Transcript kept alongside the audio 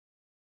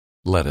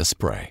Let us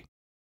pray.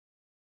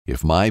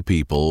 If my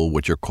people,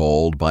 which are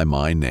called by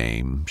my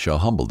name, shall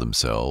humble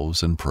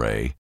themselves and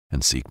pray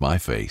and seek my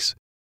face,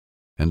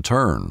 and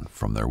turn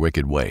from their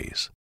wicked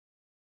ways,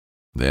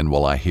 then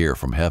will I hear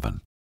from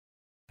heaven,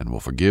 and will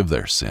forgive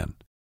their sin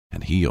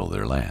and heal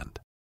their land.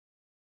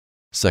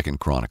 2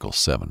 Chronicles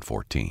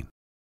 7:14.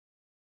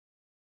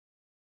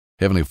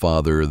 Heavenly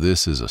Father,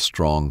 this is a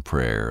strong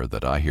prayer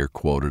that I hear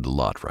quoted a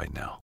lot right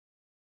now.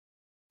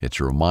 It's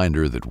a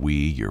reminder that we,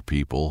 your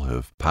people,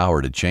 have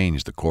power to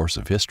change the course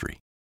of history.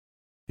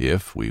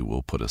 If we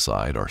will put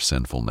aside our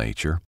sinful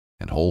nature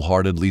and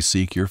wholeheartedly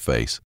seek your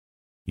face,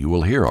 you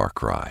will hear our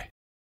cry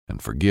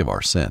and forgive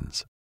our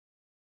sins.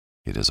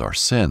 It is our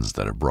sins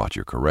that have brought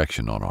your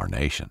correction on our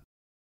nation.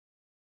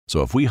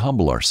 So if we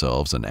humble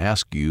ourselves and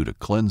ask you to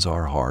cleanse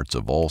our hearts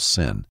of all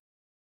sin,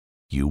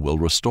 you will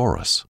restore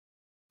us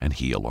and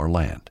heal our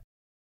land.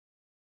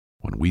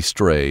 When we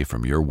stray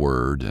from your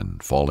word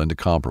and fall into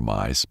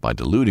compromise by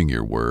diluting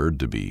your word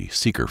to be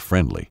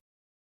seeker-friendly,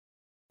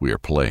 we are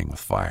playing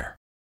with fire.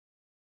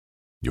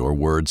 Your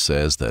word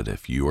says that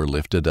if you are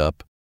lifted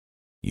up,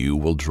 you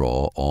will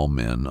draw all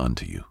men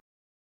unto you.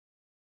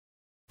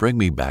 Bring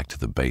me back to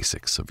the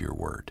basics of your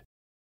word.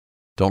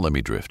 Don't let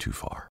me drift too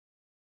far.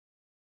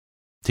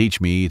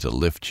 Teach me to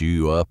lift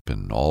you up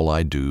in all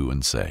I do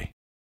and say.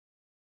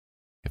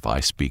 If I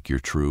speak your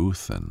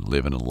truth and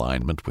live in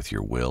alignment with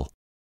your will,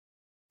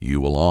 you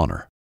will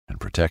honor and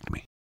protect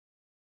me.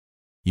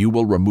 You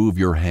will remove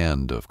your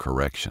hand of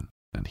correction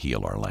and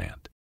heal our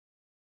land.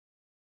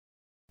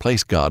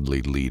 Place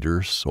godly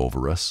leaders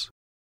over us,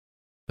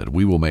 that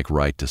we will make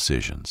right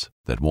decisions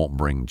that won't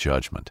bring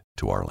judgment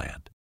to our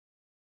land.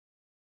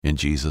 In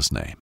Jesus'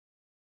 name,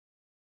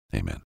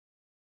 amen.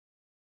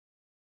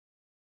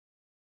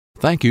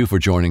 Thank you for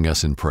joining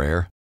us in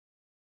prayer.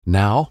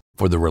 Now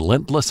for the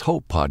Relentless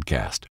Hope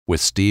Podcast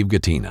with Steve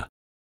Gattina,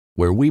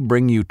 where we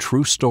bring you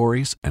true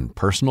stories and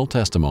personal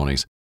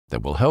testimonies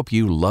that will help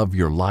you love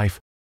your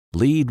life,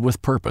 lead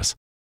with purpose,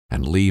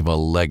 and leave a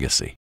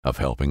legacy of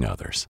helping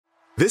others.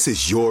 This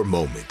is your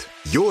moment,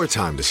 your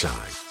time to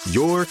shine,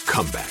 your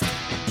comeback.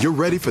 You're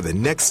ready for the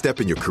next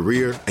step in your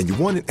career, and you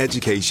want an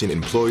education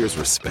employers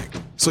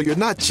respect. So you're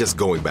not just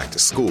going back to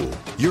school,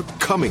 you're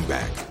coming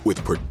back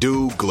with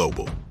Purdue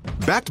Global.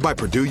 Backed by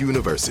Purdue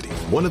University,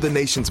 one of the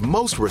nation's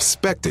most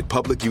respected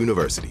public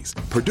universities,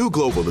 Purdue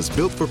Global is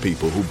built for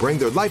people who bring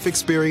their life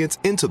experience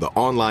into the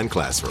online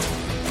classroom.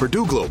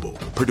 Purdue Global,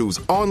 Purdue's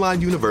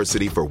online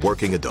university for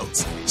working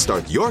adults.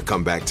 Start your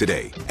comeback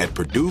today at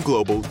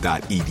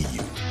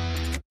purdueglobal.edu.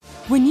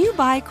 When you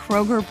buy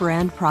Kroger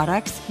brand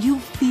products, you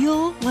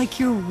feel like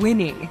you're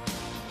winning.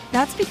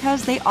 That's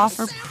because they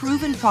offer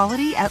proven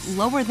quality at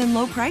lower than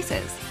low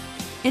prices.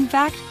 In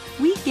fact,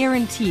 we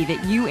guarantee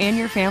that you and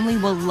your family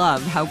will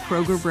love how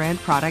Kroger brand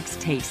products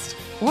taste,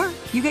 or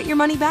you get your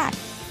money back.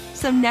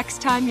 So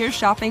next time you're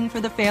shopping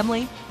for the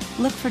family,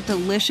 look for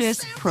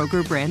delicious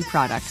Kroger brand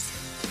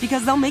products,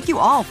 because they'll make you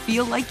all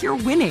feel like you're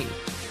winning.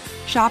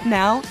 Shop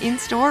now,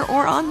 in-store,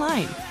 or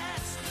online.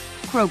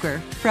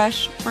 Kroger,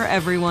 fresh for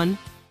everyone.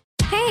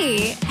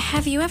 Hey,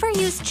 have you ever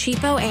used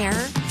Cheapo Air?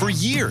 For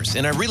years,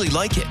 and I really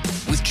like it.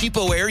 With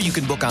Cheapo Air, you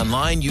can book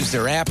online, use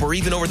their app, or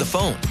even over the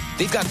phone.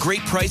 They've got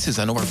great prices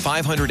on over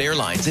 500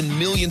 airlines and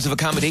millions of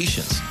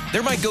accommodations.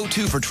 They're my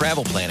go-to for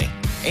travel planning.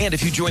 And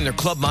if you join their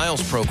Club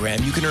Miles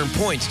program, you can earn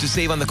points to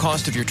save on the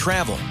cost of your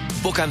travel.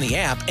 Book on the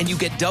app, and you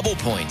get double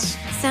points.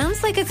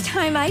 Sounds like it's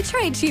time I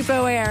tried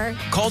Cheapo Air.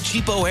 Call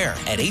Cheapo Air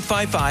at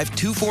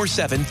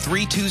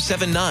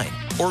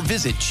 855-247-3279 or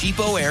visit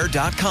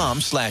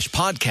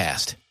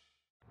cheapoair.com/podcast.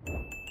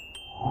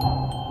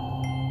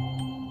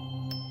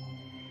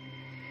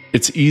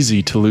 It's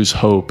easy to lose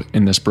hope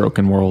in this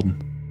broken world,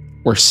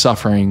 where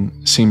suffering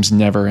seems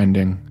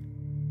never-ending,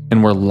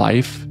 and where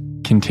life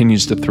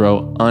continues to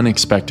throw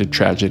unexpected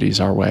tragedies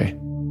our way.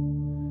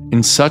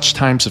 In such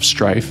times of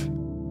strife,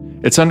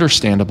 it's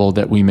understandable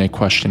that we may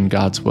question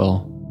God's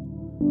will,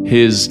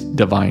 His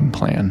divine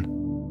plan,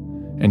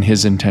 and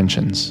His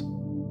intentions.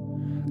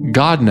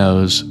 God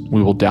knows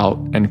we will doubt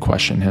and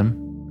question Him.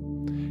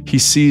 He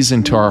sees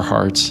into our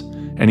hearts,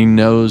 and He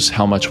knows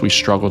how much we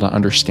struggle to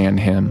understand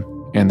Him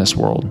and this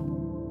world.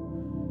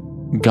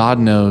 God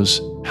knows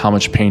how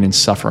much pain and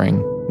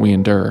suffering we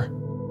endure.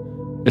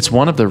 It's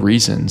one of the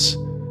reasons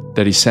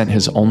that He sent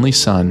His only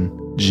Son,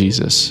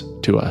 Jesus,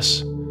 to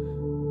us.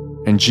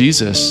 And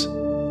Jesus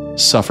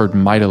suffered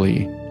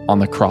mightily on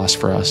the cross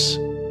for us.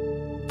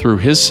 Through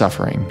His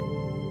suffering,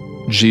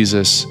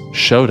 Jesus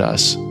showed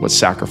us what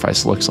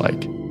sacrifice looks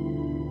like.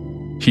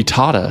 He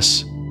taught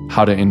us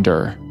how to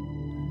endure,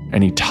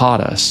 and He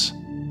taught us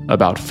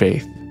about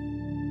faith.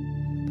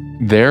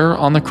 There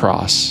on the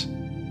cross,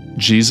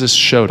 Jesus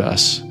showed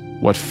us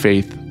what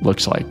faith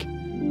looks like.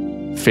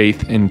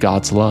 Faith in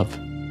God's love,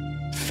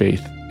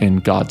 faith in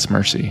God's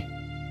mercy,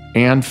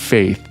 and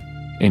faith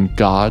in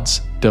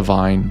God's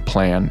divine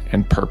plan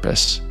and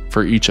purpose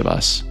for each of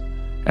us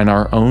and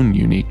our own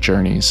unique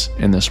journeys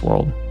in this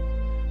world.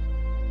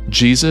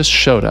 Jesus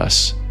showed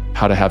us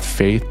how to have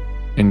faith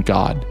in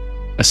God,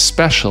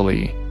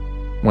 especially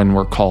when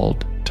we're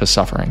called to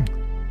suffering.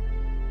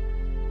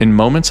 In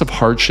moments of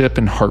hardship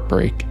and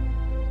heartbreak,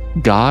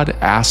 God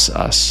asks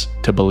us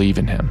to believe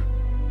in Him,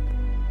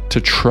 to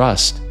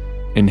trust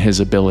in His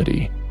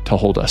ability to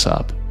hold us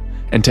up,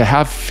 and to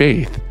have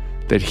faith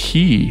that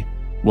He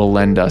will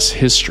lend us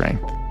His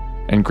strength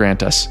and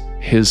grant us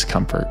His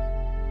comfort.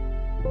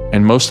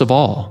 And most of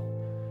all,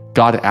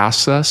 God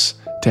asks us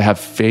to have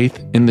faith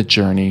in the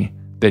journey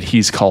that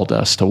He's called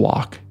us to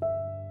walk.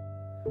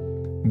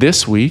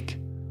 This week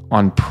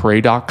on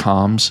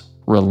Pray.com's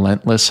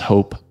Relentless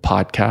Hope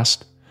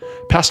podcast,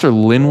 Pastor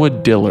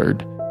Linwood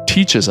Dillard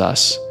teaches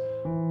us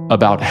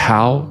about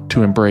how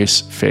to embrace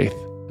faith,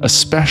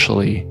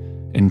 especially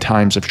in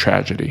times of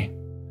tragedy.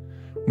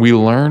 We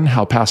learn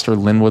how Pastor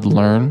Linwood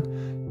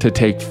learned to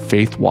take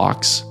faith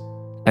walks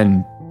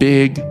and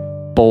big,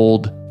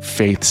 bold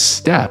faith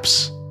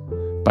steps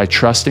by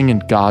trusting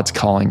in God's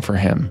calling for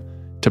him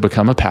to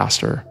become a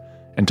pastor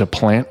and to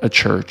plant a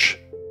church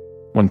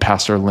when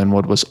Pastor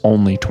Linwood was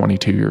only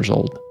 22 years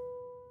old.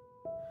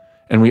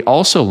 And we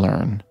also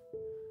learn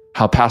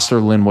how Pastor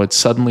Linwood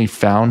suddenly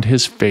found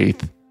his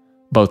faith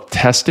both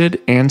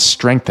tested and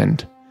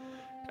strengthened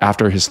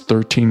after his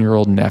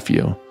 13-year-old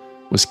nephew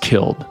was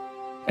killed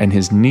and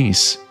his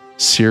niece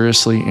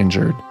seriously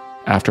injured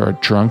after a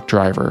drunk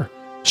driver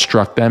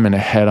struck them in a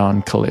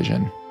head-on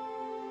collision.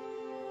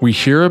 We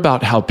hear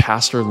about how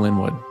Pastor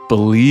Linwood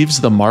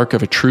believes the mark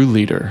of a true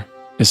leader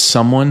is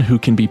someone who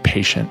can be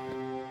patient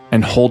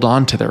and hold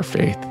on to their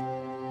faith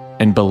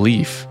and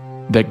belief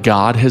that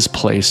God has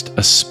placed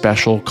a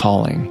special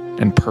calling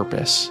and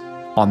purpose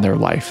on their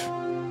life,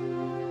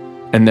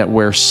 and that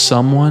where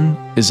someone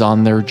is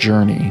on their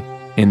journey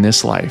in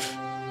this life,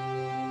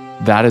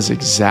 that is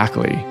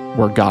exactly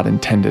where God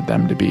intended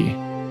them to be.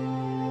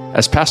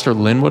 As Pastor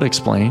Linwood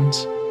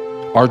explains,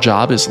 our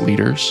job as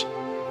leaders,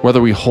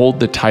 whether we hold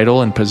the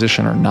title and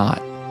position or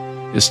not,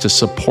 is to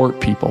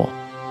support people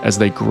as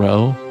they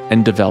grow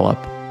and develop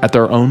at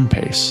their own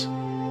pace.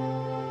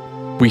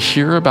 We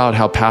hear about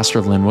how Pastor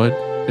Linwood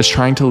is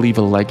trying to leave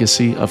a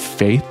legacy of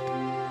faith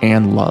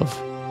and love.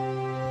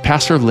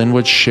 Pastor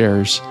Linwood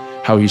shares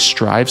how he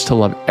strives to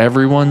love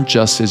everyone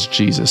just as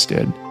Jesus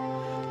did.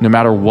 No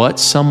matter what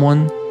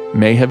someone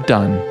may have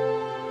done,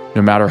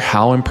 no matter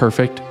how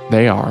imperfect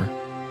they are,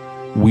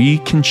 we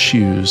can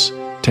choose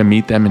to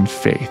meet them in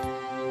faith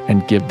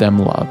and give them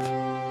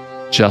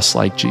love, just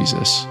like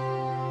Jesus.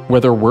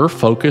 Whether we're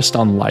focused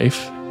on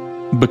life,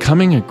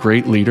 becoming a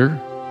great leader,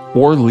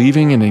 or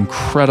leaving an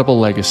incredible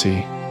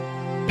legacy,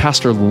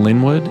 Pastor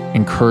Linwood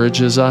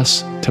encourages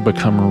us to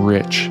become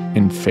rich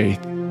in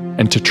faith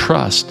and to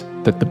trust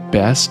that the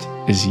best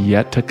is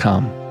yet to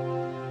come.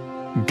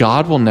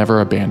 God will never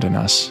abandon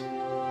us.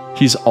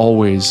 He's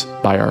always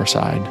by our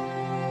side.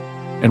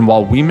 And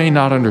while we may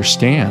not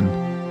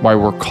understand why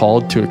we're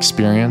called to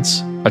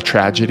experience a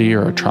tragedy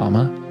or a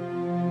trauma,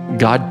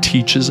 God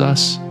teaches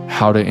us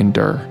how to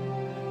endure.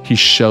 He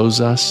shows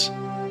us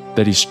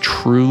that He's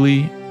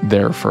truly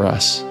there for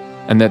us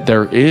and that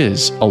there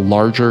is a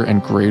larger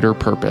and greater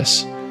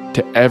purpose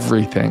to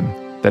everything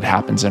that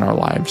happens in our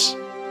lives.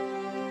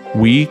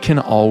 We can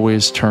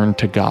always turn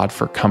to God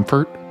for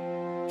comfort,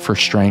 for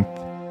strength,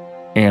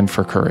 and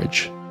for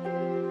courage.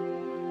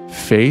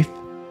 Faith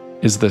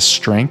is the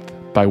strength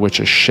by which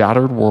a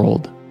shattered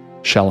world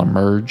shall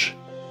emerge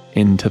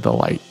into the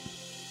light.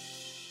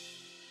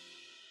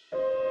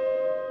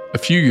 A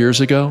few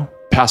years ago,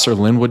 Pastor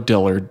Linwood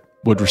Dillard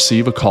would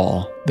receive a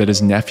call that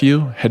his nephew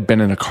had been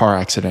in a car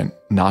accident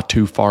not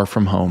too far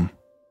from home.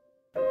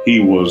 He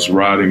was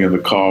riding in the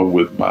car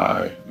with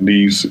my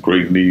niece, a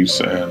great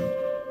niece, and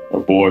her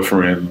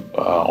boyfriend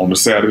on the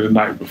Saturday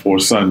night before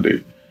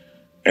Sunday.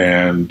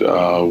 And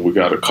we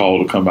got a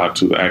call to come out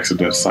to the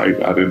accident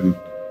site. I didn't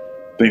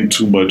think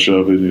too much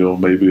of it,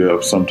 maybe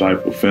of some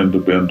type of fender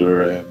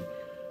bender, and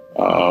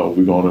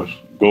we're going to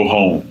go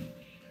home.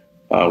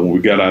 When we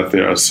got out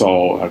there, I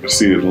could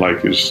see it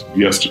like it's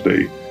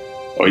yesterday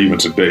or even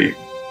today.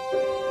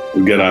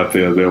 We got out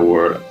there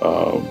were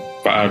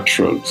fire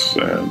trucks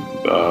and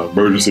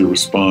emergency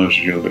response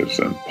units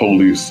and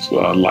police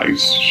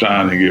lights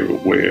shining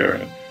everywhere.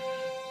 And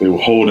they were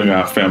holding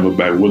our family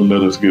back, wouldn't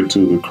let us get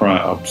to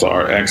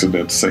the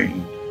accident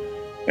scene.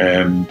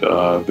 And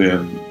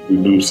then we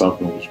knew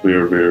something was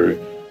very, very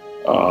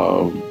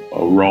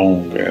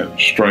wrong and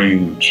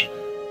strange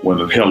when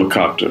a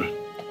helicopter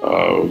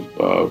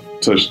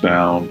touched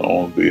down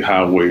on the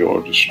highway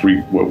or the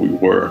street where we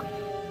were.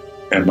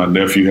 And my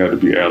nephew had to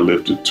be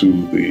airlifted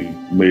to the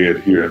med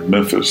here in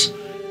Memphis.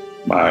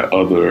 My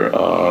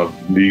other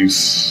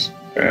niece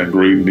and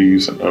great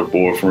niece and her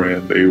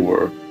boyfriend, they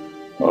were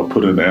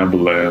put in the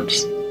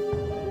ambulance.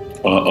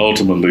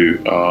 Ultimately,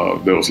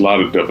 there was a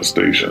lot of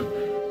devastation.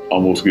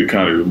 Almost get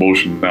kind of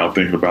emotional now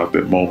thinking about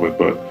that moment.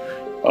 But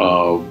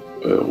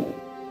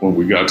when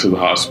we got to the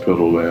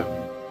hospital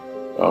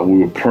and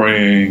we were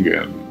praying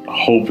and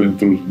hoping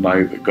through the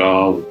night that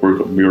God would work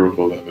a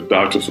miracle, and the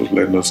doctors was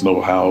letting us know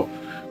how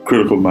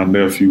critical my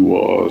nephew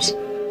was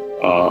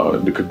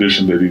in the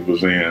condition that he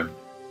was in.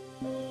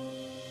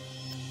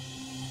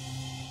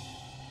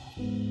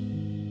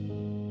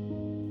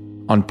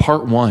 On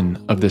part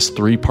 1 of this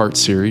 3-part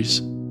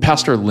series,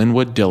 Pastor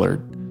Linwood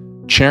Dillard,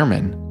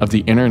 chairman of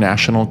the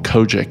International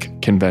Kojic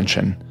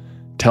Convention,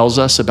 tells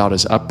us about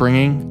his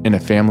upbringing in a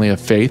family of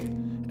faith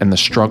and the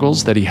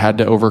struggles that he had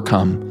to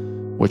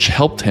overcome, which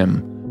helped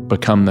him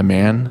become the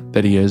man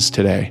that he is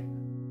today.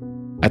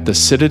 At the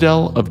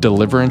Citadel of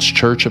Deliverance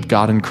Church of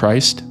God in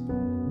Christ,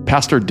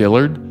 Pastor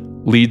Dillard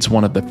leads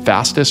one of the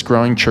fastest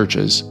growing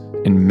churches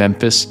in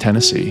Memphis,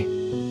 Tennessee.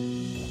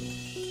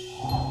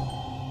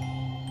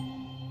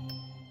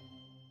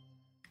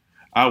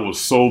 I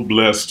was so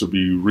blessed to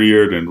be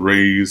reared and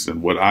raised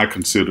in what I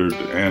considered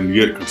and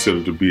yet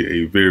considered to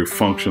be a very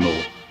functional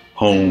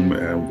home,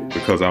 and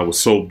because I was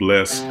so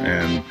blessed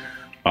and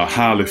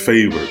highly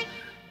favored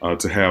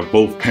to have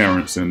both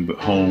parents in the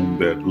home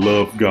that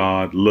loved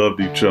God, loved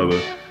each other,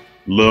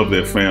 loved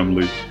their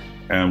family,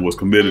 and was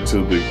committed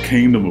to the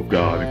kingdom of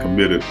God and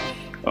committed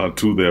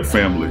to their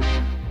family.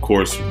 Of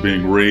course,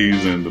 being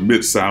raised in the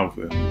Mid-South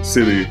in the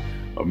city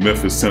of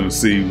Memphis,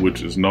 Tennessee,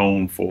 which is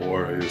known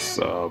for its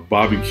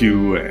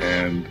barbecue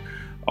and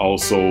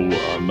also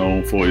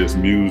known for its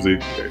music,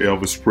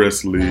 Elvis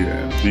Presley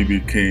and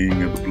B.B. King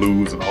and the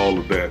blues and all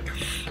of that.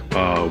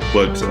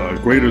 But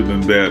greater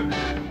than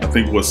that, I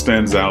think what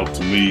stands out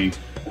to me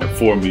and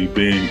for me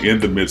being in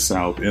the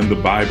Mid-South, in the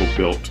Bible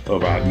Belt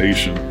of our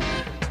nation,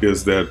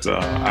 is that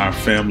our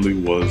family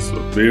was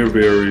very,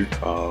 very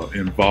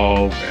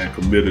involved and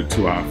committed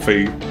to our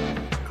faith,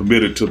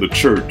 committed to the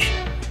church.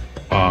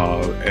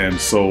 And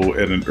so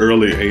at an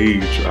early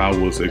age, I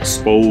was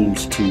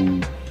exposed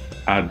to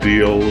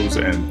ideals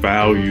and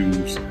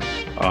values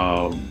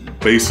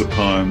based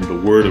upon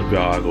the Word of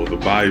God or the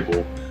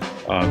Bible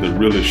that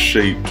really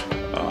shaped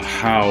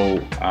how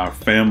our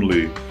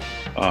family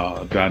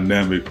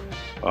dynamic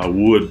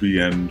would be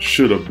and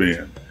should have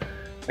been.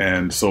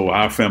 And so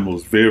our family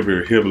was very,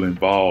 very heavily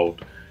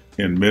involved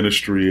in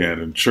ministry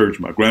and in church.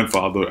 My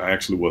grandfather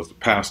actually was the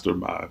pastor.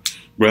 My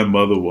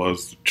grandmother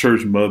was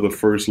church mother,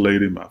 first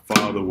lady. My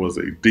father was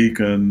a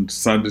deacon,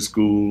 Sunday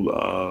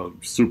school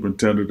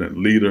superintendent and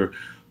leader.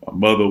 My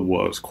mother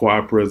was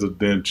choir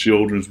president,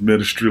 children's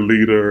ministry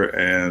leader,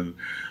 and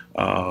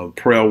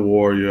prayer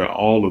warrior,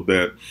 all of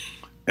that.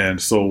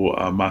 And so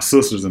my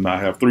sisters and I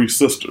have three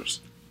sisters.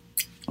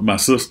 My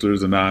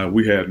sisters and I,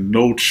 we had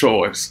no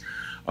choice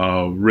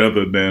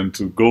rather than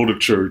to go to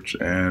church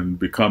and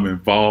become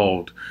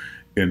involved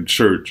in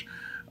church.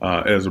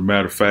 As a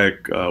matter of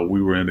fact,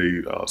 we were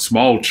in a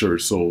small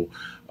church, so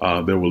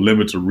there were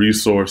limited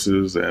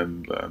resources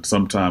and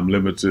sometimes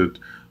limited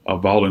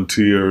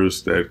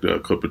volunteers that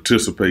could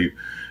participate.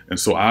 And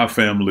so our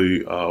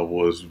family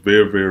was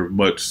very, very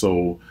much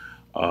so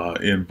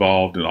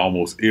involved in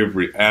almost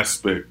every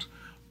aspect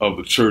of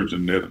the church.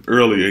 And at an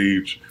early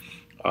age,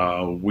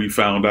 we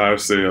found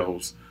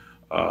ourselves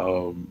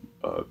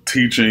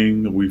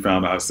teaching, we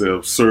found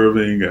ourselves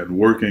serving and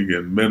working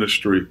in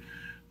ministry,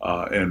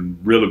 and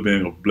really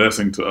being a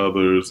blessing to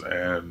others,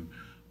 and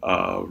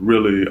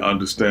really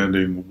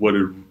understanding what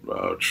it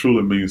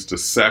truly means to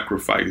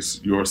sacrifice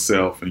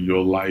yourself and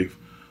your life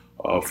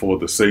for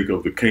the sake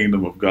of the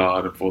kingdom of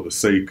God and for the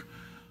sake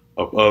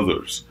of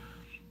others.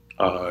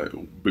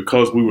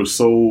 Because we were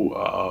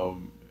so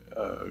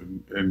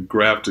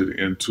engrafted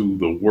into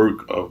the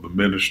work of the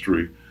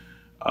ministry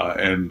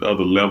and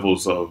other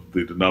levels of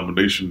the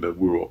denomination that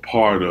we were a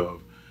part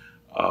of,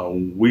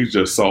 we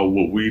just saw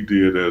what we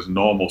did as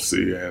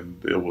normalcy,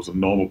 and it was a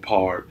normal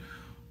part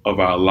of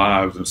our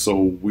lives. And so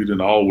we didn't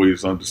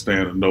always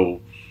understand and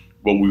know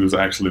what we was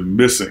actually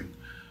missing,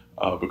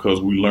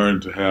 because we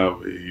learned to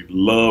have a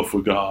love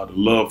for God, a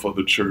love for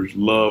the church,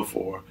 love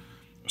for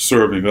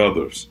serving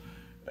others.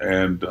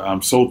 And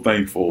I'm so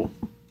thankful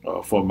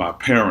for my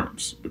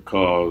parents,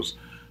 because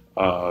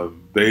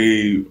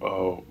they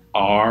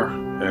are,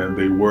 and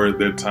they were at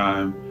that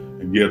time,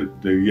 and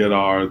they yet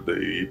are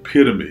the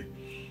epitome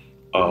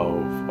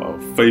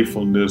of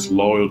faithfulness,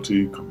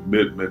 loyalty,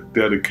 commitment,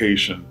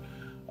 dedication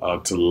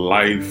to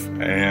life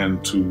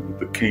and to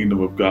the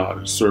kingdom of God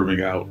and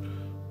serving out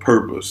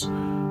purpose.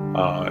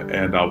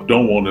 And I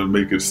don't want to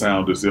make it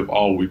sound as if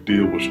all we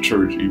did was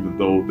church, even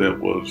though that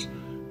was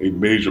a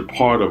major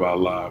part of our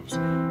lives.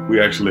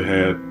 We actually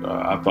had,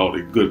 I thought,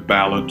 a good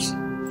balance.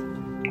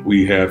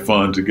 We had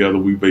fun together.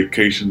 We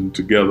vacationed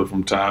together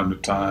from time to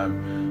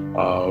time.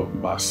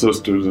 My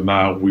sisters and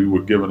I, we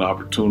were given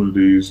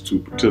opportunities to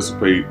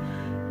participate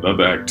in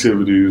other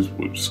activities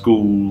with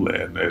school,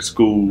 and at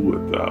school,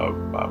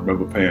 I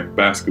remember playing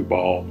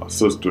basketball. My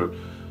sister,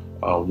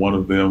 one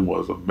of them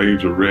was a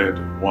majorette,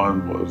 and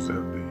one was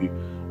in the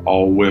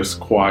All-West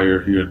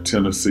Choir here in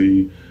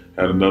Tennessee,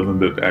 had another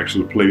that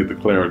actually played the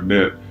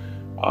clarinet.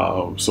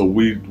 So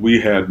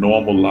we had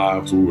normal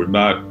lives. We were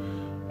not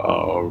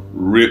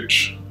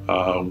rich.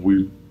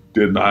 We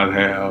did not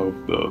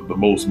have the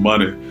most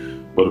money.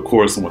 But of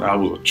course, when I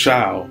was a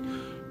child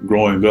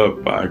growing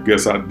up, I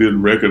guess I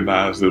didn't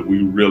recognize that we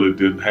really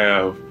didn't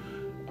have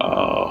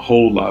a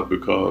whole lot,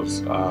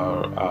 because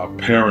our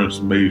parents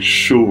made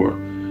sure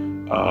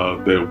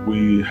that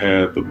we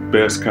had the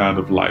best kind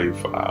of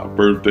life. Our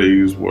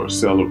birthdays were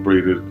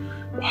celebrated,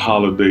 the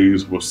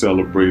holidays were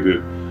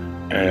celebrated,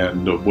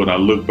 and when I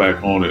look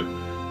back on it,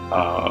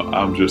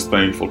 I'm just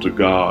thankful to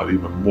God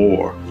even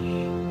more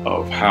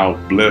of how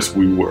blessed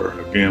we were.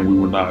 Again, we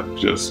were not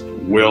just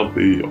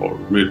wealthy or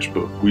rich,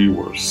 but we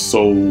were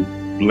so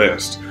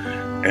blessed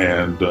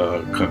and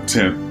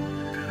content.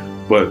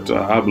 But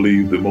I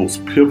believe the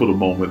most pivotal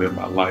moment in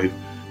my life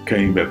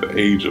came at the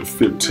age of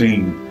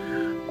 15,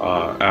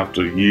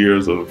 after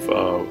years of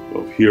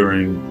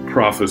hearing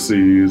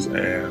prophecies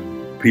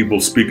and people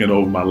speaking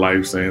over my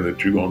life saying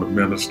that you're going to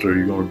minister,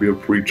 you're going to be a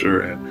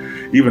preacher,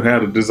 and even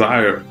had a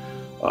desire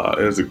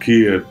as a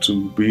kid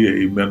to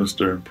be a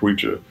minister and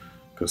preacher,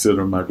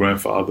 considering my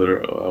grandfather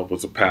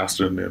was a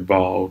pastor and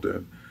involved,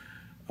 and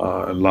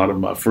a lot of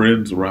my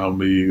friends around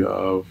me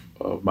of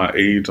my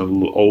age and a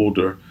little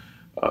older,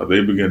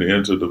 they began to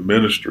enter the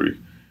ministry.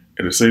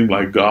 And it seemed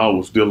like God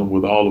was dealing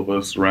with all of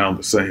us around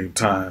the same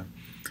time.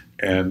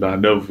 And I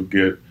never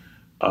forget,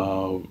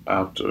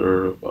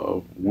 after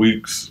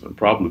weeks and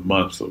probably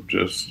months of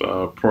just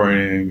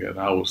praying, and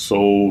I was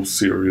so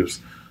serious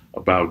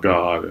about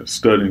God and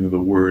studying the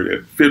Word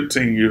at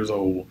 15 years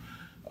old.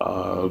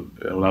 And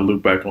when I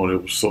look back on it,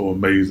 it was so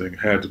amazing. It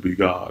had to be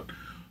God.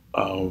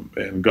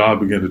 And God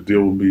began to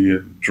deal with me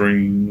in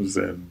dreams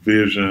and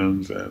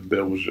visions, and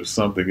there was just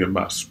something in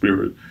my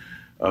spirit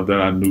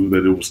that I knew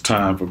that it was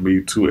time for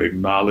me to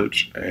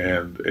acknowledge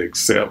and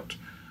accept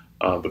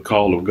the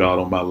call of God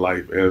on my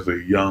life as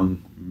a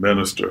young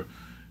minister.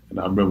 And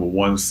I remember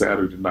one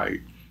Saturday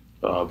night,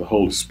 the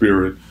Holy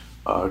Spirit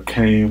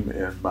came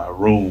in my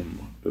room,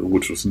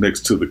 which was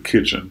next to the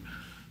kitchen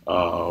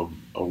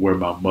where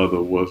my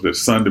mother was that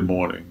Sunday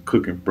morning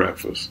cooking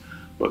breakfast.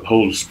 But the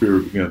Holy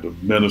Spirit began to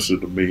minister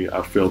to me.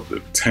 I felt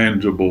the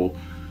tangible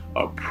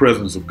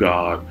presence of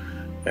God.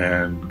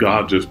 And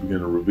God just began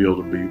to reveal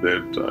to me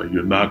that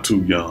you're not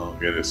too young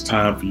and it's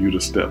time for you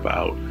to step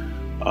out.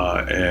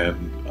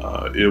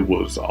 It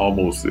was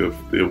almost if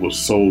it was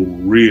so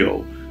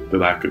real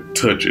that I could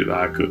touch it,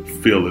 I could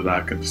feel it,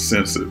 I could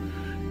sense it.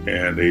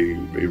 And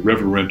a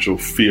reverential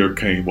fear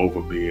came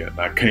over me. And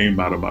I came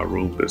out of my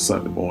room that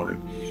Sunday morning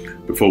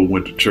before we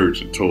went to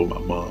church and told my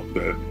mom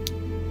that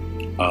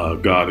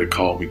God had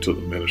called me to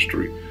the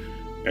ministry.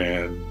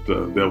 And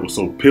that was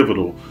so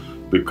pivotal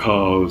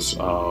because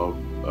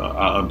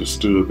I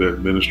understood that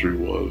ministry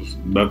was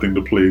nothing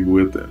to play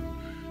with, and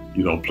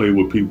you don't play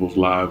with people's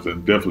lives,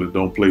 and definitely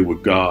don't play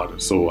with God.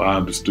 And so I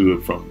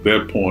understood from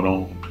that point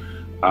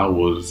on, I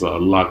was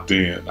locked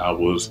in. I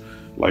was,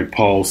 like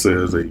Paul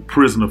says, a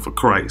prisoner for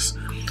Christ.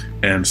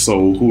 And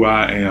so who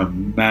I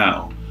am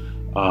now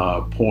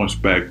points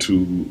back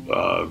to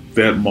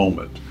that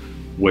moment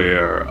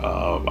where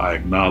I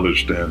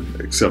acknowledged and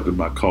accepted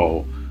my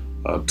call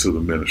to the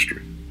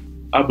ministry.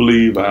 I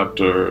believe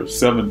after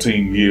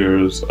 17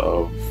 years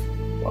of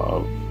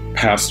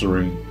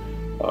pastoring,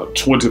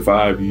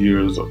 25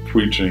 years of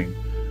preaching,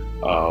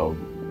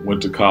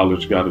 went to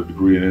college, got a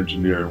degree in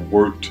engineering,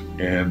 worked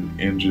in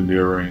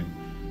engineering,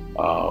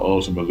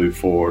 ultimately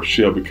for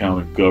Shelby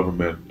County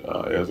government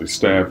as a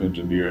staff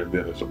engineer and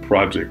then as a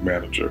project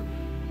manager.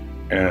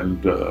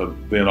 And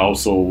then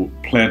also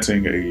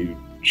planting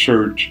a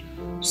church,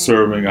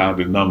 serving our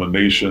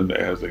denomination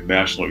as a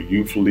national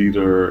youth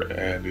leader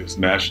and its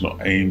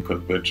national AIM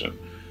convention.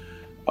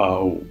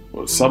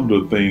 Some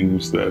of the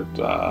things that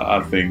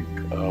I think,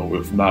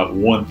 if not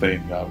one thing,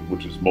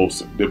 which is most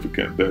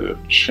significant, that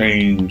have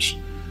changed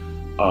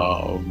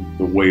the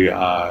way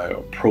I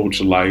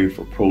approach life,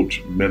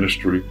 approach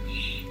ministry,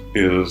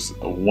 is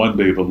one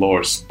day the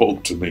Lord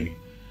spoke to me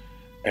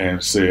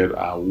and said,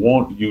 I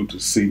want you to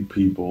see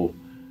people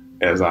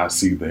as I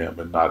see them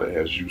and not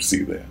as you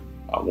see them.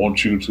 I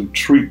want you to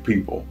treat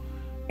people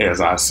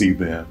as I see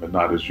them and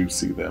not as you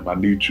see them. I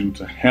need you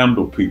to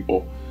handle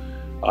people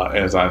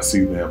as I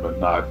see them and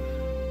not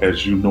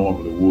as you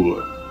normally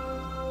would.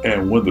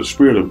 And when the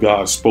Spirit of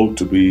God spoke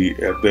to me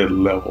at that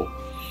level,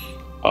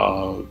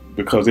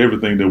 because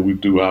everything that we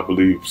do, I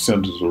believe,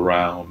 centers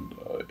around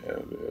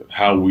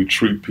how we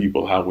treat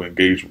people, how we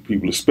engage with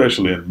people,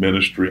 especially in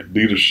ministry and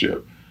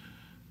leadership,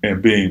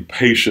 and being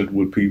patient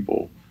with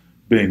people,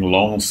 being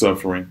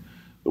long-suffering.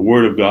 The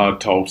Word of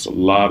God talks a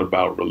lot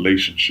about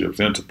relationships,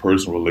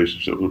 interpersonal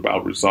relationships,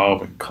 about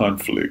resolving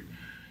conflict.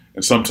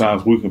 And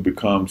sometimes we can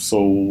become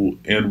so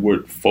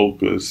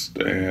inward-focused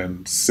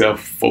and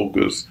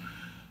self-focused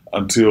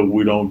until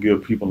we don't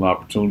give people an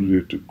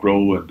opportunity to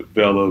grow and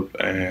develop,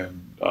 and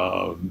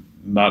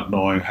not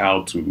knowing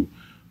how to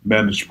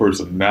manage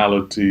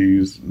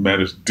personalities,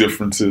 manage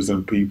differences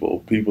in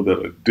people that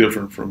are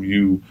different from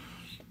you,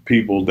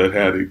 people that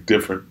had a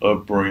different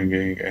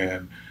upbringing,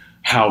 and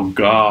how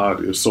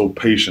God is so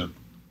patient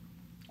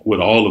with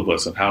all of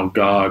us and how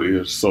God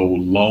is so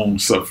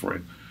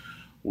long-suffering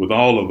with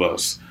all of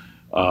us.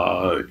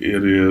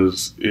 It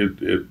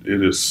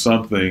is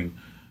something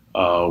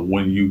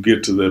when you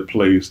get to that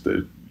place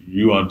that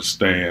you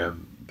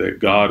understand that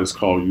God has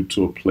called you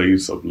to a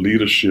place of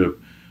leadership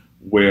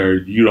where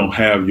you don't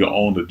have your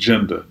own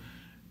agenda,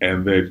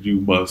 and that you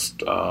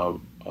must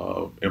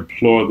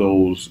employ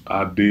those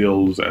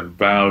ideals and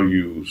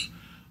values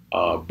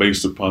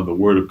based upon the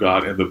Word of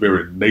God and the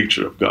very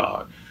nature of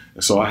God.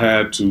 And so I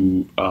had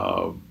to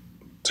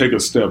take a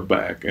step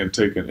back and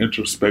take an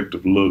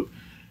introspective look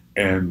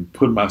and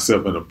put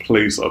myself in a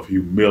place of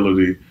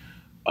humility.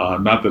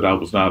 Not that I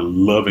was not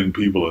loving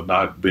people or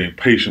not being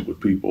patient with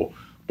people,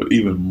 but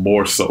even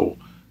more so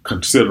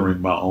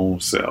considering my own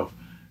self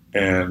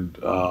and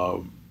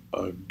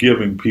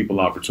giving people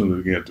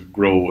opportunity again to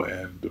grow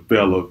and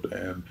develop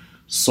and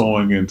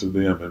sowing into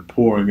them and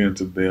pouring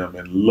into them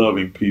and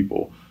loving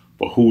people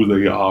for who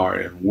they are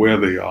and where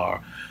they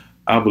are.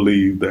 I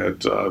believe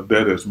that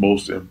that has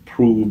most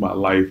improved my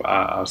life.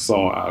 I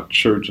saw our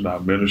church and our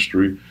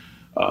ministry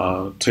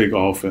take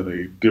off in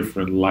a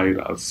different light.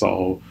 I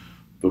saw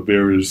the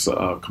various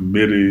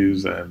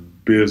committees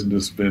and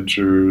business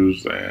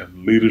ventures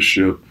and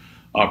leadership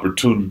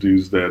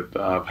opportunities that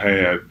I've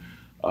had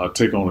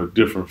take on a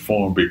different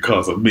form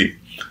because of me.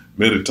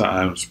 Many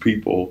times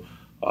people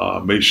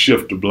may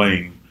shift the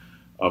blame,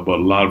 but a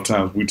lot of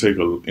times we take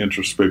an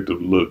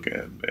introspective look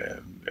and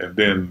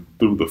then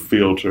through the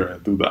filter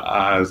and through the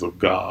eyes of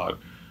God,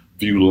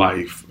 view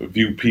life,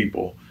 view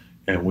people.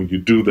 And when you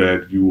do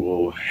that, you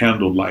will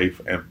handle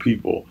life and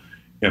people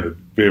in a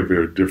very,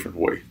 very different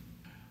way.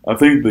 I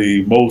think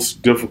the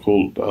most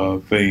difficult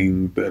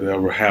thing that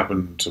ever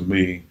happened to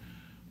me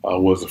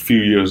was a few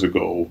years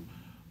ago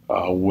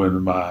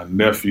when my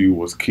nephew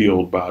was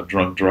killed by a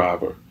drunk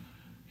driver.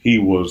 He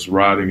was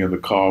riding in the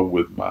car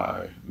with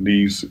my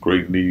niece,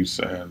 great niece,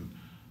 and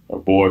her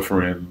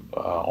boyfriend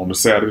on the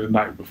Saturday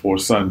night before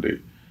Sunday.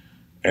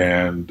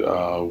 And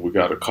we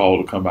got a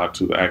call to come out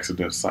to the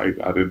accident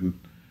site. I didn't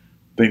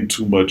think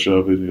too much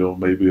of it,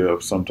 maybe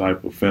of some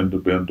type of fender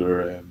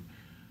bender, and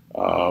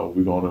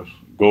we're going to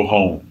go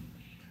home.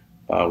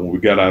 When we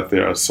got out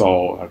there, I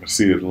can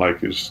see it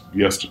like it's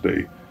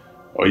yesterday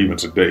or even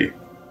today.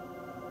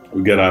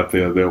 We got out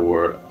there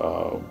were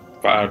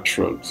fire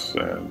trucks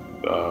and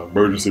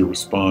emergency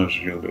response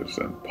units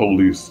and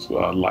police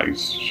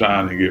lights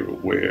shining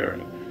everywhere.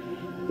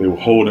 And they were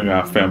holding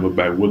our family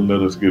back, wouldn't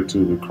let us get to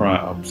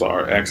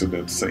the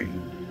accident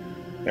scene.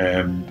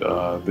 And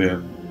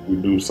then we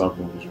knew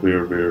something was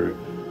very, very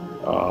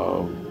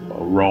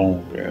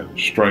wrong and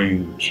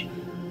strange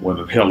when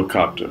a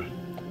helicopter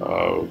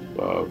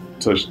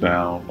touched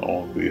down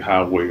on the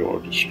highway or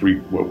the street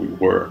where we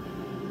were.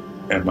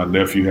 And my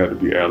nephew had to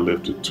be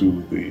airlifted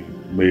to the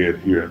med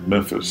here in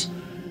Memphis.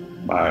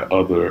 My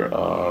other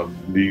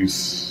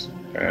niece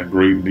and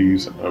great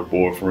niece and her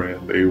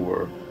boyfriend, they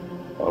were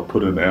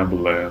put in the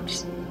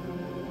ambulance.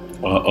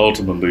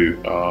 Ultimately,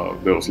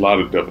 there was a lot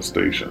of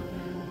devastation.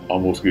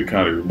 Almost get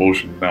kind of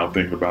emotional now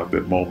thinking about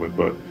that moment.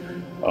 But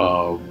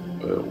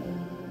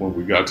when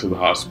we got to the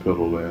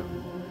hospital and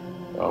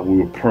we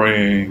were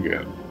praying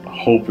and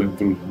hoping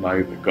through the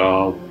night that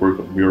God would work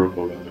a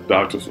miracle, and the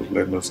doctors was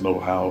letting us know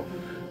how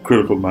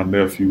critical my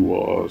nephew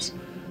was,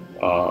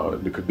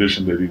 the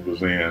condition that he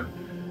was in,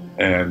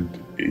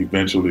 and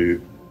eventually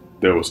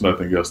there was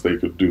nothing else they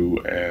could do,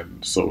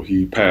 and so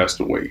he passed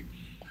away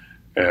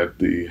at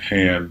the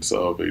hands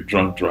of a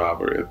drunk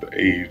driver at the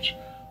age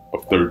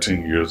of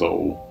 13 years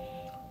old.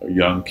 A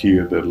young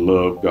kid that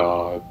loved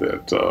God,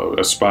 that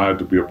aspired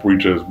to be a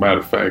preacher. As a matter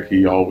of fact,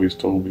 he always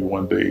told me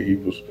one day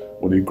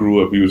when he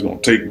grew up, he was going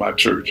to take my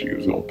church. He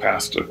was going to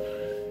pastor.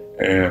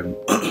 And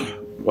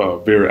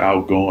very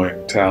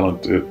outgoing,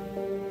 talented,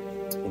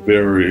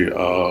 very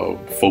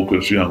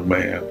focused young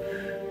man.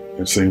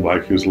 It seemed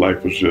like his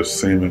life was just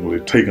seemingly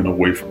taken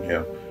away from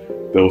him.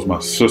 That was my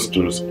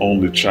sister's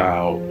only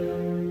child.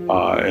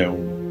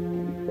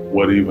 And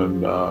what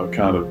even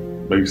kind of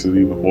makes it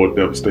even more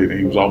devastating,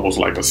 he was almost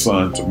like a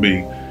son to me.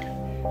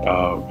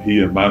 He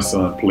and my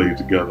son played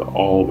together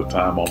all the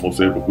time. Almost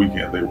every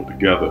weekend they were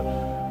together.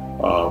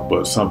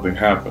 But something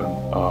happened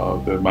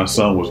that my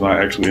son was not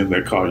actually in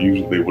that car.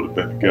 Usually they would have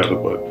been together,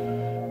 but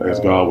as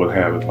God would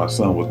have it, my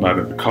son was not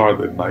in the car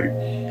that night.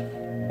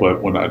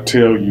 But when I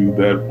tell you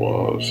that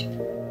was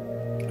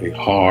a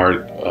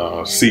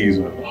hard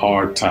season,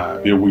 hard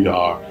time, here we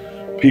are,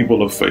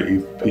 people of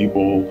faith,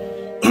 people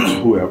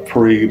who have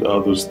prayed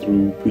others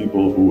through,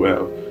 people who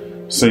have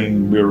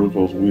seen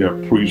miracles. We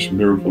have preached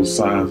miracles,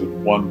 signs,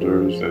 and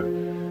wonders.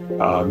 And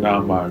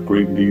now my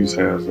great niece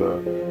has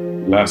a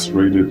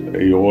lacerated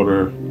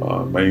aorta,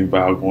 main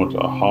valve going to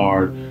her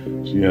heart.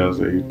 She has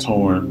a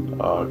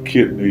torn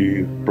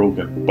kidney,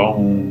 broken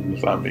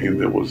bones. I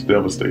mean, it was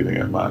devastating.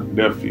 And my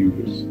nephew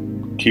was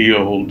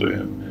killed.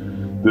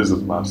 And this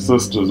is my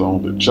sister's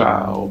only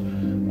child.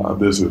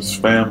 This is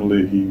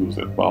family. He was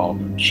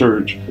involved in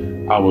church.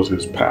 I was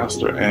his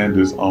pastor and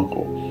his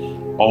uncle.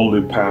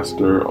 Only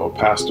pastor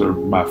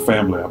my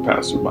family. I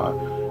pastored my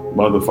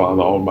mother,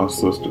 father, all my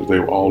sisters. They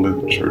were all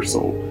in the church.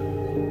 So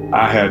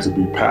I had to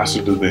be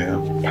pastor to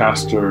them,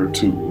 pastor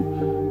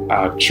to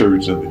our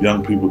church and the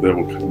young people that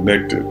were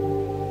connected.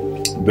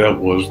 That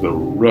was the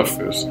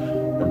roughest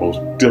and most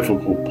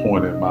difficult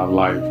point in my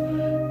life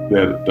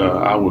that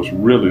I was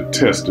really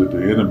tested.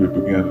 The enemy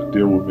began to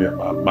deal with me in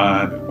my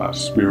mind and my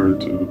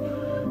spirit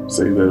to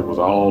say that it was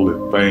all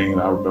in vain.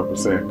 I remember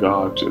saying,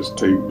 God, just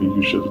take me.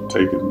 You should have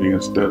taken me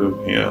instead of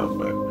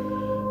him.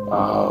 And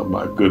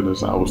My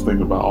goodness, I was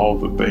thinking about all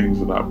the things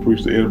that I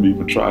preached. The enemy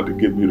even tried to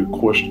get me to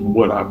question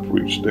what I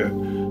preached,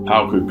 and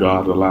how could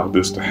God allow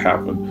this to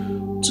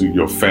happen to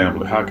your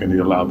family? How can he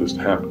allow this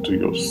to happen to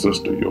your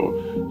sister,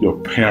 your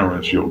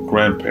parents, your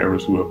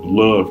grandparents who have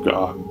loved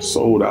God and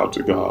sold out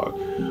to God?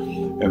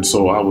 And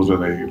so I was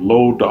in a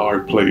low,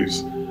 dark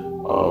place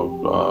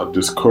of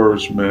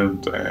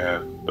discouragement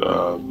and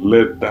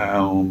let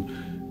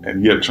down,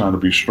 and yet trying to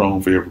be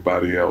strong for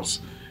everybody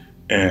else.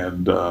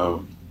 And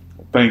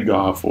thank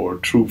God for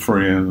true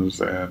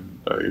friends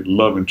and a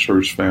loving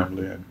church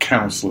family and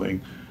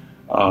counseling.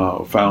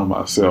 Found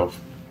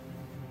myself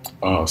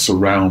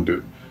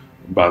surrounded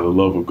by the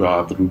love of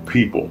God through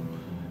people.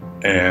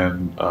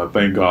 And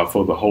thank God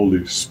for the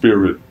Holy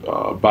Spirit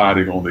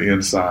abiding on the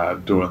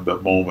inside during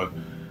that moment.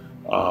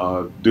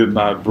 Did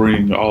not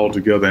bring all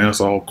together,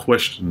 answer all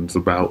questions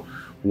about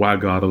why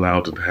God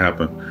allowed it to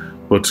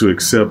happen, but to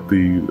accept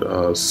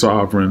the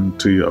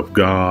sovereignty of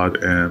God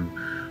and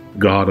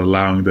God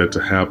allowing that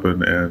to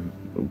happen, and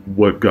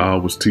what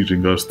God was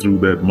teaching us through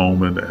that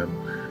moment. And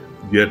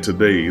yet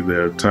today,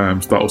 there are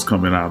times thoughts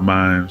come in our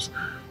minds,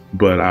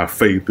 but our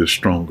faith is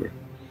stronger.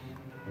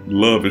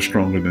 Love is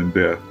stronger than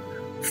death.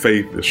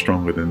 Faith is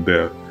stronger than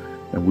death.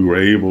 And we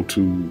were able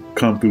to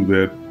come through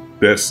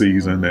that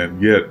season, and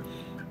yet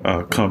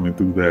coming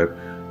through that.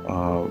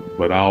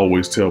 But I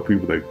always tell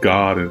people that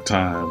God in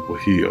time will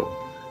heal.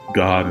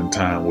 God in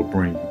time will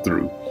bring you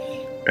through.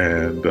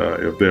 And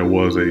if there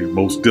was a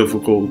most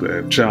difficult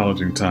and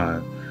challenging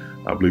time,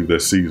 I believe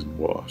that season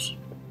was.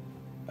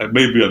 And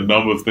maybe a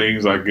number of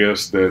things, I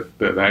guess,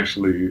 that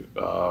actually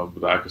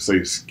that I could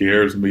say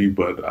scares me,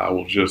 but I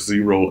will just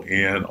zero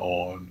in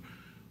on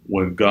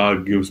when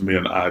God gives me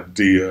an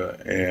idea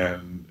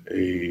and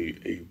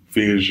a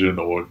vision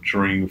or a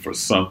dream for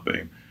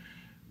something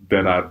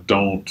that I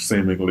don't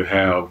seemingly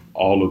have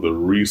all of the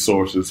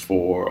resources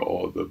for,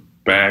 or the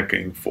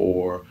backing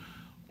for,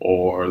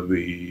 or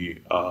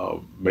the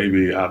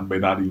maybe I may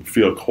not even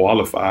feel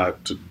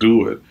qualified to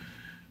do it,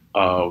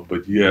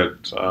 but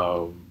yet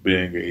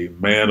being a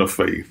man of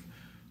faith,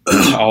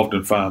 I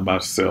often find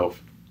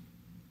myself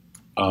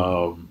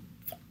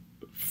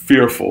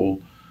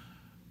fearful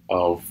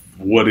of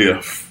what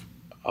if.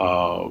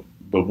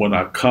 But when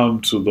I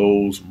come to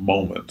those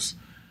moments,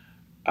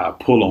 I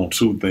pull on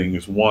two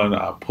things. One,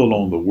 I pull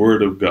on the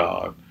Word of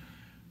God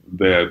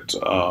that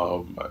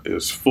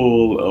is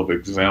full of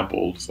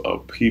examples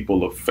of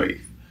people of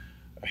faith.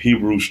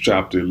 Hebrews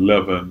chapter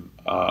 11,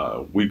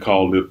 we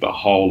call it the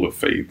Hall of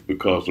Faith,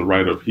 because the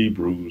writer of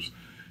Hebrews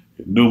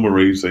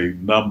enumerates a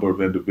number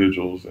of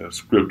individuals in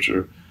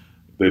Scripture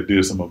that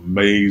did some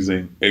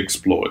amazing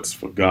exploits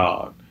for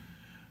God.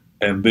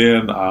 And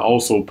then I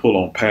also pull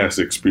on past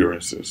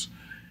experiences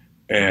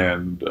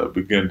and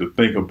begin to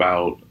think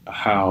about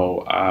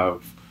how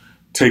I've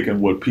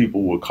taken what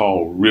people would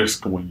call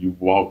risk when you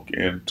walk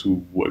into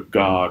what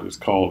God is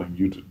calling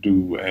you to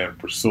do and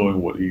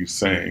pursuing what he's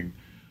saying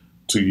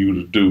to you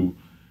to do.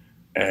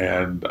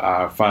 And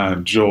I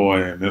find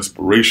joy and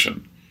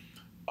inspiration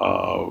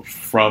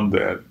from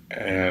that.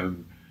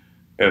 And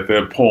at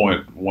that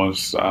point,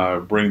 once I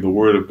bring the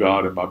Word of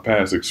God and my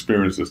past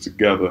experiences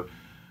together,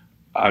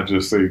 I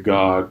just say,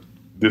 God,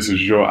 this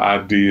is your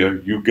idea.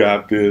 You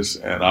got this,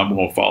 and I'm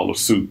going to follow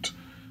suit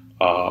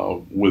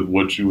with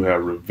what you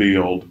have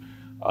revealed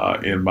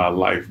in my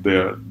life.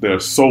 There are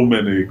so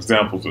many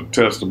examples and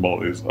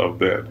testimonies of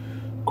that.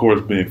 Of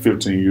course, being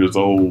 15 years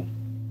old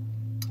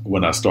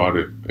when I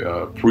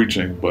started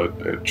preaching,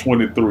 but at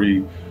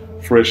 23,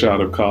 fresh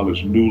out of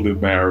college, newly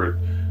married,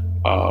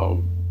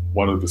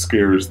 one of the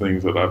scariest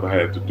things that I've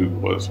had to do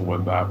was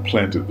when I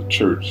planted the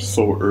church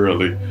so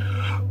early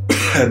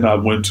and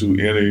not went to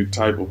any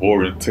type of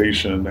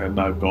orientation and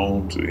not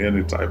gone to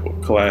any type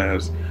of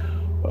class,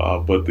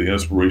 but the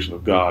inspiration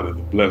of God and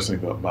the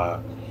blessing of my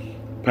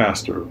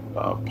pastor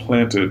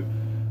planted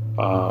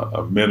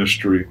a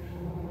ministry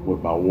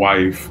with my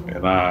wife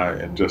and I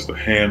and just a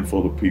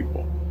handful of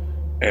people.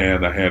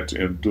 And I had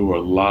to endure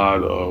a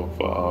lot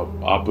of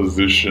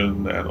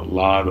opposition and a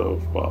lot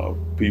of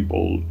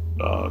people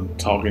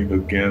talking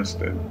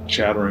against and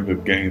chattering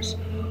against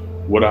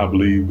what I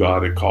believe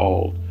God had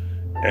called.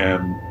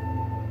 And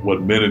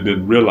what many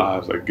didn't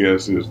realize, I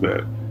guess, is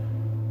that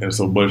in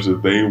so much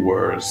that they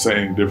were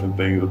saying different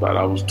things about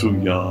I was too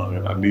young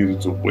and I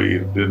needed to wait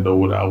and didn't know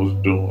what I was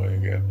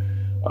doing,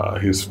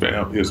 and his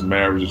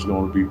marriage is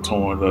going to be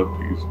torn up.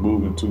 He's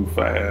moving too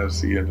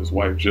fast. He and his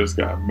wife just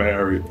got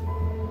married.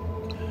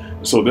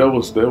 So that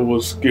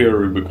was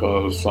scary,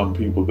 because some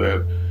people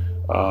that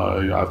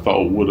I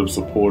thought would have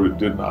supported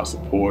did not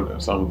support,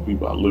 and some of the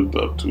people I looked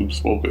up to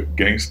spoke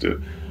against it.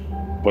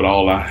 But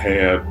all I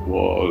had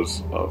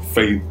was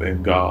faith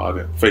in God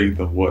and faith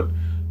in what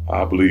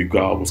I believe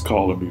God was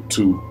calling me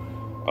to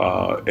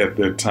at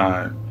that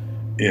time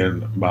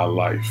in my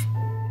life.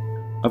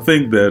 I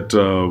think that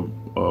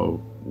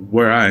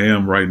where I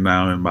am right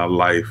now in my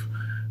life,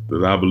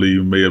 that I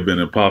believe may have been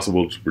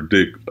impossible to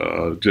predict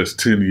just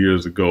 10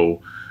 years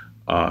ago,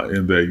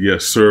 in that,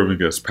 yes, serving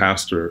as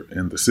pastor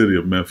in the city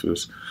of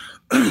Memphis,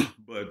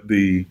 but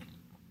the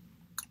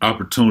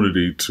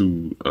opportunity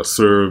to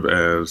serve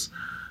as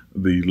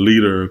the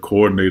leader,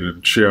 coordinator,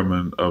 and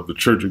chairman of the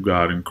Church of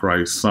God in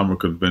Christ Summer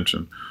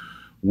Convention,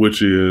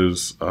 which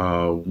is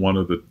one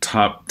of the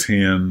top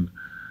 10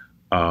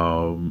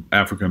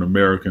 African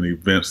American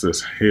events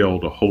that's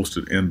held or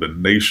hosted in the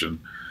nation.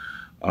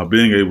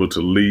 Being able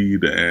to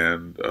lead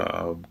and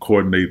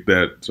coordinate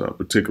that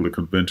particular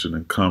convention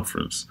and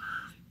conference,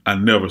 I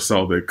never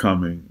saw that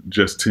coming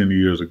just 10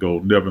 years ago.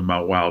 Never in my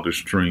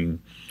wildest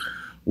dream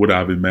would I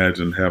have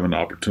imagined having an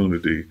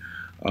opportunity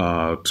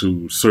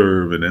to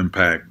serve and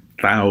impact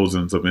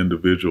thousands of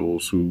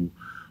individuals who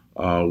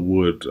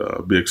would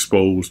be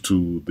exposed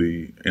to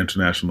the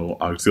International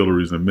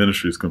Auxiliaries and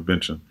Ministries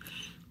Convention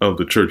of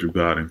the Church of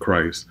God in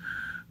Christ.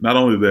 Not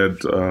only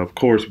that, of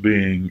course,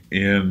 being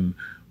in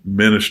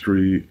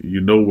ministry, you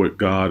know what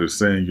God is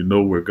saying, you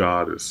know where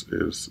God is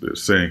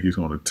saying He's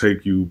going to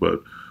take you,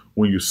 but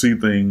when you see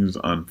things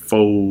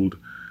unfold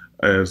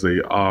as they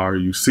are,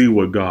 you see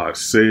what God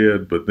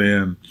said, but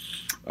then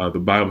the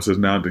Bible says,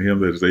 now to Him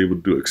that is able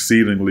to do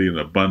exceedingly and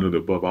abundantly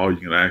above all you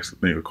can ask or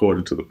think,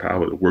 according to the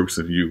power that works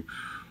in you.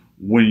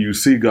 When you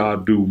see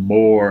God do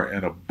more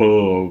and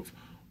above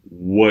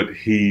what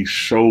He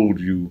showed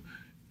you,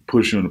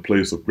 push you in a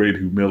place of great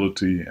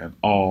humility and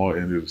awe,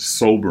 and it is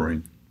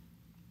sobering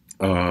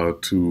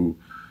to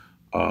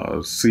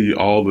see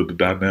all of the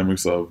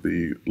dynamics of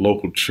the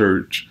local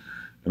church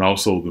and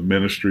also the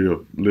ministry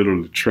of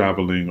literally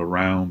traveling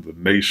around the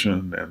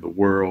nation and the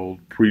world,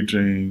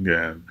 preaching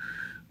and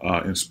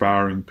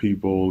inspiring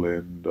people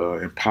and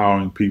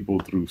empowering people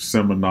through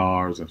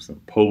seminars and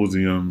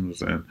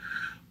symposiums and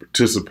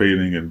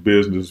participating in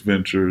business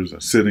ventures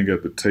and sitting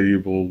at the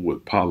table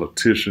with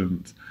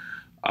politicians.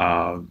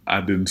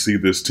 I didn't see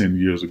this 10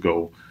 years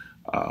ago.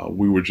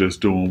 We were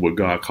just doing what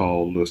God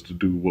called us to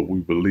do, what we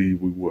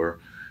believe we were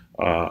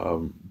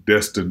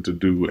destined to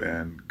do,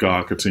 and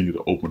God continued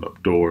to open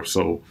up doors.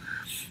 So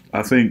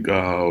I think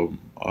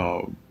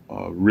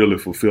really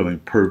fulfilling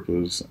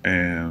purpose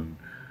and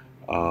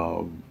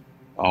all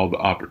the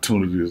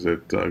opportunities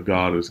that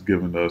God has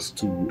given us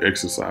to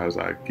exercise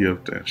our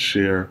gift and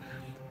share,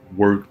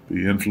 work,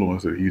 the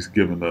influence that He's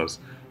given us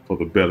for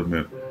the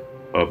betterment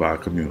of our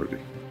community.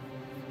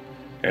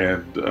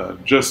 And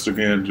just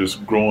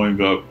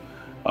growing up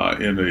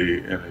in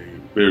a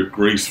very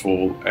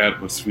graceful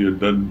atmosphere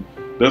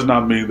does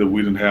not mean that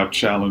we didn't have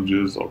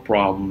challenges or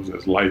problems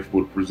as life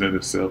would present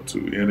itself to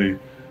any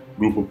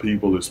group of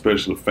people,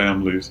 especially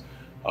families.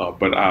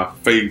 But our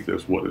faith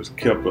is what has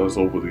kept us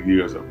over the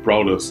years and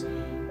brought us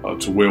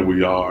to where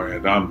we are.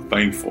 And I'm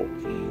thankful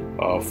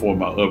for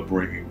my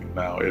upbringing.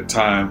 Now, at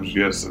times,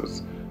 yes,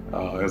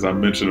 as I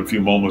mentioned a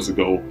few moments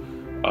ago,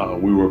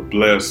 we were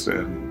blessed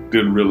and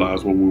didn't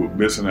realize what we were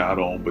missing out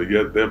on. But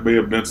yet there may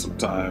have been some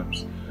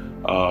times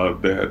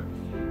that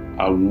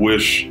I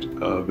wished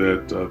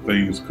that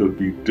things could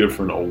be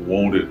different or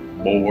wanted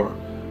more.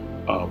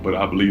 But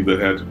I believe that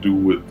had to do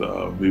with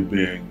me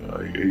being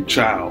a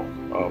child.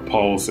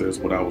 Paul says,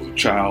 when I was a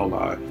child,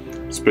 I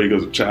spake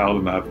as a child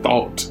and I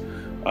thought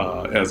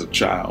as a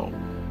child.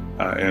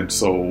 And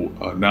so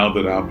now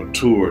that I'm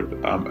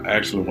matured, I'm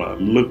actually, when I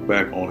look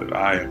back on it,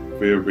 I am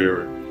very,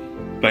 very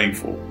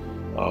thankful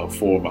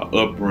for my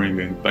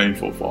upbringing,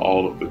 thankful for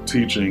all of the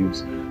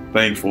teachings,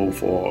 thankful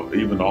for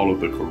even all of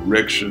the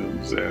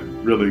corrections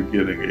and really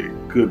getting a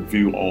good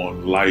view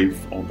on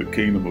life, on the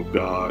kingdom of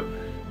God,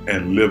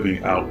 and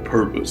living out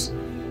purpose.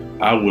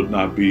 I would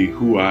not be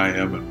who I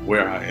am and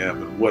where I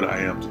am and what I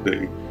am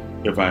today,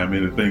 if I am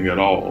anything at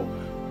all,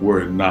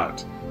 were it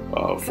not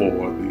for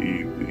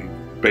the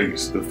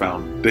base, the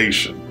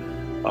foundation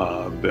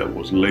that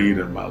was laid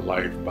in my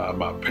life by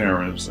my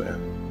parents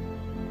and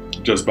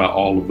just by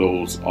all of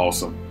those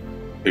awesome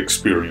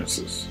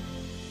experiences.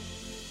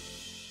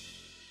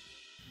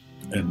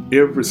 And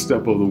every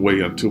step of the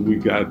way until we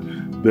got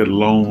that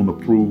loan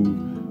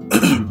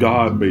approved,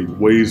 God made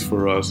ways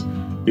for us.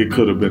 It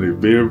could have been a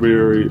very,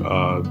 very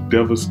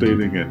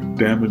devastating and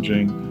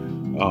damaging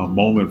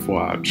moment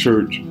for our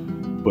church,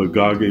 but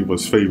God gave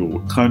us favor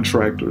with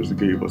contractors, He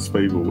gave us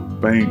favor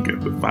with bank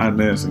and the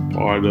financing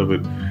part of it,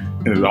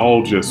 and it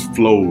all just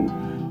flowed.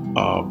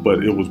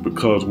 But it was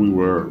because we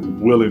were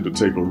willing to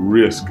take a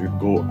risk and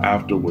go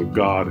after what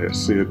God had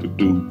said to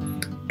do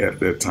at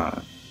that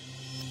time.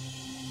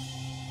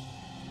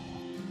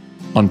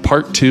 On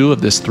part 2 of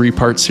this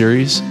 3-part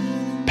series,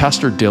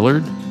 Pastor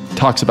Dillard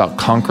talks about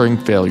conquering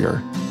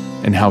failure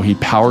and how he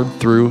powered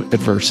through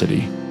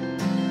adversity.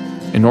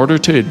 In order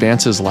to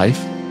advance his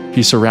life,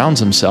 he surrounds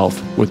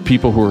himself with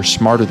people who are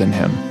smarter than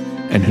him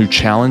and who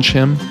challenge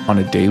him on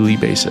a daily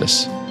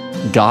basis.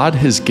 God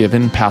has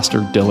given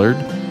Pastor Dillard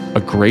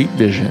a great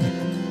vision,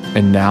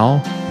 and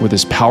now, with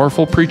his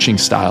powerful preaching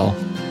style,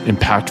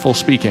 impactful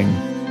speaking,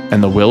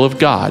 and the will of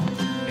God,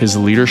 his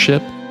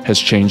leadership has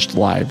changed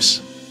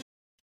lives.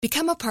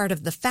 Become a part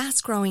of the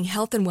fast-growing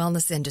health and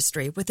wellness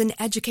industry with an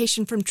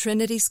education from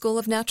Trinity School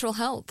of Natural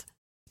Health.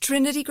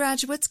 Trinity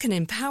graduates can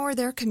empower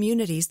their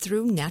communities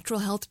through natural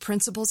health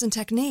principles and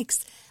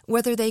techniques,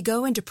 whether they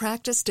go into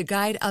practice to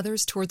guide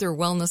others toward their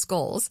wellness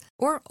goals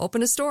or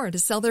open a store to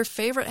sell their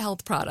favorite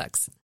health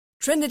products.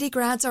 Trinity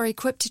grads are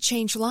equipped to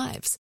change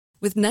lives.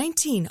 With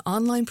 19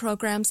 online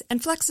programs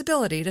and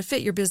flexibility to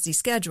fit your busy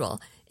schedule,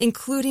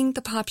 including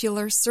the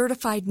popular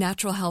Certified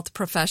Natural Health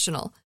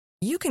Professional,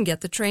 you can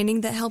get the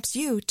training that helps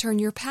you turn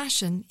your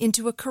passion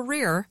into a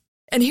career.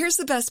 And here's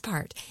the best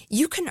part.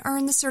 You can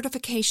earn the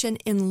certification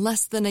in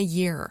less than a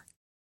year.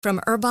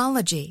 From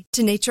herbology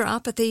to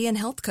naturopathy and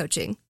health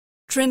coaching,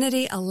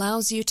 Trinity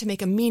allows you to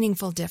make a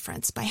meaningful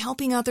difference by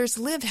helping others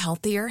live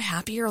healthier,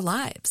 happier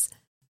lives.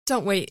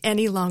 Don't wait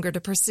any longer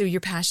to pursue your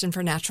passion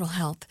for natural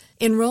health.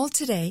 Enroll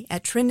today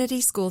at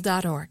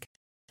trinityschool.org.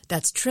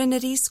 That's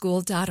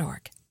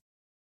trinityschool.org.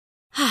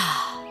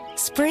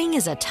 Spring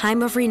is a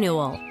time of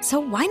renewal, so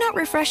why not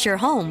refresh your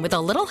home with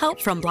a little help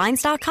from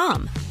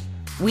Blinds.com?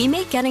 We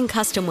make getting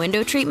custom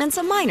window treatments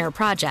a minor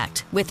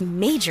project with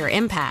major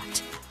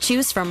impact.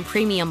 Choose from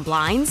premium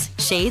blinds,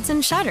 shades,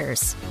 and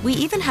shutters. We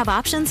even have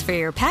options for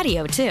your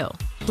patio, too.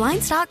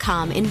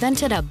 Blinds.com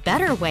invented a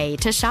better way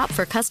to shop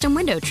for custom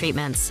window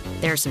treatments.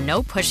 There's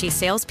no pushy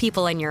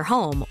salespeople in your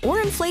home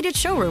or inflated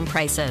showroom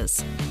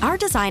prices. Our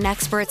design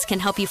experts can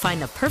help you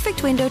find the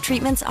perfect window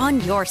treatments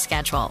on your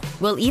schedule.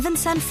 We'll even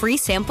send free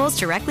samples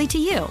directly to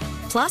you.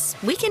 Plus,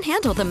 we can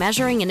handle the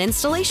measuring and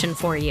installation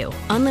for you.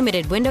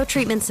 Unlimited window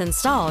treatments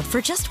installed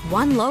for just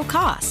one low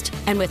cost.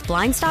 And with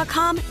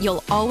Blinds.com,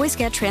 you'll always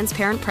get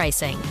transparent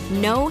pricing.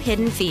 No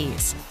hidden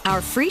fees. Our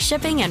free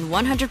shipping and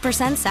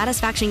 100%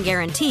 satisfaction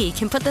guarantee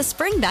can put the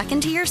spring back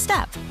into your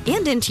step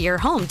and into your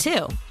home,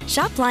 too.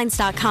 Shop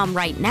Blinds.com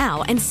right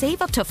now and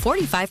save up to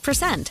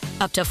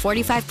 45%. Up to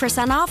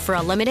 45% off for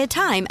a limited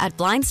time at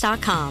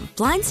Blinds.com.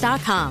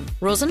 Blinds.com.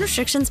 Rules and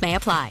restrictions may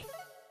apply.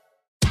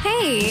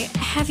 Hey,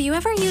 have you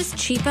ever used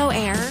Cheapo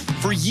Air?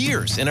 For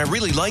years, and I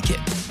really like it.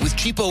 With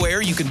Cheapo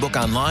Air, you can book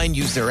online,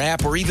 use their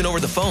app, or even over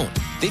the phone.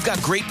 They've got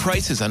great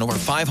prices on over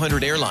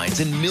 500 airlines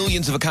and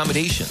millions of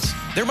accommodations.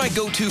 They're my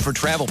go-to for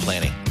travel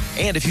planning.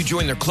 And if you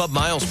join their Club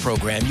Miles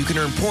program, you can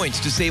earn points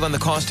to save on the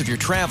cost of your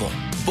travel.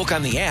 Book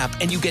on the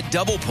app, and you get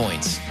double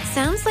points.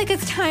 Sounds like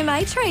it's time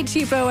I tried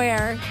Cheapo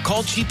Air.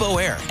 Call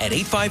Cheapo Air at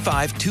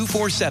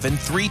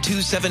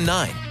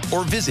 855-247-3279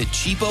 or visit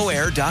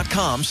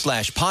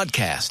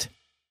cheapoair.com/podcast.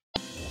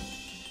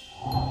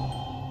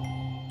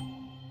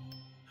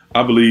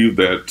 I believe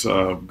that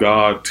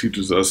God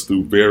teaches us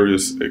through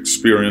various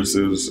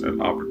experiences and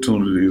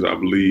opportunities. I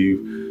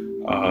believe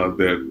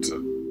that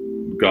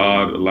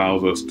God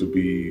allows us to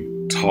be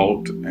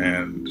taught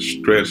and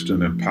stretched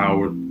and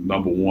empowered,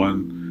 number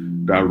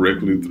one,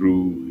 directly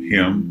through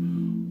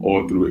Him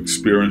or through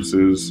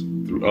experiences,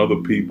 through other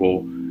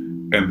people,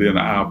 and then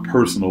our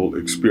personal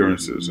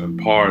experiences. And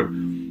part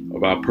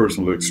of our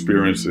personal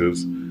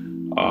experiences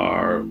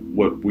are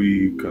what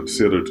we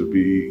consider to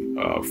be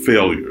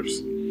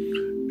failures.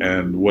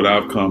 And what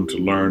I've come to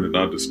learn and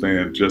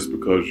understand, just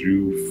because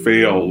you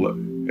fail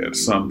at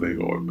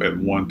something or at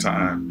one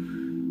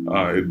time,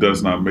 it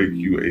does not make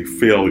you a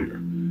failure.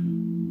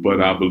 But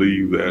I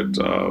believe that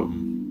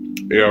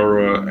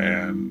error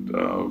and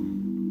the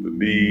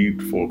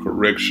need for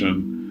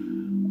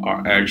correction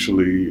are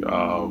actually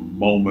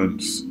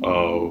moments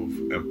of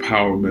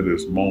empowerment,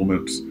 as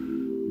moments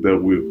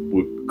that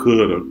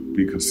could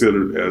be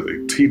considered as a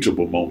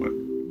teachable moment.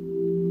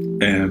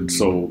 And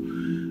so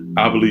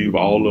I believe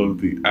all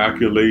of the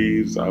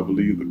accolades, I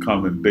believe the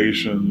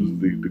commendations,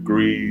 the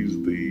degrees,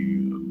 the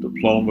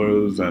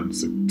diplomas and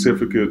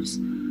certificates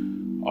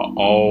are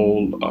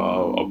all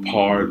a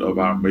part of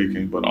our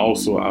making. But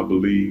also I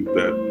believe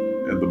that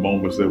in the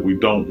moments that we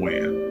don't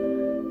win,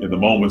 in the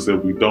moments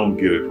that we don't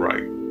get it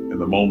right, in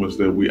the moments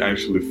that we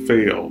actually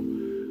fail,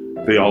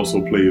 they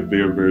also play a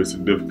very, very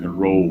significant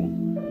role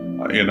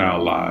in our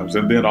lives.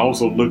 And then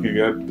also looking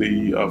at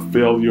the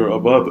failure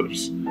of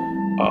others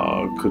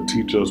could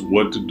teach us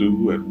what to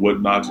do and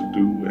what not to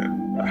do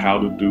and how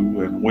to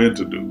do and when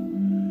to do.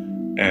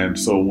 And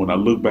so when I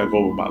look back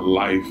over my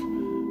life,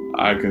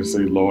 I can say,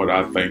 Lord,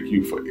 I thank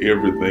you for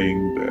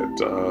everything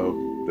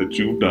that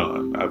you've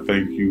done. I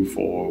thank you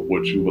for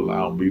what you've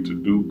allowed me to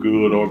do,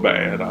 good or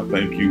bad. I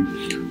thank you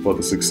for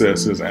the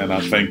successes, and I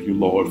thank you,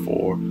 Lord,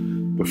 for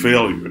the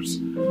failures.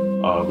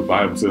 The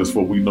Bible says,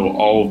 for we know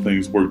all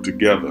things work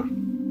together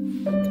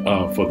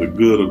for the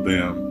good of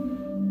them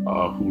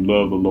who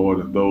love the Lord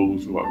and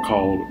those who are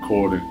called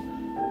according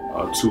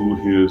to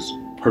His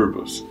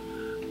purpose.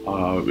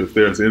 If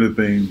there's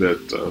anything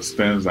that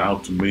stands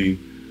out to me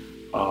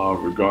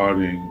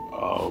regarding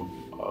a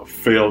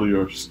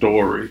failure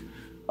story,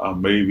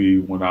 maybe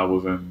when I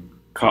was in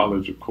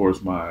college, of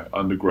course, my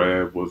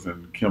undergrad was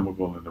in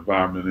chemical and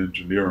environment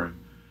engineering,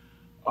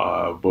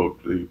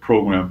 but the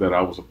program that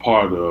I was a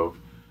part of,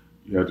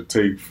 you had to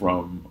take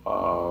from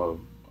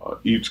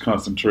each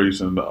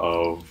concentration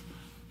of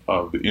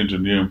the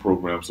engineering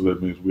program. So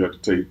that means we had to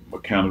take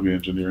mechanical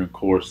engineering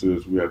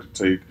courses, we had to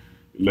take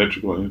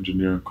electrical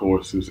engineering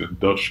courses,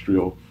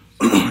 industrial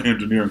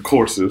engineering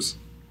courses.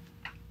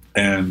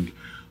 And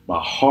my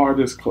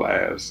hardest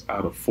class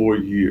out of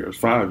 5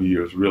 years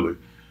really,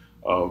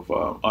 of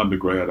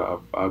undergrad,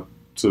 I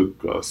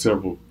took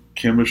several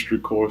chemistry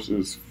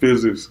courses,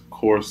 physics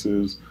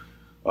courses,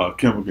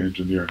 chemical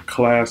engineering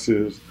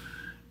classes.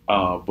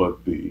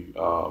 But the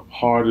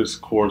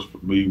hardest course for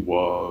me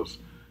was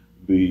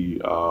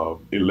the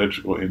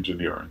electrical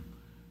engineering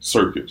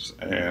circuits.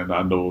 And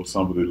I know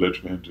some of the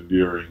electrical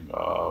engineering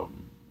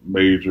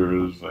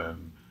majors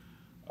and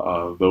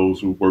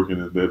those who working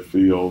in that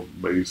field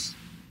may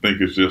think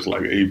it's just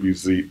like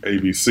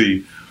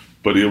ABC,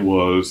 but it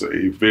was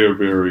a very,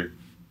 very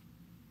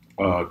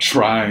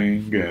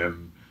trying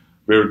and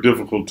very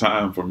difficult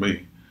time for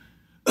me.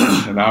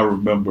 And I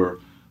remember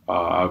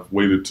I've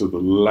waited to the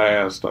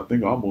last, I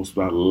think almost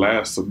about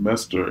last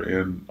semester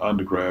in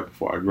undergrad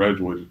before I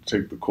graduated to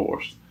take the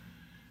course.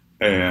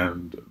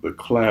 And the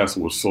class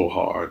was so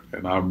hard.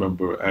 And I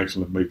remember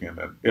actually making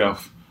an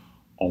F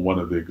on one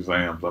of the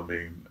exams. I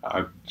mean,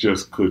 I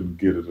just couldn't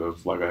get it. It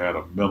was like I had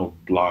a mental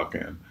block,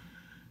 and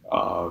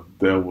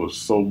there was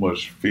so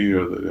much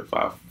fear that if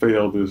I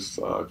fail this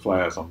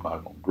class, I'm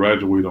not going to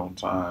graduate on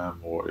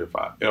time, or if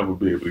I ever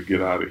be able to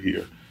get out of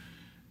here.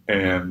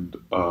 And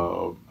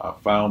I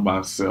found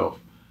myself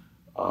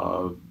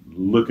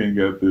looking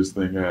at this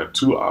thing. I had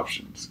two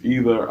options.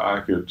 Either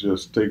I could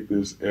just take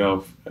this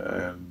F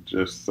and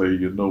just say,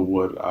 you know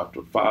what,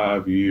 after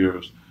 5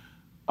 years,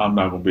 I'm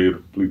not going to be able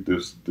to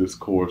complete this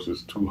course.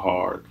 It's too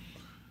hard.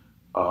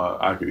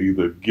 I could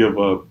either give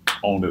up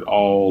on it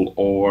all,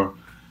 or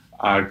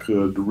I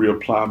could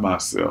reapply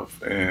myself.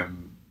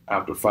 And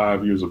after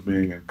 5 years of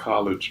being in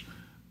college,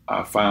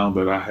 I found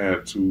that I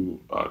had to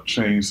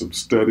change some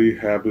study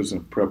habits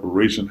and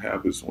preparation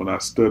habits. When I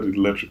studied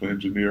electrical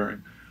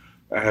engineering,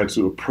 I had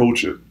to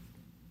approach it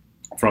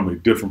from a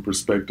different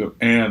perspective,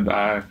 and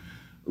I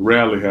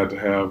rarely had to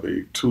have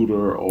a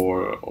tutor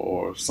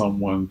or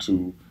someone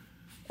to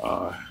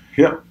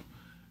help.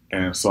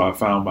 And so I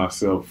found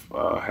myself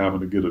having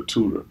to get a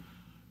tutor.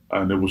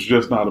 And it was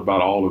just not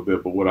about all of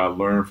that, but what I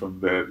learned from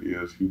that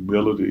is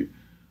humility,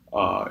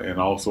 and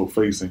also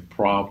facing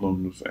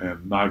problems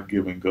and not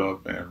giving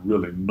up and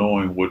really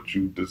knowing what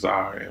you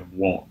desire and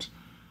want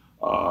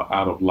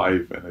out of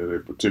life and at a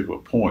particular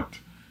point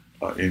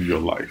in your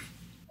life.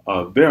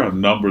 There are a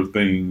number of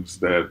things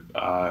that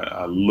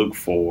I look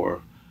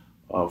for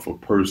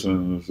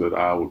persons that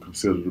I would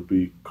consider to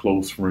be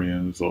close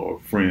friends or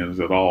friends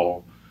at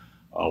all.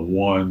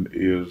 One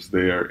is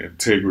their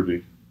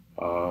integrity,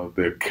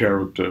 their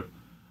character.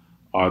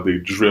 Are they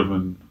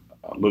driven?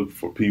 I look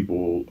for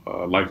people,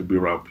 I like to be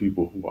around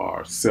people who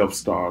are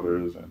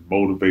self-starters and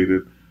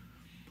motivated,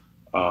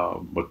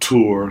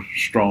 mature,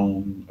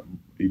 strong,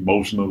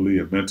 emotionally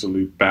and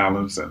mentally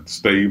balanced and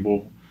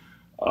stable.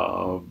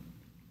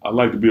 I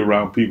like to be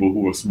around people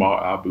who are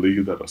smart, I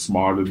believe, that are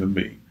smarter than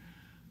me,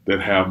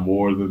 that have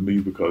more than me,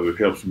 because it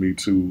helps me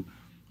to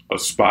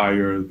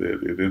aspire,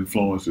 that it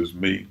influences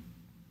me.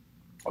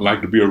 I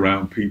like to be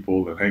around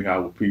people and hang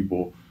out with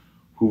people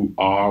who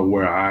are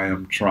where I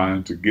am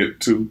trying to get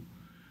to,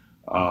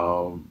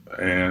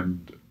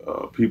 and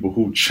people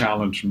who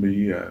challenge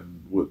me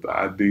and with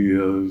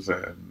ideas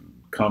and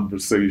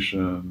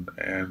conversation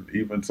and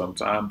even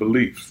sometimes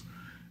beliefs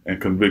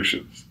and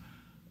convictions.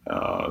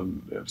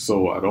 And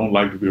so I don't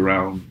like to be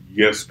around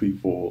yes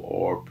people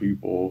or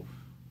people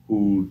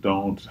who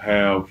don't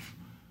have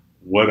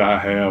what I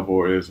have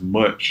or as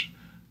much.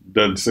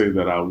 Doesn't say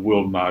that I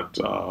will not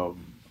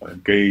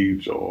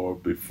engage or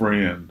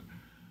befriend,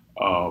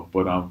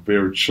 but I'm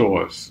very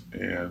choice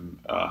in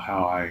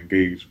how I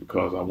engage,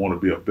 because I want to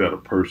be a better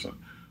person.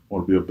 I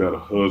want to be a better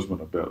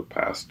husband, a better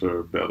pastor,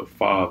 a better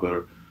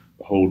father,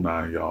 the whole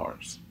 9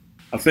 yards.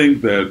 I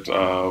think that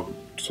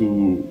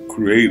to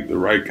create the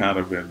right kind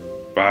of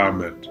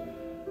environment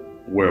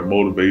where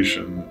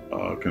motivation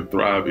can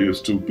thrive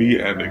is to be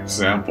an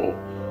example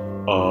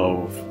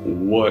of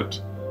what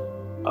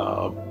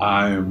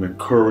I am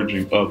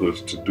encouraging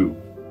others to do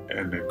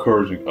and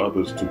encouraging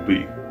others to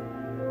be,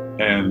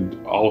 and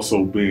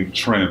also being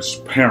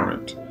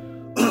transparent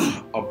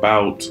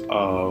about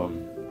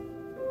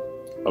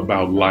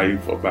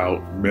life,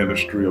 about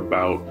ministry,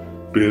 about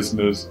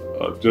business,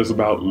 just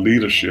about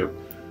leadership.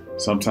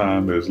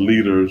 Sometimes as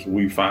leaders,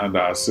 we find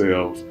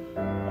ourselves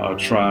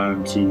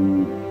trying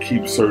to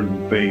keep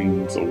certain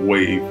things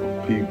away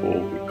from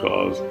people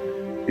because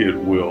it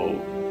will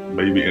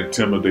maybe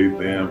intimidate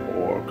them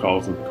or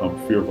cause them to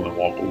become fearful and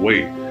walk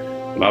away.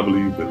 But I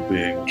believe that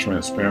being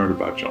transparent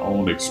about your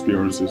own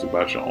experiences,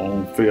 about your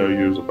own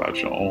failures, about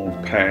your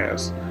own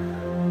past,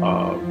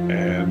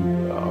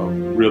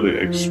 and really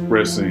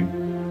expressing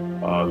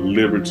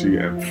liberty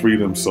and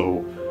freedom.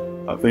 So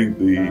I think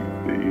there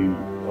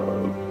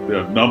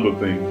are a number of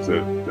things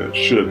that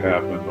should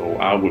happen,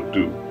 or I would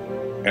do,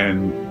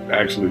 and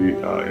actually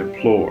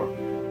implore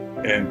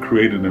and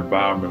create an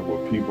environment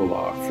where people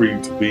are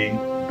free to be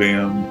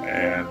them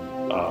and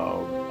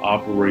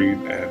operate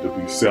and to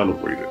be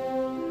celebrated.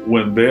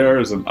 When there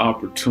is an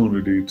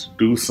opportunity to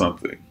do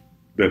something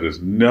that has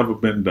never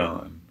been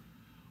done,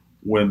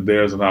 when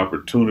there's an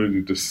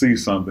opportunity to see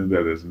something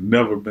that has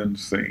never been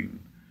seen,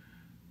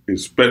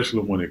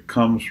 especially when it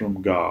comes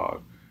from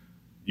God,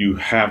 you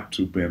have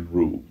to bend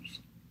rules.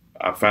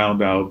 I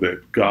found out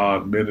that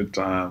God many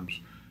times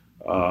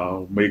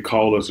may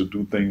call us to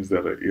do things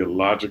that are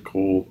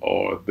illogical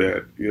or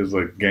that is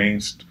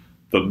against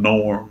the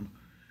norm.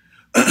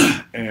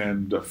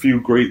 And a few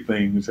great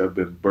things have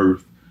been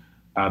birthed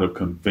out of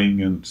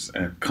convenience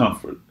and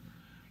comfort.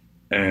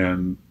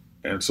 And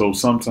so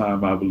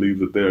sometimes I believe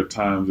that there are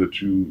times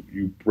that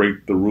you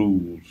break the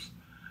rules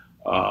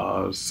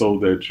so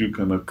that you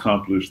can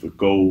accomplish the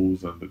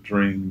goals and the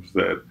dreams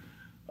that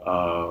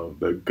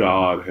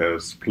God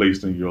has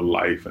placed in your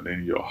life and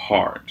in your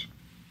heart.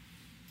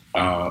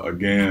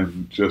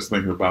 Again, just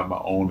thinking about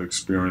my own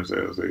experience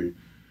as a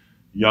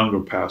younger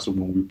pastor,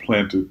 when we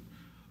planted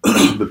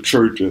the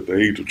church at the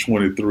age of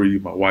 23,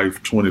 my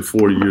wife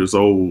 24 years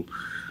old,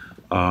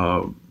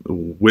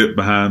 wet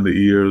behind the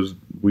ears.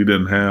 We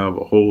didn't have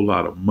a whole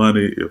lot of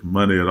money, if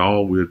money at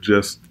all. We had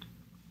just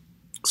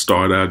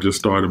started. I just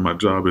started my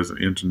job as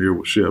an engineer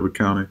with Shelby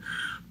County.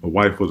 My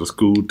wife was a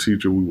school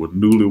teacher. We were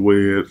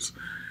newlyweds.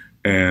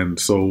 And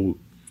so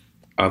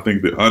I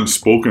think the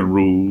unspoken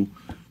rule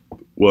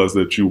was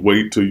that you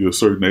wait till you're a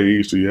certain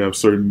age, till you have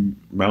certain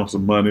amounts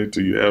of money,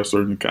 till you have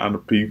certain kind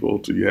of people,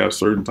 till you have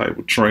certain type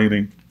of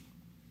training.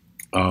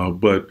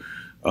 But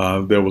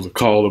there was a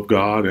call of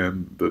God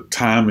and the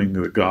timing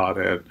that God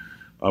had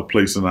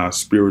placed in our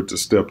spirit to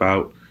step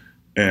out.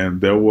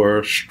 And there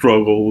were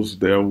struggles,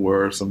 there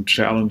were some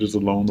challenges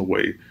along the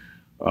way.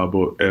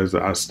 But as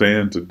I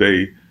stand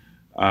today,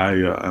 I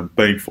am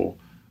thankful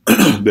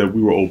that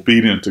we were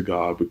obedient to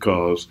God,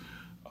 because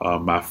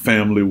my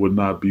family would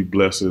not be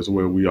blessed as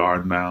where we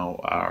are now.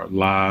 Our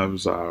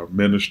lives, our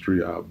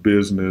ministry, our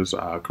business,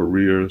 our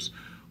careers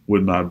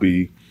would not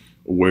be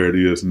where it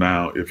is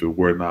now if it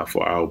were not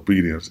for our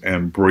obedience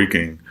and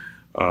breaking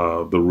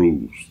the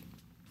rules.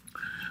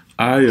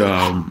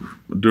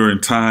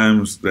 During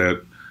times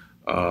that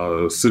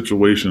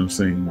situation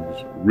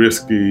seems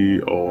risky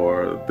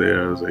or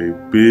there's a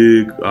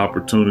big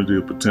opportunity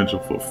or potential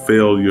for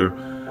failure,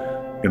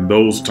 in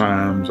those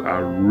times I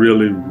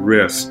really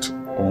rest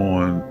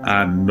on,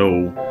 I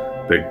know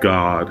that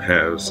God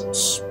has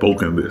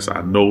spoken this.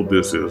 I know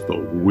this is the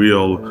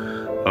will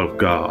of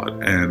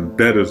God. And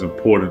that is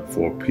important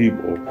for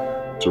people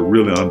to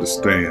really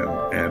understand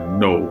and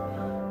know,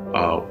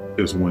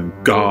 is when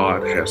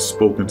God has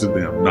spoken to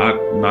them,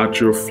 not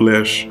your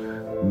flesh,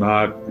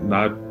 not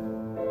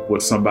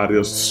what somebody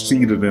else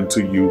seeded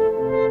into you,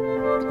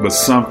 but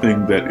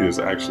something that is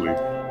actually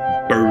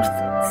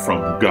birthed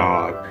from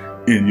God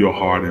in your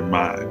heart and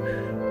mind.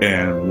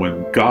 And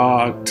when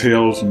God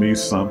tells me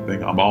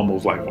something, I'm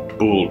almost like a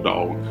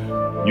bulldog.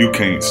 You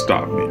can't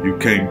stop me. You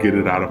can't get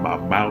it out of my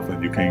mouth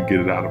and you can't get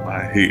it out of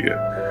my head.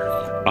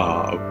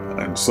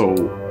 And so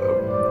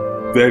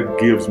that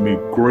gives me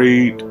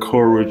great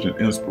courage and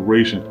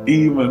inspiration,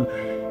 even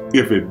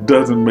if it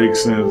doesn't make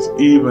sense,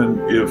 even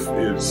if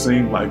it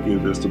seems like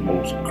it is the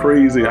most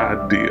crazy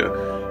idea.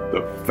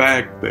 The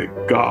fact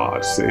that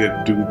God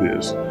said do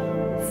this,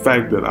 the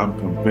fact that I'm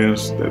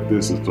convinced that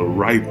this is the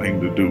right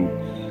thing to do,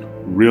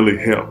 really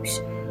helps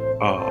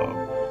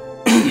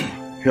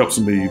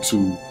me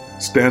to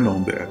stand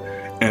on that.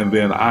 And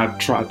then I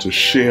try to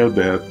share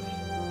that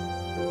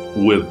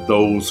with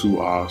those who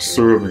are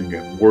serving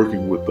and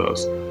working with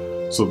us,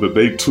 so that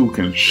they too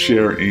can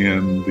share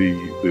in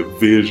the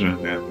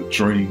vision and the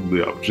dream,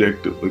 the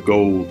objective, the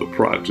goal, the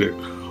project,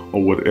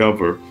 or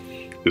whatever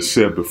is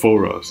set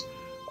before us.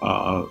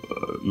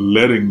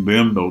 Letting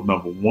them know,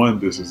 number one,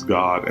 this is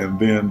God, and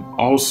then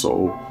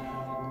also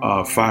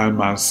find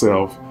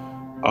myself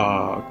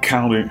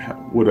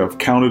would have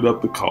counted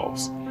up the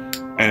cost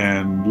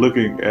and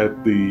looking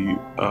at the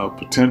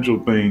potential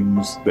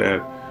things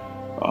that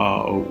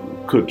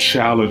could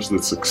challenge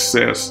the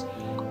success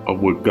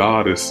of what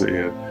God has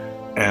said,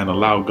 and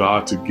allow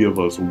God to give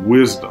us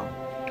wisdom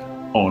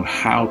on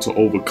how to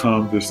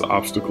overcome this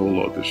obstacle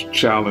or this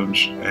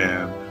challenge.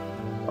 And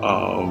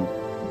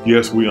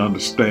yes, we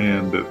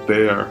understand that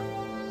there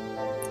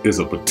is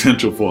a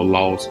potential for a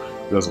loss,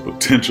 there's a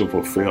potential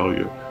for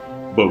failure,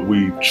 but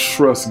we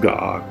trust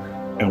God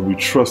and we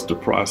trust the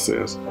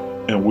process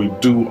and we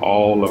do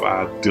all of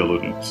our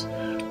diligence.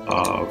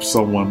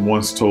 Someone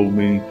once told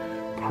me,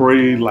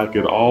 pray like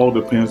it all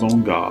depends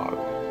on God,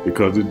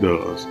 because it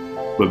does,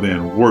 but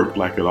then work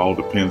like it all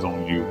depends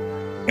on you,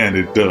 and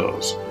it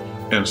does.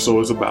 And so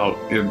it's about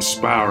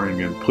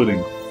inspiring and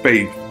putting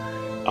faith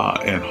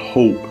and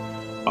hope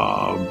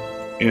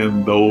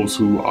in those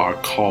who are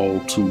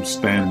called to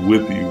stand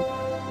with you.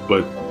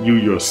 But you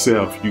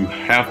yourself, you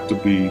have to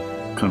be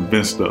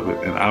convinced of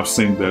it. And I've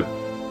seen that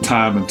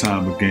time and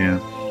time again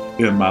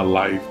in my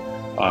life,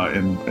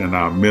 in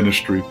our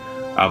ministry.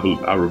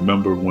 I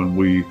remember when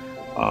we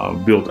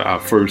built our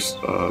first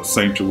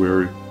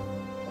sanctuary.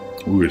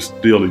 We were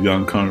still a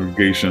young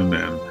congregation,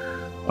 and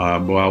I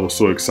was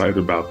so excited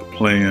about the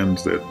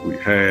plans that we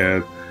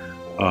had.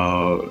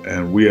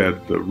 And we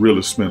had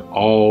really spent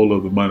all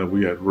of the money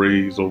we had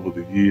raised over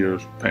the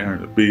years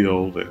preparing to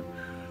build.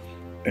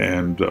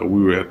 And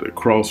we were at the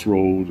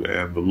crossroads,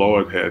 and the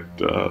Lord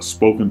had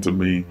spoken to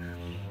me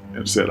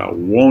and said, I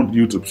want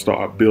you to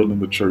start building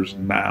the church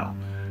now.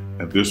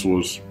 And this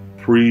was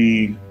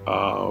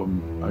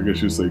I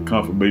guess you'd say,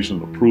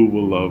 confirmation and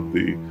approval of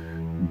the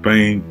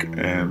bank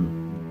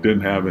and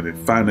didn't have any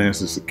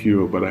finances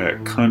secure, but I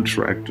had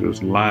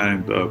contractors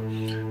lined up,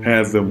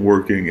 had them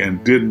working,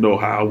 and didn't know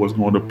how I was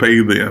going to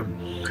pay them.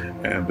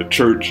 And the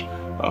church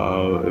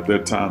at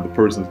that time, the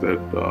persons that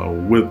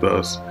with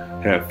us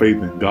had faith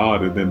in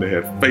God, and then they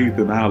had faith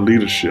in our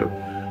leadership.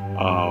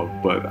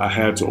 But I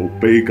had to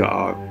obey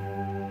God,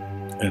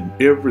 and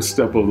every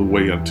step of the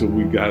way until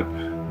we got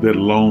that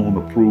loan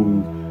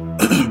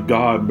approved,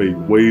 God made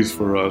ways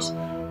for us.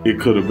 It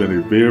could have been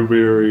a very,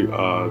 very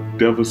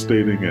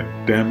devastating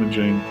and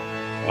damaging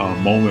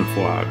moment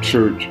for our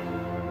church,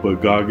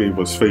 but God gave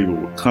us favor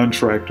with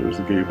contractors.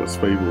 He gave us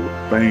favor with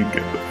the bank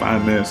and the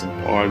financing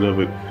part of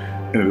it,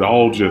 and it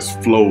all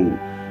just flowed.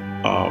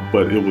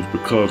 But it was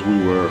because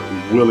we were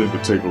willing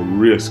to take a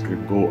risk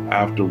and go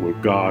after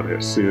what God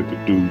had said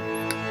to do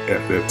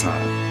at that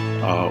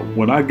time.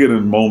 When I get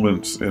in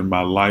moments in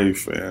my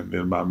life and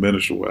in my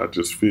ministry where I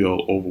just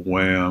feel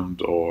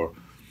overwhelmed or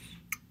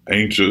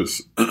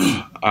anxious,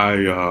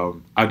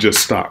 I just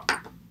stop.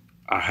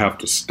 I have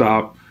to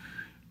stop,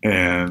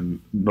 and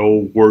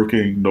no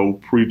working, no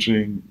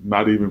preaching,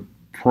 not even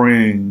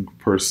praying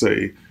per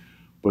se,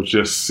 but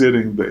just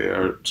sitting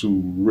there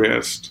to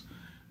rest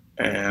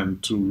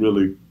and to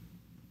really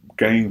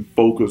gain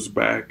focus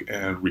back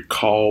and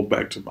recall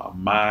back to my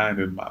mind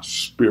and my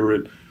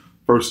spirit.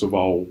 First of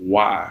all,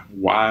 why?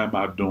 Why am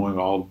I doing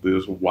all of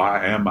this?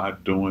 Why am I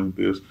doing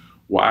this?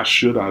 Why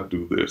should I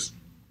do this?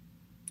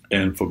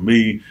 And for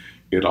me,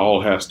 it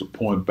all has to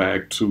point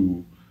back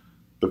to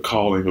the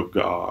calling of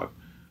God,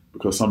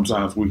 because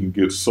sometimes we can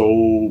get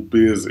so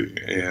busy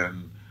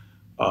and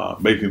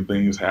making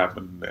things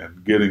happen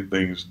and getting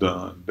things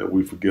done that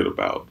we forget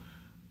about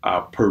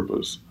our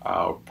purpose.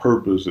 Our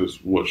purpose is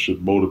what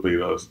should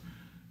motivate us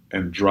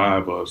and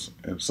drive us.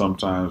 And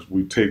sometimes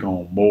we take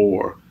on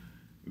more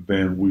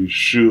than we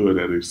should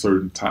at a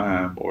certain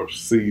time or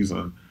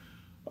season.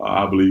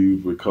 I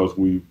believe because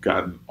we've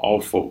gotten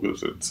off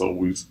focus, and so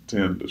we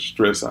tend to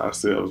stress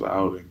ourselves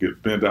out and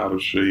get bent out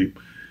of shape.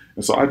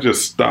 And so I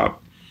just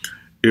stop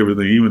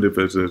everything, even if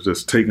it's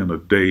just taking a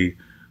day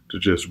to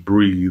just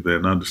breathe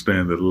and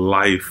understand that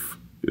life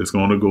is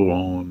going to go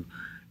on.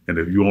 And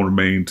if you want to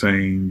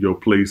maintain your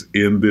place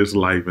in this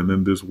life and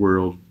in this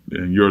world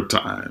in your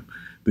time,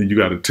 then you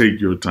got to take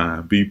your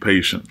time, be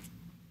patient.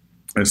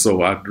 And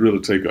so I really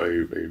take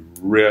a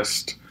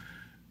rest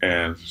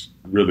and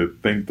really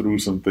think through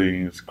some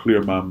things,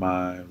 clear my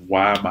mind.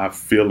 Why am I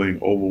feeling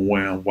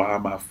overwhelmed? Why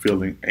am I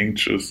feeling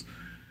anxious?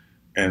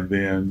 And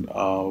then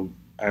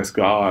ask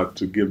God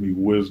to give me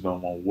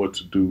wisdom on what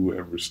to do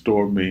and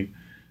restore me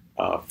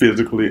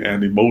physically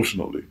and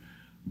emotionally.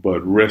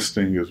 But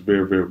resting is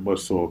very, very much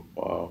so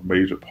a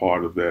major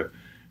part of that.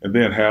 And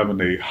then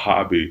having a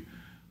hobby,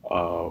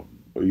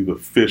 either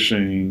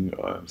fishing,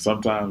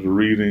 sometimes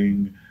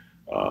reading,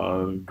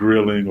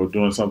 grilling, or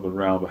doing something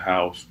around the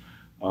house,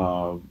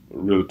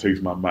 really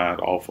takes my mind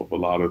off of a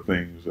lot of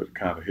things that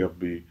kind of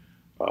help me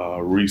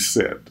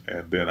reset.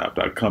 And then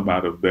after I come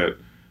out of that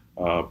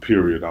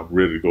period, I'm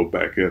ready to go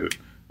back at it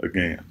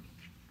again.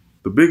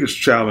 The biggest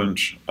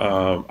challenge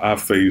I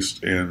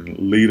faced in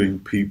leading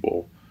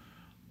people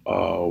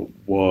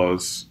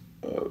was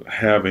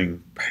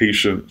having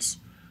patience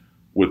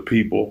with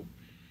people,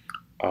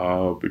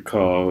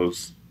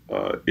 because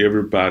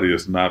everybody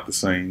is not the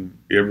same.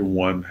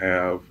 Everyone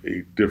have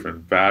a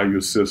different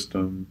value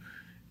system.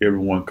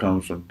 Everyone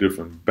comes from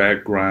different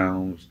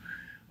backgrounds.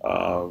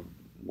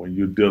 When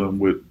you're dealing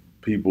with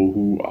people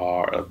who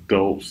are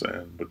adults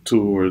and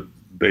mature,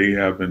 they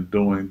have been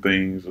doing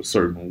things a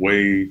certain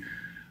way.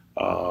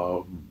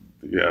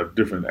 You have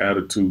different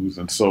attitudes.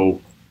 And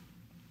so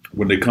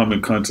when they come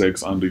in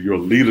context under your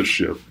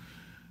leadership,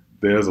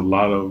 there's a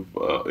lot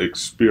of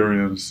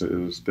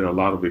experiences. There are a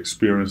lot of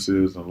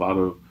experiences and a lot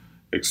of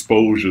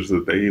exposures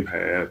that they've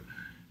had.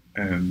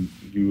 And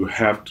you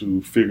have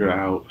to figure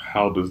out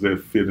how does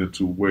that fit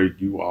into where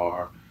you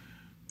are.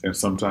 And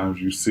sometimes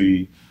you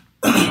see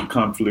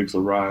conflicts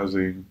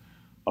arising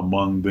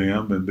among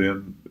them, and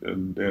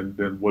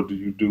then what do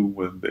you do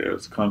when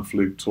there's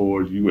conflict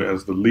toward you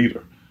as the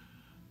leader?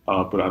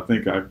 But I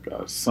think I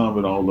sum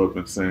it all up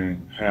in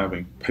saying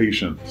having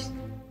patience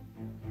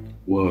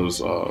was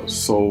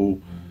so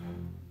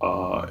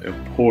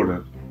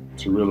important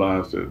to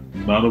realize that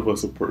none of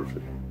us are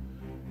perfect.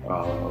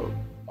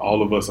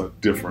 All of us are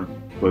different,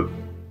 but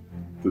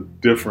the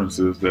difference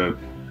is that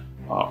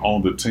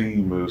on the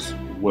team is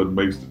what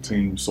makes the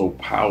team so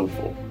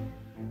powerful.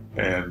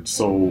 And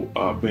so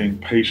being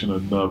patient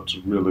enough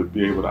to really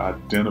be able to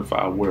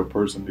identify where a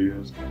person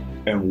is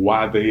and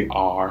why they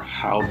are,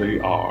 how they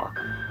are,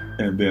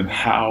 and then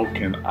how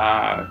can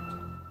I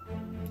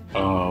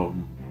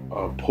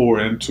pour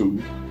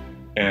into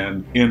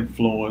and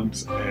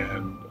influence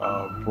and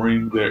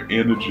bring their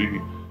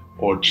energy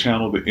or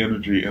channel the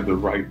energy in the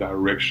right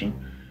direction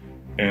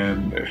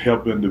and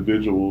help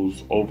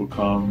individuals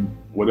overcome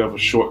whatever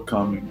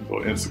shortcomings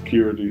or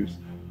insecurities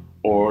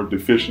or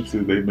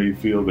deficiencies they may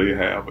feel they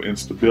have, or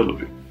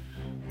instability.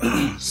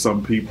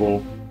 Some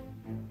people,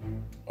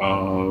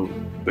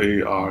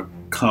 they are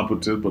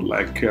competent but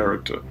lack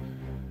character.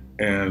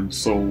 And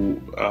so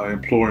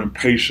employing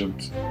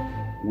patience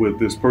with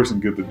this person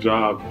get the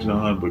job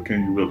done, but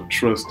can you really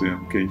trust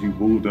them? Can you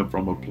move them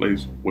from a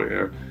place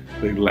where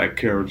they lack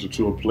character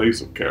to a place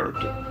of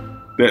character?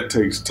 That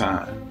takes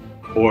time.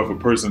 Or if a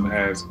person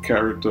has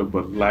character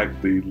but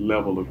lack the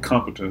level of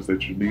competence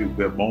that you need at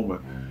that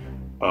moment,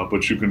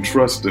 but you can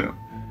trust them.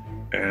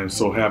 And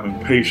so having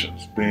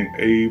patience, being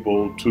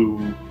able to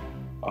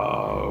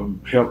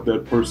help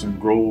that person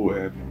grow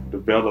and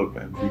develop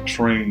and be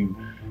trained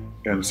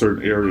in a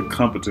certain area of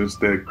competence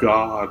that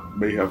God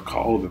may have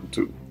called them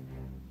to.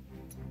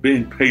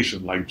 Being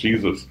patient like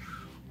Jesus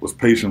was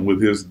patient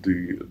with his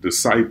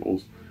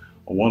disciples.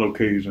 On one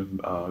occasion,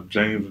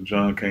 James and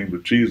John came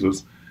to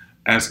Jesus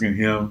asking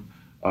him,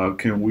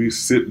 can we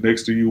sit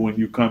next to you when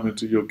you come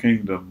into your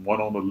kingdom,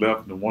 one on the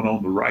left and one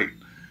on the right?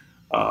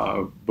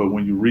 But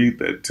when you read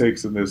that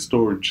text in that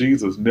story,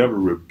 Jesus never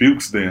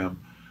rebukes them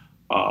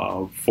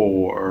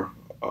for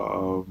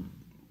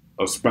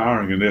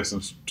aspiring, in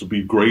essence, to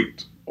be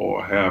great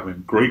or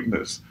having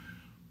greatness.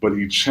 But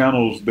he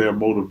channels their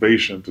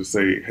motivation to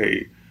say,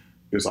 hey,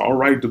 it's all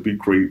right to be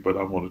great, but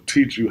I want to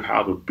teach you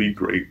how to be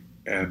great.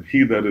 And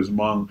he that is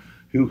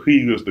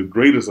he is the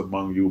greatest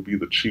among you will be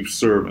the chief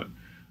servant,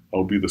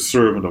 or be the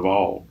servant of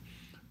all.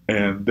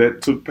 And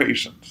that took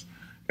patience.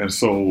 And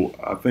so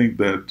I think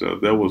that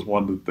that was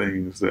one of the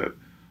things that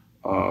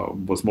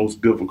was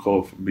most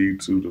difficult for me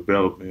to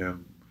develop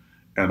in.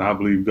 And I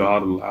believe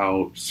God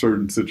allowed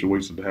certain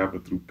situations to happen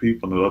through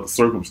people and other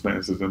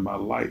circumstances in my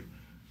life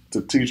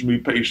to teach me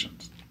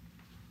patience.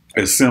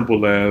 As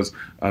simple as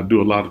I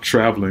do a lot of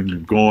traveling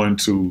and going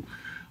to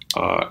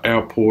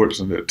airports,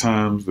 and at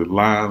times the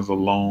lines are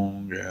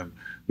long, and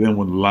then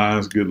when the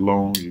lines get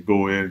long, you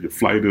go in, your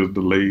flight is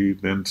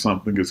delayed, then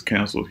something gets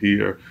canceled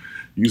here.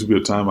 Used to be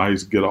a time I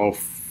used to get all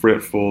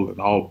fretful and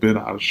all bent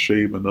out of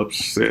shape and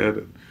upset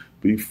and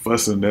be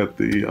fussing at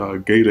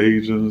the gate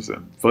agents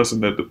and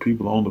fussing at the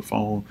people on the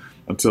phone,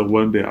 until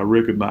one day I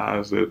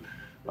recognized that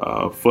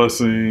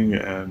fussing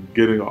and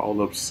getting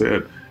all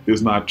upset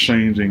is not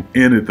changing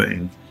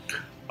anything.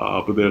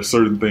 But there are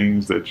certain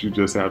things that you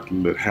just have to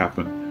let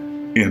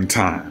happen in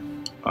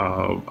time.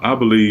 I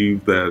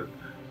believe that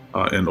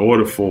in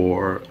order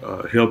for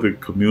a healthy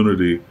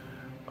community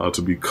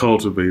to be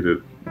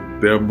cultivated,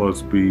 there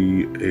must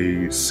be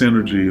a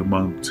synergy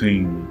among the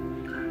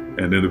team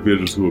and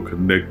individuals who are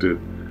connected.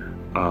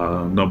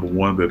 Number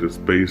one, that is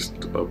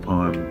based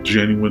upon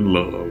genuine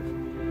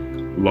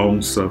love,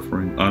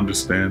 long-suffering,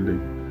 understanding,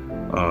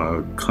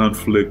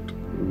 conflict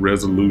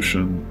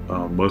resolution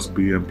must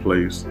be in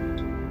place,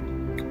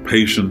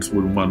 patience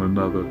with one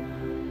another,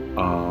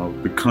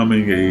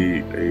 becoming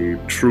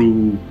a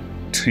true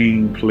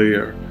team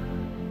player,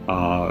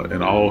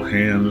 and all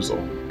hands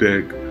on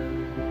deck,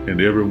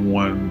 and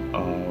everyone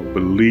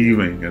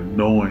believing and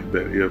knowing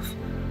that if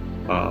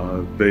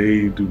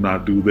they do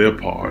not do their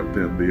part,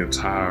 then the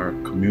entire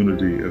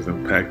community is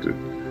impacted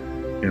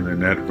in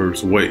an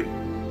adverse way.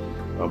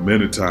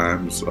 Many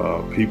times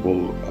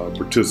people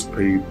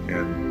participate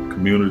in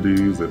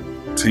communities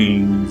and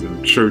teams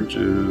and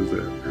churches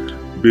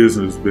and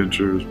business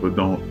ventures, but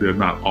they're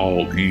not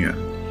all in.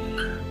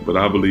 But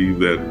I believe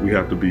that we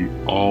have to be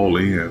all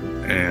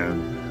in,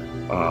 and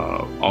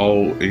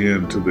all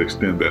in to the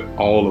extent that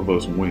all of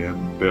us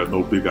win. There are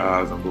no big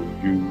I's and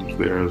little U's.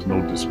 There is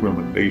no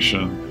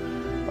discrimination.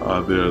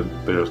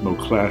 There's no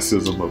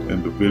classism of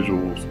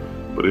individuals,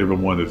 but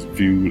everyone is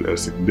viewed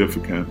as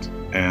significant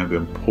and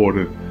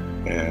important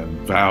and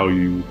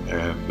valued,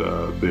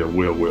 and they're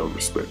well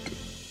respected.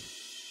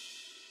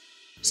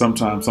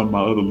 Sometimes some of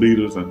my other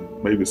leaders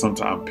and maybe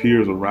sometimes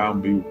peers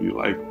around me would be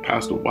like,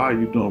 Pastor, why are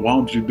you doing? Why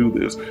don't you do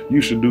this?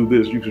 You should do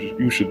this.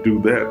 You should do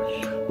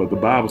that. But the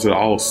Bible said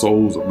all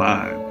souls are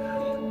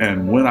mine.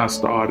 And when I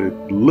started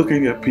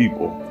looking at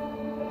people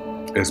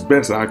as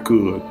best I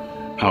could,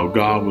 how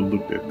God would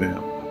look at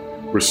them,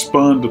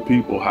 respond to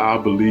people how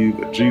I believe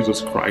that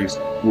Jesus Christ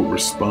would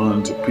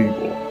respond to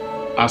people,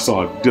 I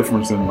saw a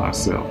difference in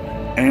myself,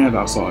 and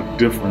I saw a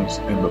difference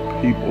in the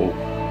people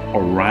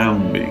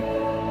around me.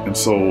 And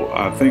so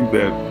I think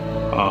that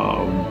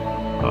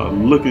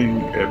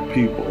looking at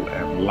people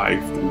and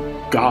life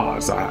through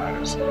God's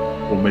eyes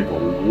will make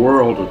a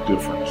world of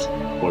difference.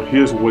 For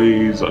his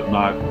ways are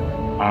not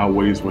our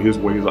ways, for his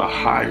ways are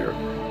higher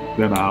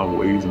than our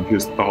ways, and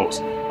his thoughts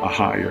are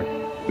higher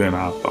than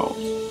our thoughts.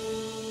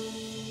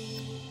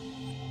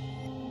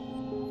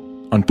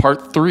 On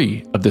part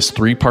 3 of this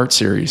 3-part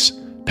series,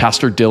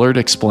 Pastor Dillard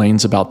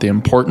explains about the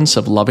importance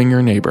of loving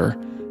your neighbor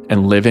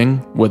and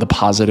living with a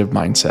positive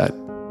mindset.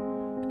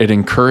 It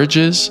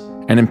encourages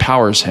and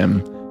empowers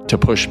him to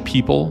push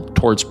people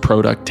towards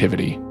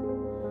productivity.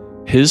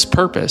 His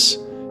purpose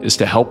is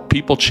to help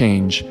people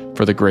change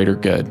for the greater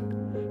good,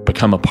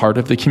 become a part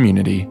of the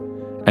community,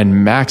 and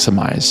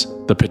maximize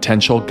the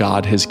potential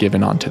God has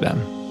given onto them.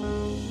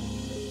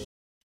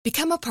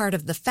 Become a part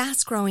of the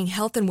fast-growing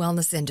health and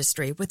wellness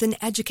industry with an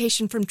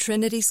education from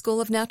Trinity School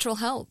of Natural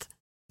Health.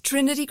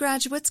 Trinity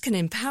graduates can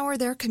empower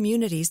their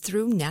communities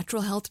through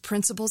natural health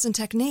principles and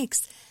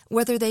techniques,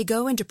 whether they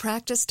go into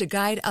practice to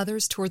guide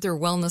others toward their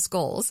wellness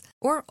goals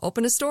or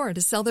open a store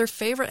to sell their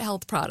favorite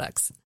health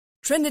products.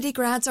 Trinity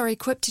grads are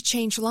equipped to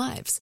change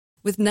lives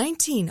with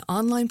 19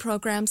 online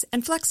programs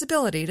and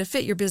flexibility to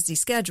fit your busy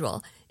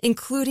schedule,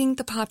 including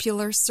the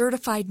popular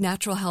Certified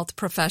Natural Health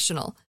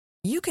Professional.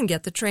 You can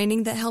get the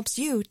training that helps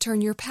you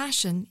turn your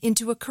passion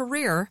into a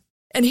career.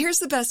 And here's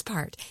the best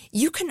part.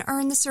 You can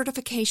earn the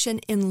certification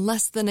in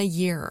less than a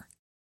year.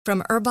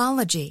 From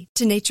herbology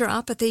to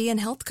naturopathy and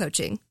health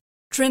coaching,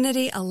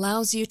 Trinity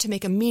allows you to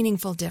make a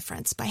meaningful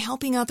difference by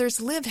helping others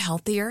live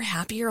healthier,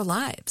 happier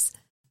lives.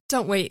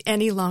 Don't wait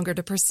any longer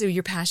to pursue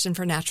your passion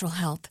for natural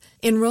health.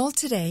 Enroll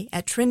today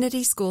at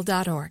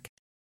trinityschool.org.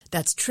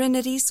 That's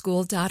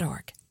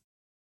trinityschool.org.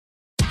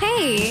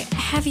 Hey,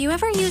 have you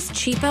ever used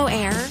Cheapo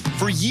Air?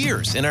 For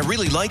years, and I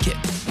really like it.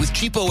 With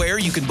Cheapo Air,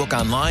 you can book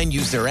online,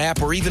 use their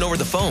app, or even over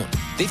the phone.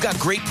 They've got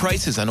great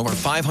prices on over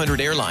 500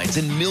 airlines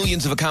and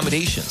millions of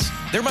accommodations.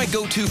 They're my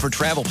go-to for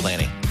travel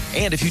planning.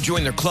 And if you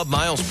join their Club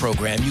Miles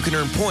program, you can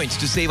earn points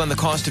to save on the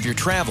cost of your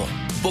travel.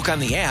 Book on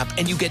the app,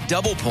 and you get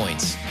double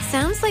points.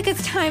 Sounds like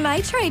it's time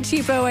I tried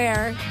Cheapo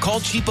Air.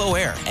 Call Cheapo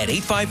Air at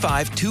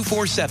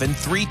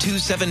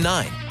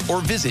 855-247-3279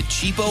 or visit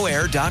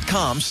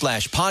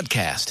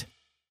cheapoair.com/podcast.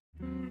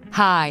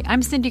 Hi,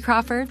 I'm Cindy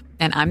Crawford,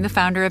 and I'm the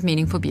founder of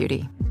Meaningful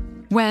Beauty.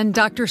 When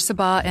Dr.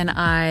 Sabah and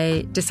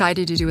I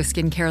decided to do a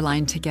skincare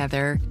line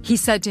together, he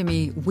said to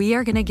me, we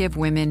are going to give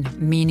women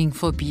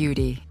meaningful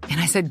beauty.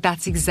 And I said,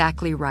 that's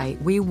exactly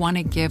right. We want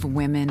to give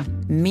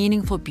women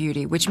meaningful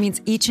beauty, which means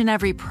each and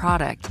every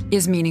product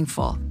is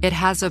meaningful. It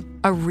has a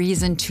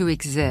reason to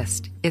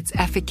exist. It's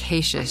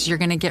efficacious. You're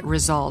going to get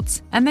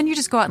results. And then you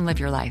just go out and live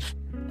your life.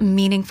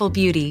 Meaningful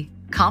Beauty.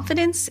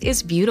 Confidence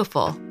is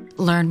beautiful.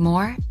 Learn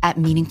more at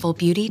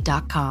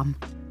meaningfulbeauty.com.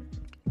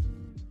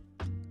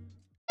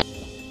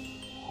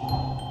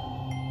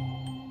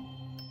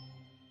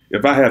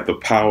 If I had the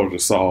power to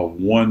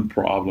solve one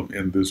problem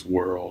in this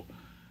world,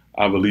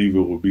 I believe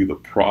it would be the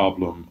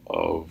problem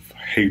of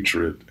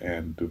hatred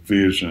and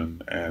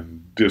division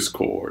and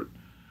discord.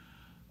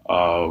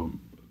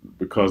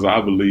 Because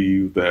I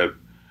believe that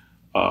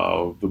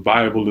the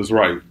Bible is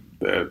right,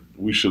 that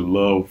we should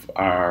love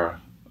our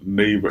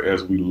neighbor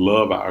as we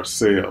love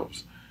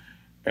ourselves.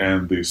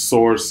 And the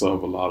source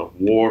of a lot of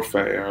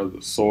warfare,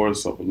 the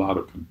source of a lot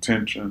of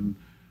contention,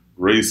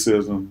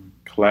 racism,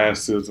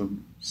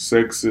 classism,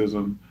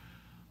 sexism,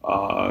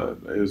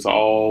 is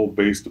all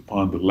based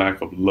upon the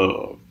lack of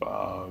love,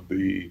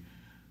 the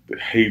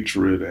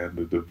hatred and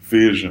the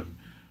division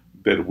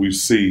that we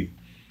see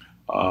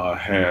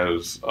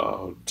has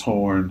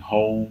torn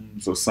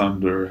homes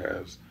asunder,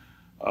 has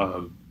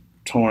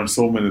torn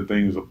so many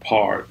things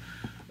apart.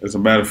 As a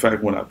matter of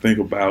fact, when I think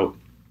about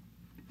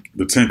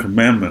the Ten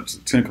Commandments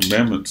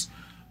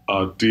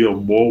deal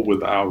more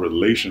with our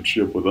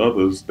relationship with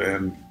others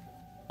than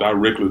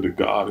directly to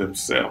God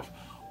himself,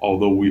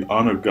 although we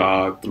honor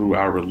God through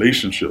our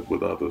relationship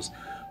with others.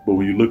 But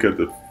when you look at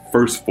the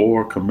first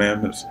 4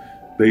 commandments,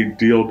 they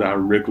deal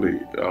directly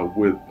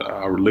with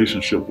our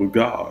relationship with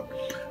God.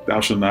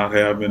 Thou shalt not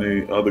have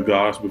any other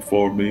gods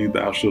before me.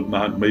 Thou shalt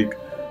not make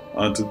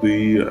unto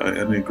thee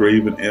an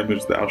engraven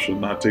image. Thou shalt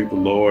not take the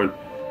Lord's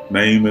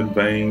name in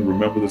vain.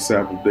 Remember the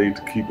Sabbath day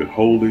to keep it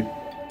holy.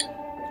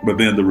 But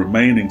then the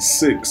remaining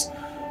 6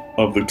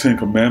 of the 10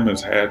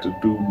 commandments had to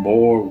do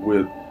more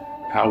with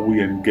how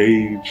we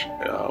engage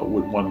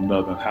with one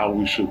another and how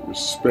we should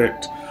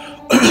respect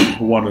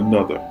one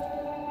another.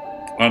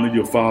 Honor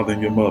your father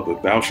and your mother.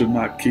 Thou shalt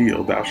not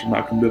kill. Thou shalt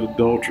not commit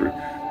adultery.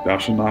 Thou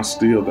shalt not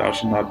steal. Thou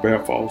shalt not bear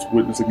false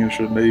witness against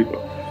your neighbor.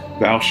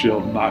 Thou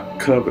shalt not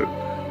covet.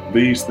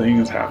 These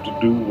things have to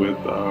do with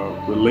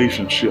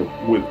relationship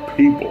with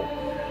people.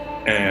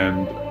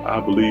 And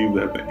I believe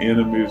that the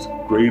enemy's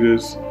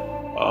greatest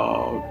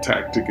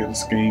tactic and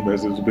scheme,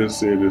 as it's been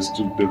said, is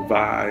to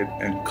divide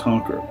and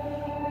conquer.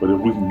 But if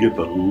we can get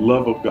the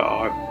love of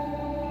God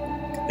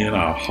in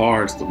our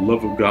hearts, the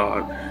love of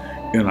God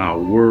in our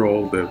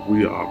world, that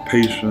we are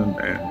patient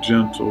and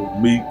gentle,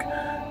 meek,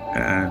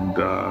 and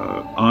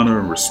honor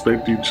and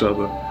respect each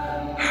other,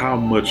 how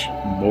much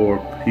more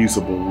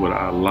peaceable would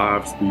our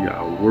lives be,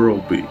 our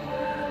world be?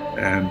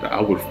 And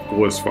I would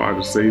go as far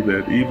to say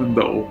that even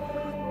though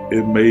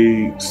it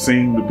may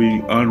seem to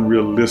be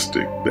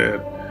unrealistic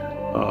that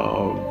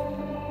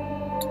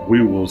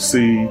we will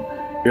see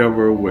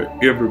ever where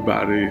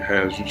everybody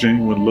has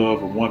genuine love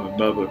for one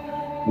another,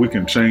 we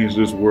can change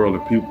this world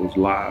and people's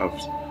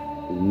lives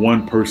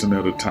one person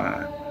at a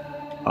time.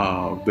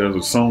 There's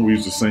a song we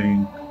used to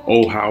sing,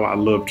 "Oh, how I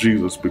love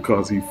Jesus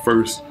because he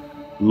first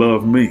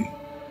loved me."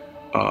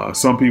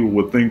 Some people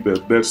would think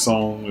that that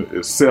song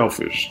is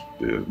selfish.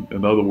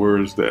 In other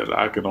words, that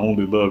I can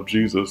only love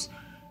Jesus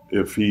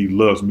if he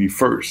loves me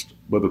first.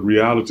 But the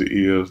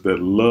reality is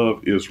that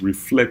love is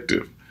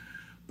reflective.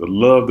 The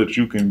love that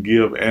you can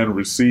give and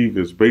receive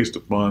is based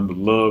upon the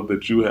love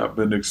that you have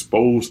been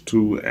exposed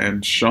to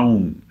and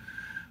shown.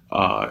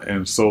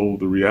 And so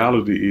the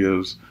reality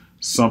is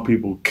Some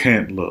people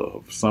can't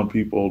love. Some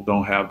people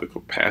don't have the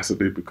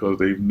capacity because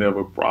they've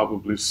never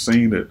probably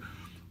seen it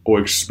or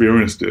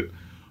experienced it.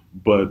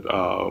 But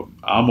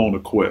I'm on a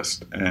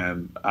quest,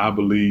 and I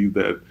believe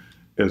that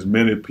as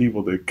many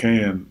people that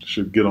can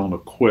should get on a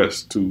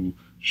quest to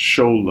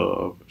show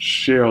love,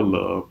 share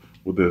love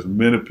with as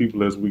many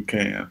people as we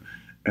can,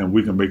 and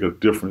we can make a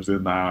difference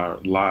in our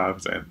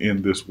lives and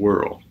in this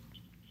world.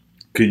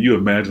 Can you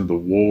imagine the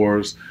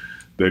wars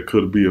that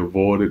could be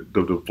avoided,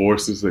 the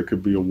divorces that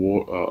could be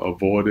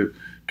avoided?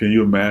 Can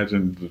you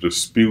imagine the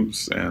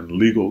disputes and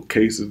legal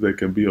cases that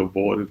can be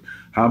avoided?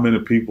 How many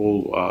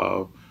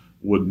people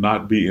would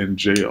not be in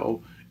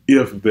jail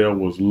if there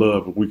was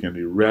love, if we can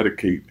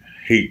eradicate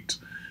hate?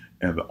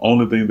 And the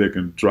only thing that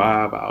can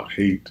drive out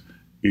hate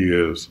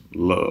is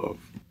love.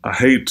 I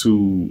hate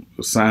to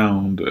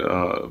sound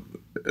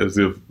as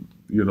if,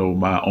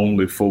 my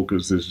only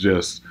focus is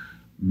just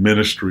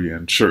ministry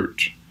and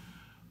church.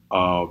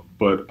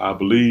 But I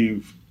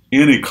believe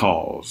any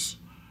cause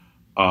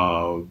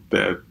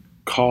that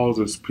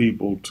causes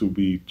people to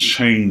be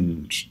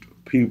changed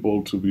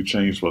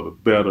for the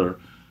better,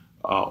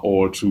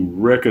 or to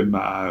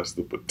recognize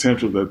the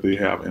potential that they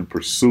have and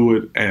pursue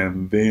it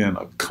and then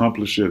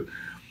accomplish it,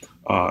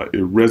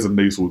 it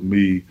resonates with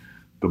me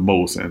the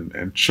most.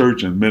 And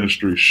church and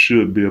ministry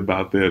should be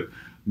about that,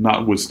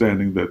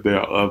 notwithstanding that there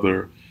are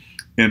other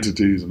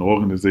entities and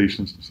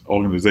organizations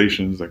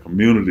and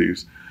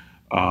communities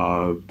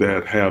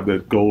that have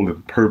that goal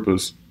and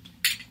purpose.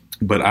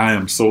 But I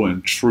am so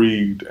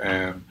intrigued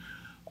and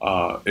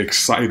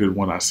excited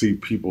when I see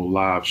people's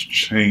lives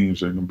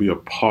change and be a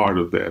part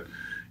of that.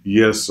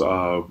 Yes,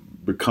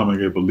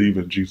 becoming a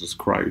believer in Jesus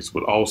Christ,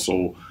 but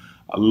also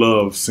I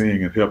love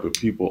seeing and helping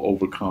people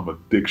overcome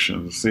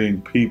addictions,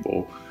 seeing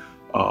people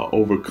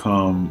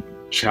overcome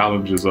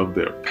challenges of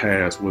their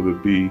past, whether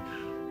it be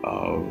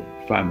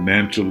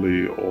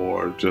financially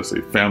or just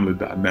a family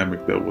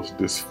dynamic that was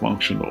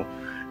dysfunctional,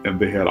 and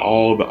they had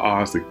all the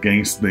odds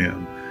against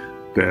them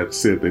that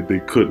said that they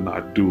could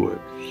not do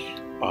it.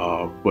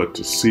 But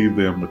to see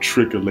them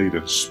matriculate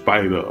in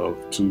spite of,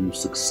 to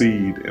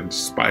succeed in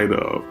spite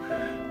of,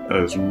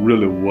 is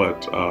really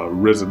what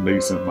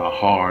resonates in my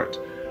heart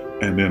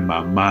and in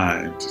my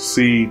mind. To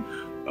see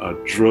a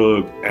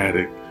drug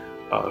addict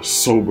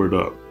sobered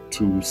up,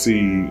 to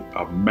see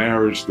a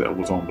marriage that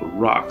was on the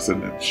rocks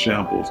and in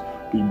shambles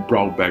be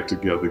brought back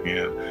together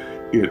again,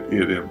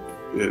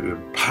 it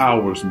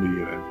empowers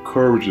me, it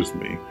encourages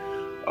me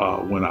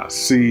when I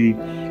see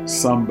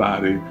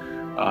somebody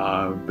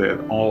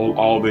that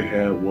all they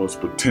had was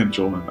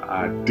potential, an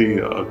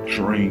idea, a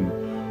dream,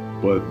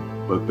 but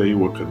they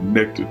were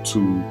connected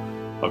to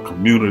a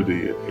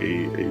community,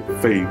 a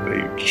faith,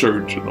 a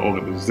church, an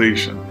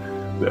organization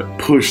that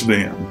pushed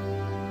them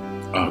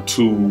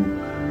to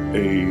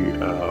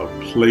a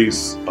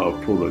place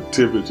of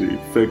productivity,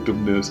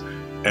 effectiveness,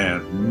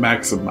 and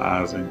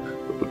maximizing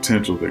the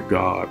potential that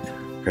God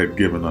had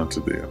given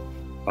unto them.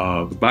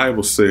 The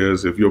Bible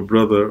says, if your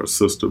brother or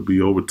sister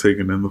be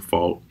overtaken in the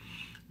fault,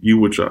 you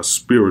which are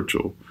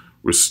spiritual,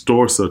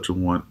 restore such a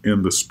one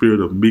in the spirit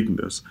of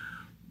meekness.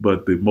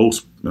 But the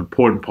most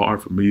important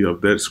part for me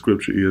of that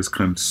scripture is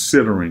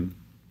considering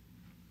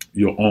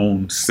your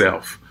own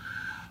self.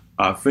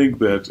 I think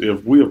that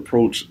if we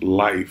approach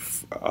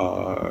life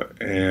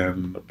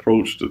and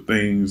approach the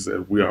things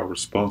that we are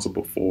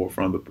responsible for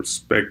from the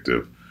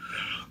perspective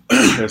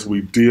as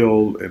we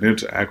deal and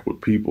interact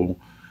with people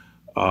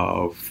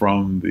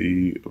from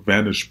the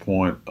vantage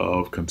point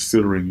of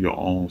considering your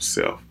own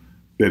self,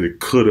 that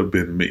it could have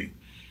been me,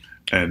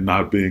 and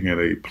not being in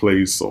a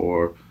place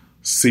or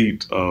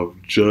seat of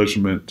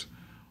judgment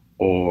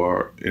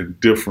or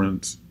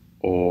indifference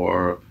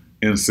or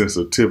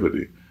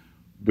insensitivity,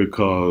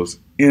 because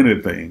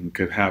anything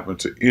could happen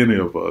to any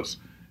of us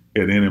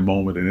at any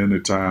moment, at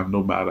any time,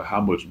 no matter how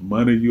much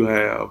money you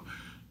have,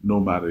 no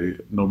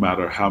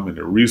matter how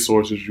many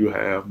resources you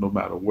have, no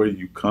matter where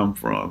you come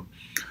from.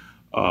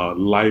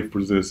 Life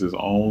presents its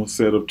own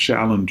set of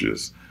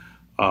challenges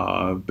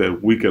that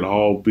we could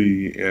all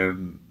be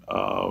in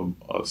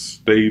a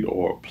state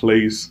or a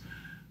place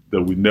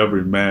that we never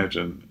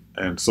imagined.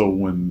 And so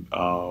when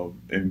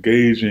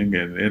engaging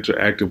and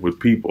interacting with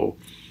people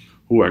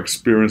who are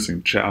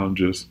experiencing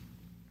challenges,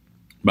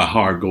 my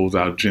heart goes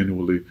out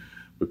genuinely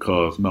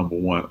because, number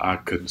one, I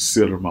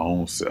consider my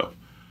own self.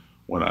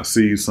 When I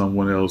see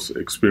someone else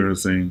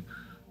experiencing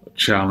a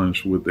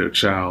challenge with their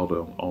child,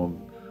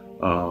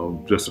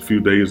 on just a few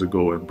days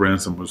ago in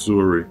Branson,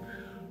 Missouri,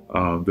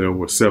 there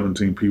were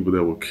 17 people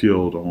that were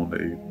killed on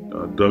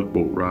a duck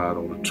boat ride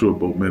on a tour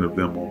boat, many of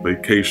them on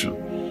vacation.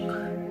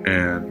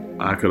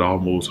 And I could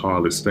almost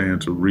hardly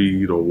stand to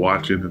read or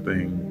watch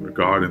anything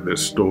regarding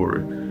this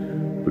story,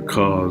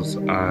 because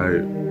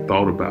I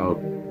thought about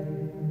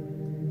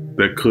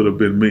that could have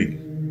been me,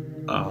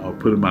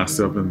 putting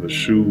myself in the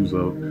shoes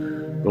of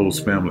those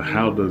families.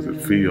 How does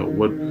it feel?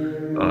 What,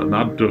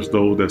 not just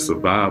those that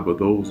survived, but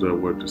those that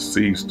were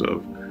deceased,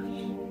 of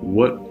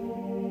what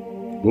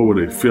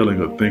were they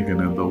feeling or thinking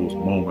in those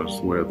moments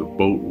where the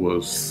boat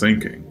was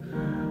sinking?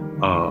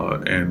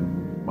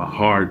 And my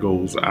heart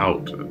goes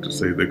out to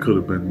say they could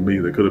have been me,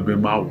 they could have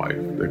been my wife,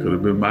 they could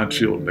have been my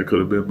children, they could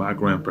have been my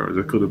grandparents,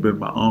 they could have been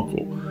my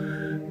uncle.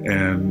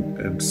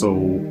 And so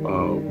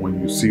when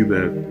you see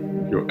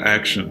that your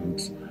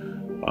actions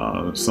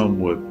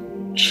somewhat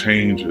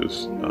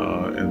changes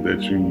and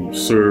that you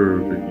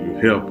serve and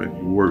you help and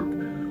you work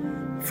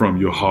from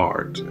your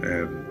heart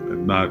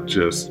and not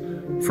just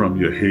from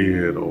your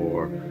head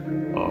or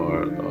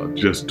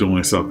just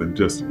doing something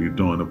just to be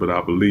doing it. But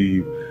I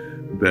believe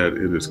that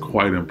it is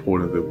quite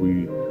important that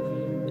we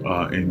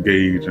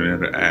engage and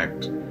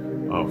interact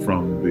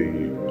from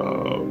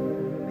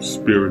the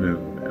spirit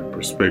and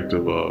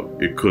perspective of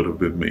it could have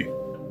been me.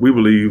 We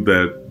believe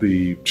that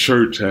the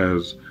church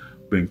has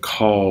been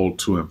called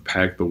to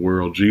impact the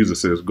world.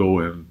 Jesus says, go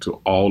into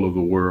all of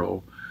the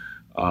world.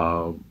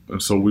 And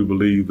so we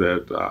believe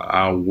that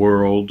our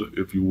world,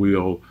 if you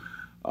will,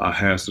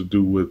 has to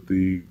do with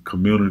the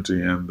community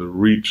and the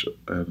reach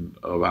and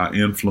of our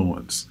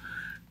influence.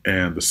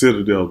 And the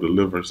Citadel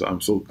Deliverance, I'm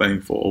so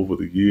thankful over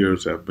the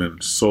years, have been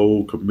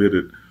so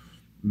committed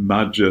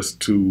not just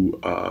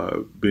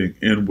to being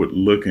inward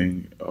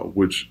looking,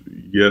 which,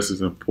 yes,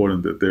 is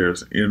important that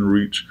there's in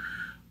reach,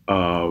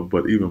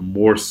 but even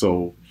more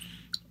so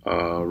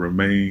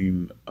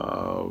remain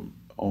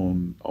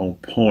on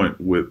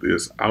point with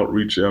its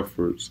outreach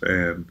efforts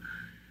and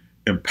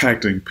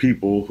impacting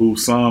people who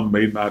some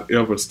may not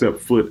ever step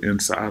foot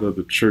inside of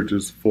the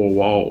church's four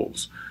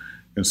walls.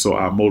 And so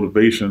our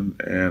motivation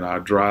and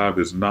our drive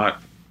is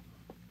not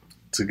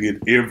to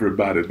get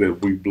everybody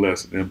that we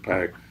bless and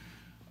impact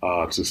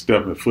to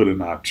step a foot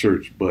in our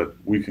church, but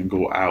we can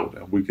go out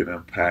and we can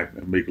impact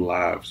and make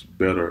lives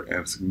better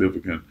and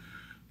significant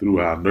through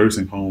our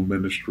nursing home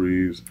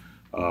ministries,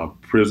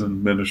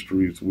 prison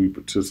ministries. We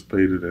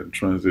participated in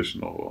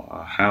transitional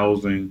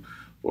housing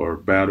for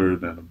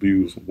battered and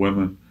abused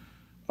women.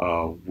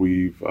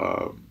 We've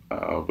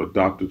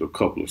adopted a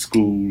couple of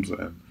schools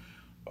and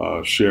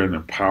sharing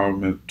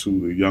empowerment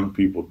to the young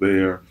people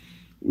there.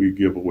 We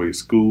give away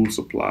school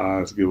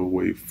supplies, give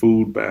away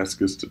food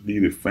baskets to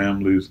needy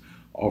families,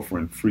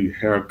 offering free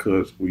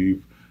haircuts.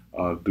 We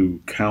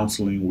do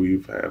counseling.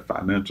 We've had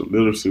financial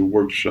literacy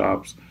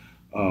workshops,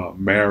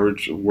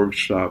 marriage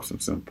workshops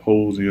and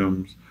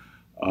symposiums,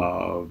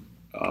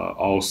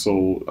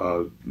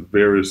 also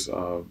various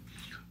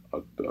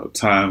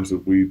times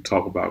that we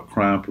talk about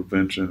crime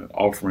prevention and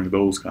offering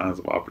those kinds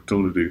of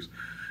opportunities.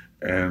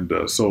 And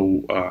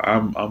so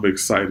I'm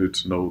excited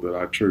to know that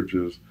our church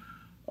is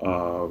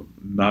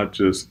not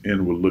just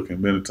inward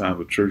looking. Many times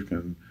the church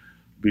can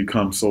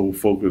become so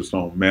focused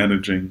on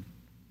managing,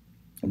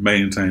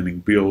 maintaining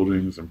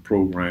buildings and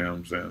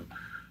programs and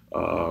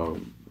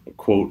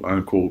quote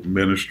unquote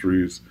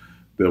ministries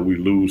that we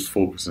lose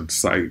focus and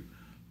sight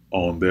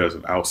on there's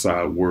an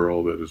outside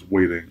world that is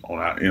waiting on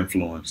our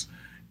influence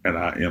and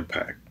our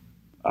impact.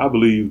 I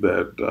believe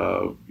that,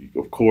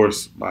 of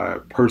course, my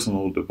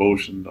personal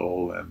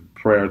devotional and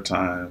prayer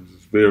times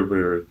is very,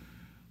 very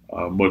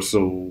much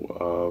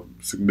so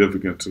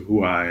significant to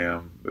who I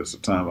am. It's a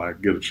time I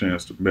get a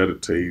chance to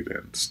meditate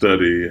and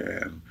study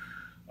and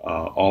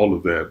all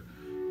of that.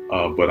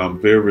 But I'm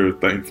very, very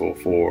thankful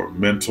for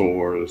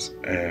mentors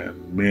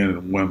and men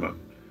and women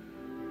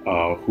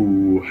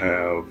who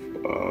have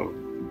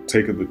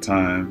taken the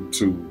time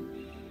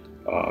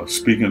to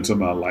speak into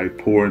my life,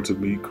 pour into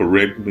me,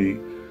 correct me,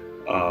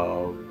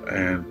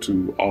 and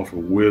to offer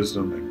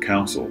wisdom and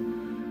counsel,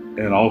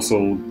 and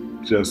also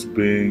just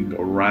being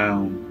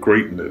around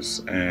greatness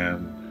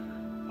and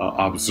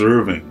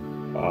observing.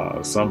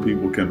 Some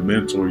people can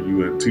mentor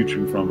you and teach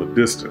you from a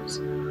distance.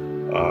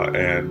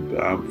 And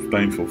I'm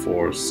thankful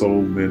for so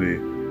many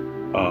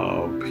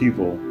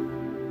people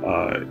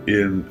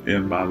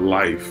in my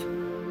life.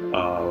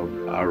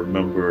 I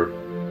remember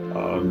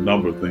a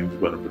number of things,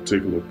 but in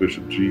particular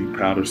Bishop G.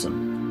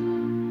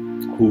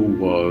 Patterson, who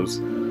was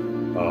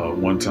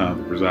one time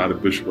the presiding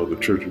bishop of the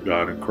Church of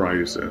God in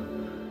Christ and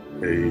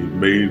a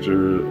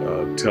major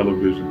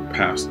television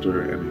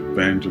pastor and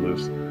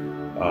evangelist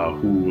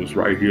who was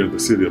right here in the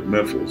city of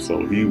Memphis.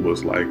 So he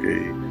was like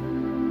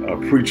a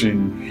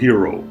preaching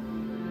hero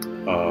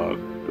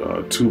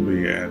to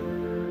me,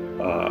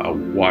 and I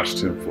watched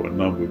him for a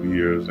number of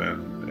years,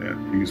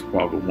 and he's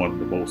probably one of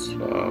the most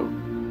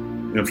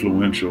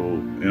influential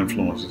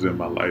influences in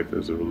my life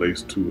as it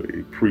relates to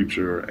a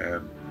preacher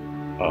and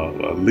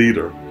a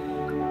leader.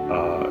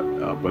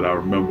 But I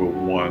remember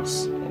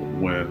once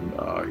when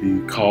he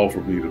called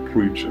for me to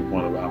preach in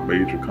one of our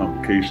major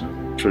convocations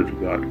in the Church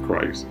of God in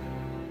Christ,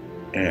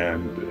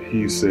 and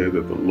he said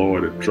that the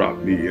Lord had dropped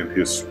me in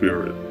his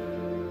spirit.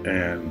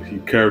 And he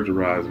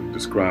characterized and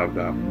described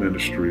our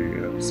ministry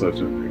in such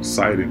an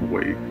exciting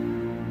way.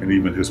 And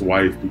even his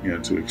wife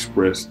began to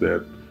express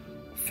that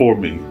for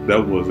me.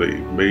 That was a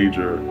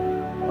major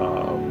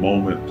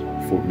moment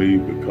for me,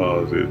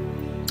 because it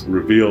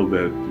revealed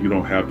that you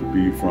don't have to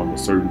be from a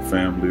certain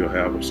family or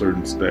have a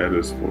certain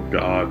status for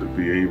God to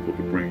be able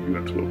to bring you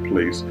into a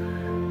place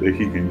that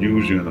he can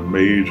use you in a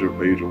major,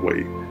 major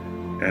way.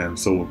 And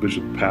so when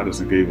Bishop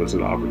Patterson gave us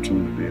an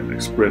opportunity and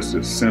expressed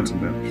his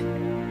sentiments,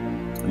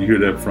 you hear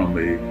that from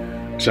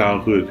a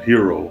childhood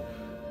hero,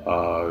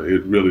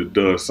 it really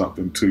does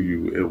something to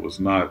you. It was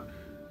not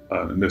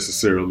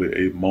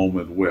necessarily a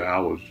moment where I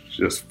was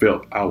just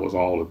felt I was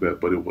all of that,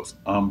 but it was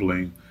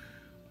humbling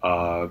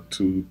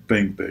to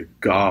think that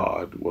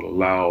God would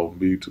allow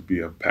me to be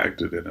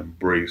impacted and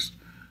embraced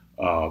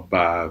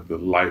by the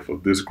life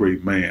of this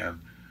great man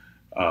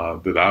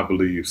that I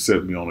believe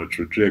set me on a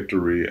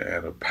trajectory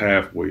and a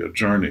pathway, a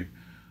journey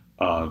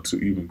to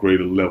even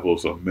greater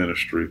levels of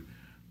ministry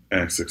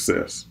and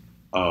success.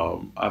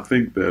 I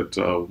think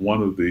that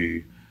one of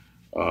the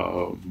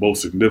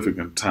most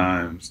significant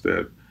times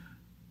that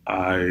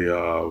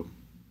I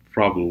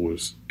probably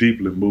was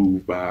deeply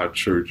moved by our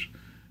church,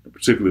 in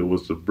particular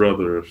was the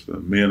brothers, the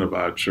men of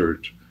our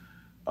church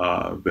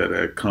that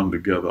had come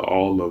together.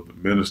 All of the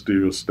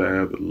ministerial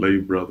staff, the lay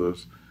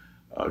brothers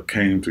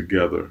came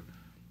together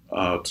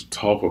to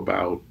talk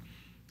about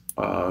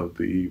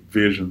the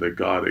vision that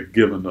God had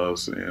given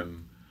us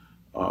in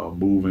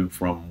moving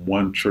from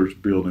one church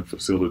building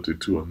facility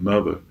to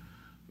another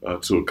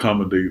to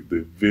accommodate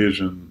the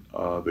vision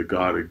that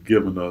God had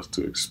given us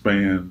to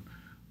expand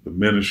the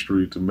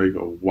ministry, to make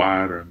a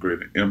wider and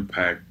greater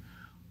impact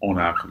on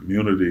our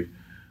community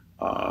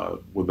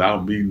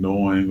without me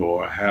knowing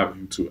or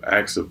having to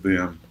ask of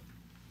them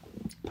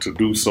to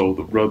do so.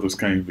 The brothers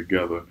came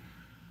together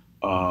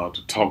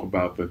to talk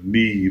about the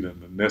need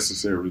and the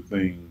necessary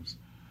things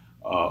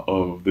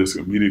of this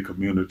immediate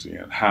community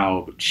and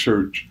how the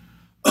church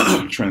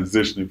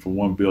transitioning from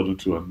one building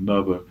to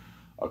another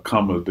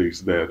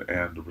accommodates that,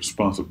 and the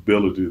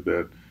responsibility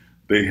that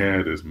they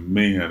had as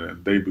men.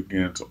 And they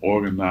began to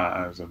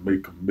organize and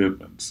make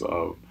commitments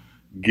of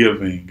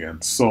giving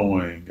and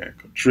sowing and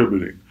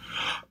contributing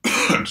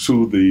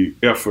to the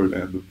effort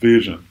and the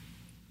vision.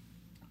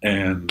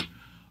 And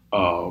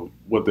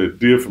what that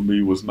did for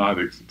me was not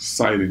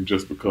exciting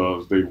just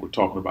because they were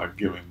talking about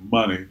giving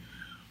money,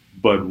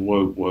 but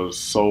what was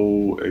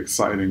so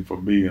exciting for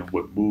me and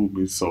what moved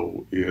me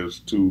so is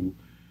to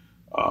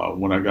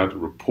when I got the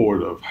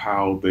report of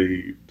how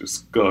they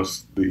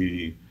discussed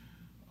the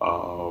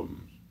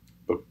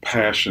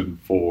passion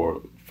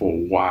for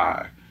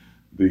why,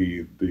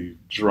 the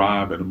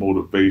drive and the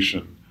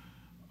motivation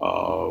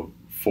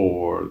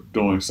for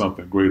doing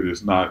something greater.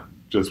 It's not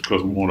just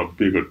because we want a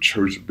bigger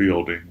church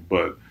building,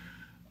 but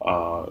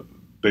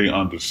they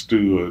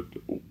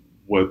understood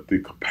what the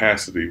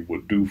capacity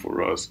would do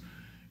for us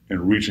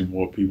in reaching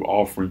more people,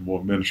 offering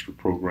more ministry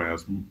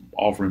programs,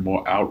 offering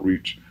more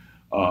outreach,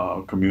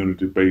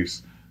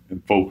 community-based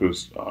and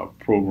focused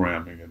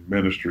programming and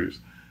ministries.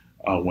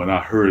 When I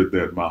heard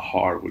that, my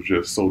heart was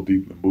just so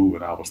deeply moved,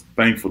 and I was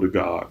thankful to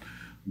God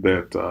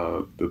that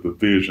the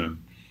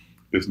vision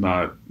is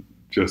not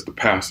just the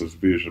pastor's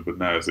vision, but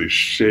now it's a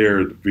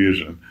shared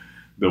vision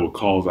that will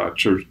cause our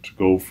church to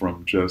go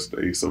from just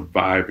a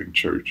surviving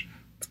church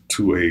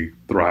to a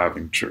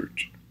thriving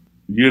church.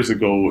 Years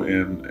ago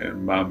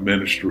in my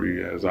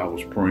ministry, as I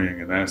was praying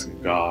and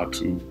asking God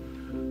to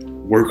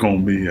work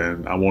on me,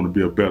 and I want to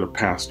be a better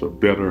pastor, a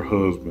better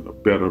husband, a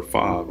better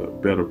father, a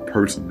better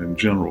person in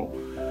general,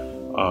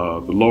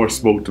 the Lord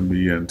spoke to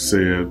me and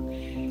said,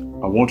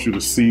 I want you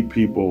to see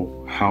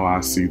people how I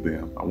see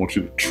them. I want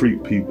you to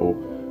treat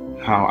people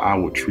how I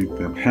would treat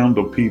them,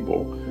 handle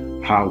people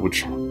how I would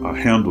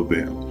handle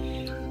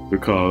them,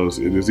 because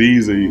it is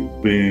easy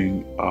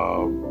being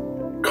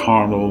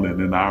carnal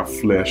and in our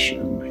flesh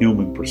and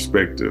human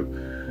perspective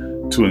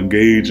to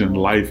engage in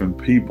life and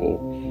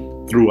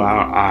people through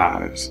our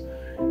eyes.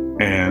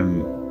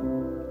 And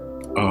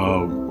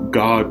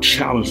God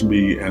challenged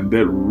me, and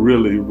that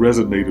really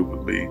resonated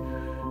with me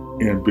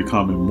in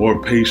becoming more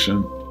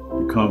patient,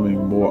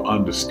 becoming more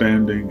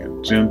understanding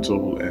and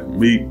gentle and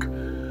meek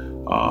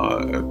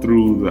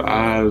through the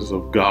eyes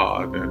of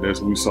God. And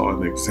as we saw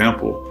an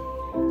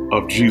example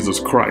of Jesus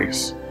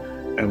Christ.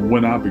 And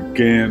when I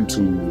began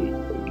to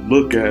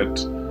look at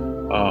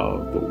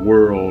the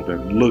world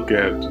and look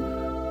at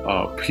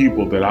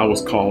people that I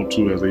was called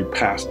to as a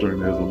pastor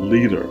and as a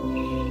leader,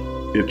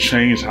 it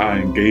changed how I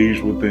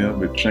engaged with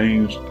them. It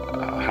changed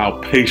how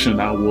patient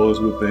I was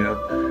with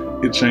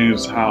them. It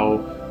changed how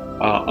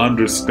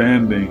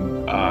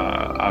understanding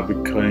I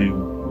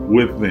became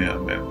with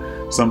them.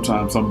 And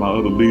sometimes some of my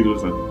other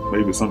leaders and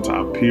maybe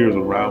sometimes peers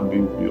around me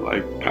would be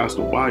like,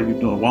 Pastor, why are you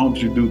doing? Why don't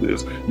you do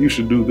this? You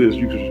should do this.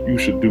 You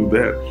should do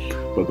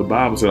that. But the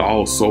Bible said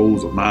all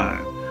souls are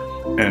mine.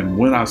 And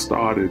when I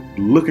started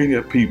looking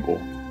at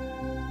people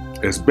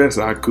as best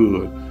I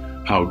could,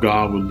 how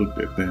God would look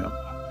at them,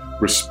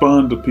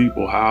 respond to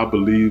people how I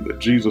believe that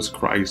Jesus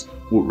Christ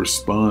would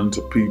respond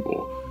to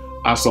people,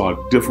 I saw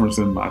a difference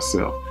in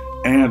myself,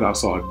 and I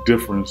saw a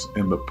difference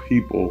in the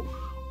people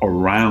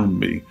around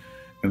me.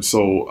 And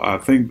so I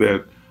think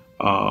that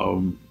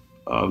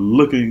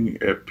looking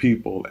at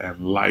people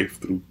and life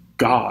through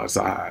God's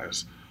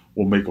eyes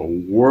will make a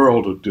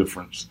world of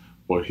difference.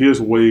 For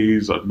his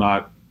ways are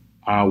not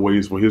our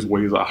ways, for his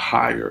ways are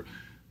higher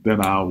than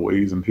our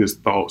ways, and his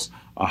thoughts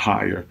are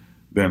higher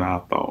than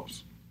our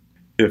thoughts.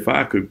 If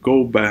I could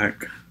go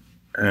back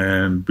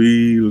and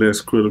be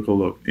less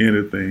critical of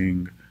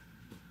anything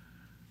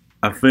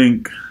I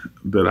think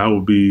that I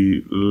would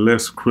be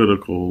less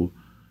critical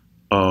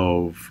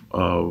of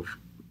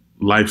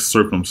life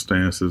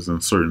circumstances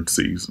in certain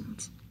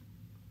seasons.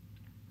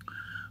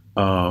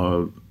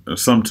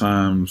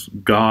 Sometimes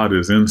God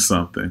is in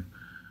something,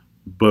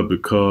 but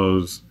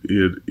because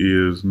it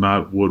is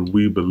not what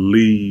we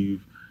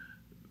believe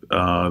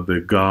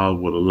that God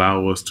would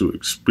allow us to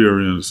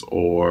experience,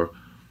 or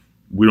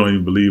we don't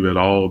even believe at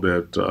all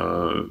that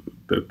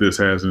that this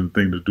has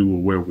anything to do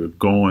with where we're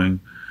going,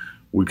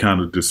 we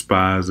kind of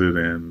despise it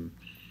and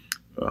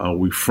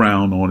we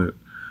frown on it.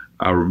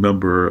 I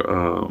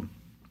remember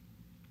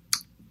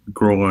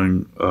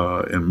growing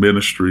in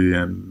ministry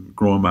and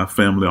growing my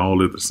family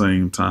all at the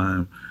same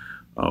time.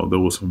 There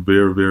was some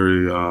very,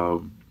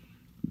 very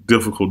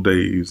difficult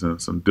days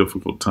and some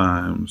difficult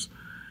times,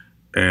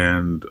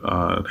 and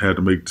had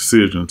to make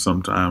decisions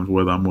sometimes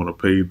whether I'm going to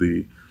pay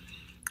the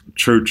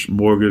church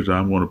mortgage or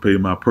I'm going to pay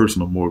my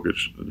personal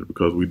mortgage,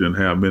 because we didn't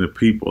have many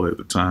people at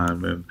the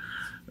time, and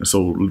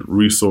so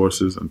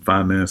resources and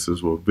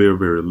finances were very,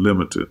 very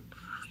limited.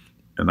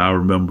 And I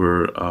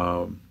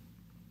remember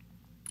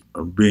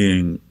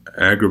being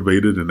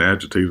aggravated and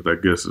agitated, I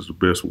guess is the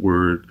best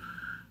word,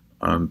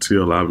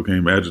 until I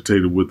became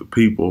agitated with the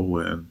people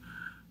and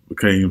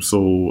became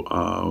so,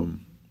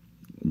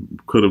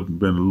 could have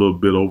been a little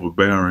bit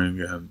overbearing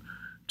and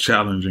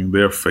challenging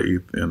their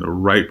faith in the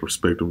right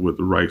perspective with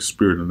the right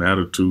spirit and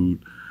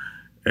attitude.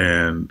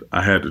 And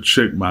I had to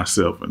check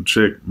myself and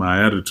check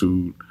my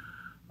attitude,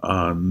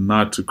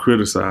 not to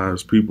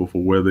criticize people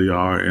for where they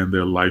are in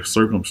their life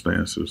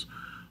circumstances.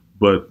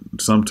 But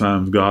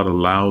sometimes God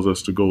allows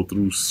us to go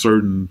through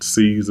certain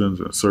seasons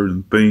and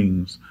certain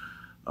things,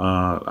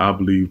 I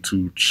believe,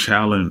 to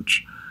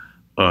challenge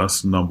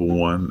us, number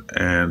one,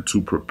 and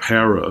to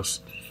prepare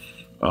us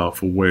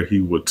for where He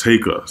would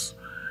take us.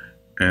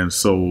 And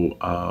so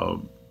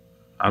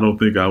I don't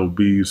think I would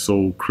be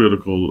so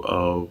critical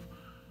of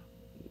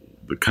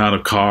the kind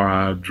of car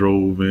I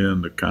drove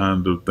in, the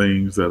kind of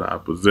things that I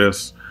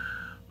possess,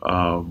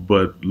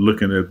 but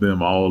looking at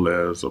them all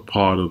as a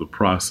part of the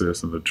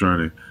process and the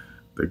journey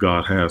that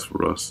God has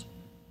for us.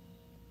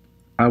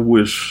 I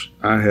wish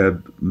I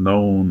had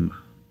known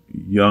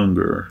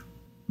younger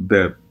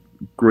that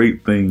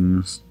great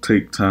things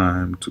take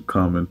time to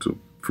come into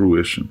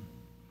fruition.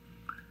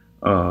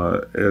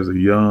 As a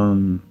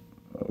young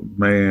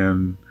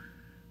man,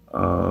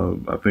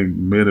 I think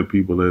many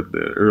people at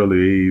the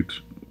early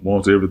age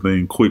wants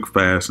everything quick,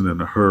 fast, and in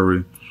a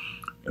hurry.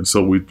 And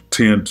so we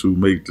tend to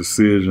make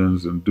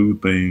decisions and do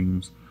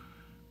things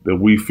that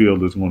we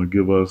feel is going to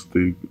give us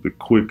the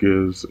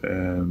quickest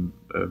and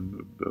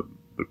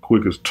the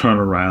quickest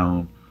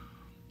turnaround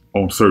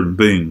on certain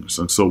things.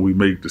 And so we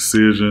make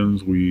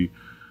decisions, we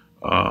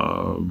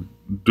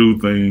do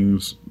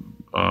things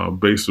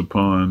based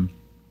upon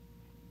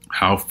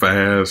how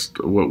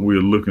fast what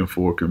we're looking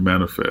for can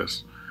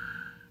manifest.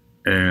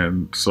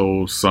 And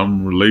so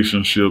some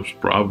relationships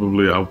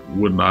probably I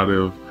would not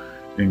have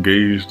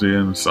engaged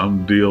in,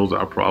 some deals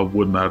I probably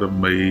would not have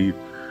made,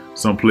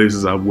 some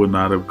places I would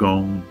not have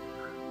gone.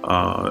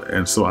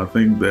 And so I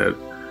think that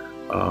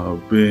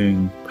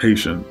being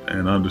patient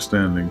and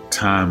understanding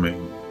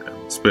timing,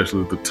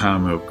 especially the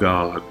timing of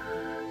God,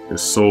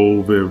 is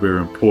so very, very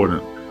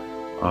important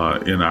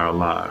in our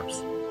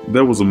lives.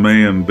 There was a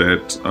man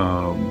that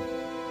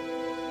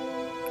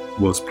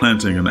was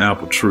planting an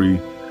apple tree,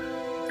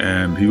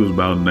 and he was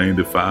about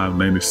 95,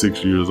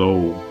 96 years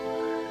old.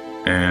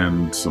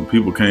 And some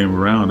people came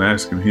around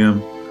asking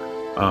him,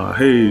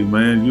 hey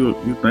man, you're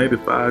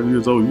 95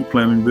 years old, you're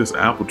planting this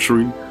apple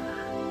tree,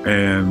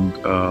 and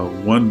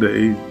one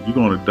day you're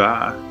going to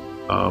die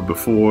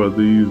before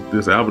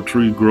this apple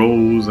tree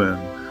grows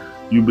and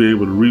you'll be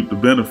able to reap the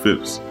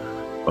benefits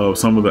of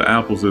some of the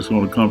apples that's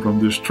going to come from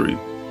this tree.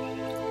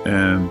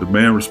 And the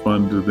man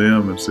responded to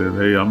them and said,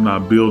 hey, I'm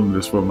not building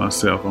this for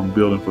myself, I'm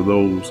building for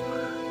those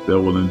that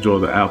will enjoy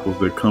the apples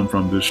that come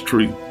from this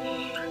tree.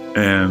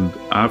 And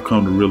I've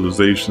come to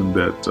realization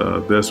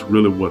that that's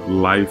really what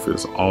life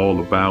is all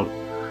about,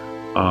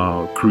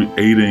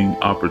 creating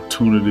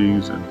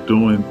opportunities and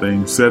doing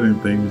things, setting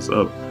things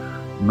up,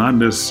 not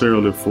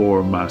necessarily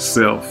for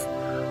myself,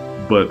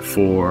 but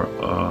for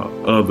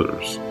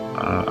others.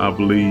 I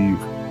believe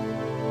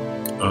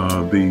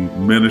the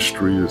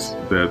ministries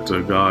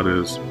that God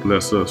has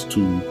blessed us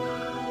to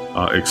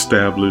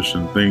establish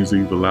and things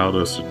He's allowed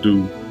us to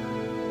do,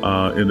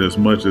 in as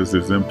much as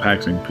it's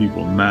impacting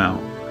people now,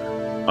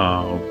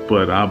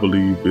 but I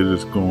believe it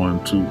is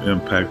going to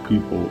impact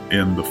people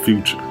in the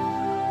future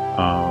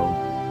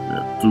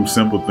through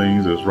simple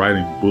things as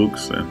writing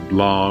books and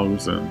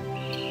blogs and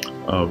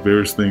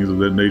various things of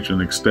that nature,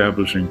 and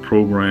establishing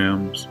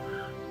programs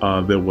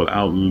that will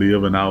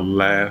outlive and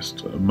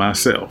outlast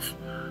myself.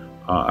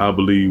 I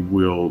believe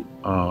will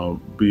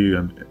be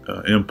an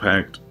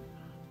impact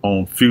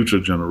on future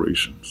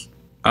generations.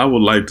 I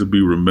would like to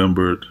be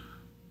remembered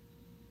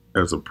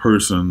as a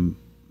person,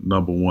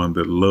 number one,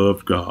 that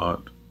loved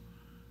God,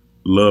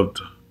 loved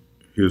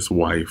his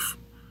wife,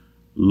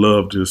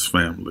 loved his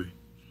family,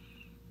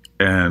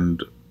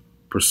 and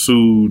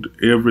pursued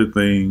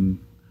everything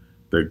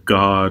that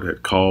God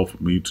had called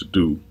for me to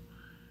do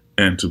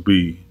and to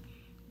be,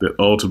 that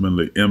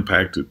ultimately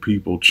impacted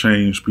people,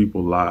 changed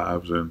people's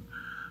lives, and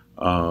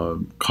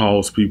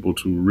caused people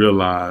to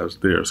realize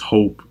there's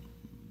hope,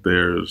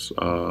 there's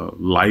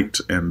light,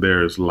 and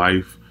there's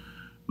life,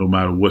 no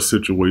matter what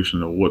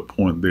situation or what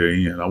point they're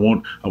in. I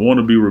want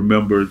to be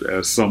remembered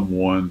as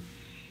someone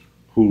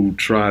who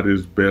tried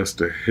his best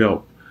to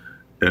help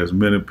as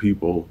many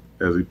people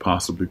as he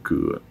possibly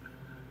could,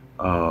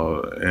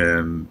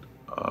 and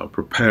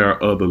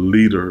prepare other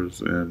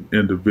leaders and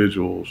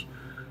individuals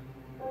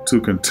to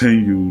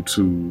continue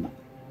to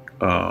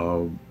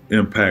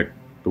impact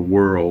the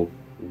world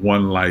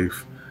one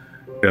life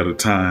at a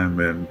time.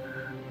 And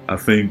I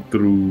think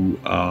through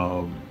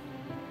how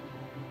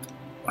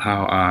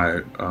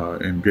I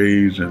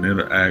engage and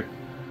interact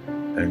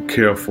and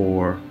care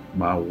for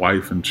my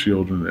wife and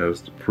children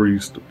as the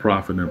priest, the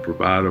prophet, and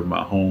provider of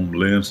my home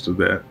lends to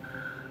that.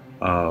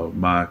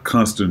 My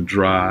constant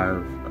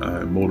drive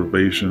and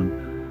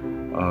motivation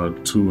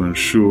to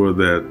ensure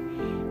that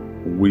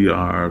we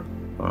are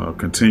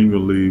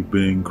continually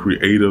being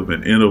creative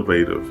and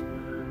innovative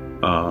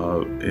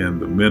in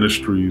the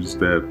ministries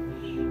that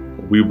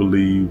we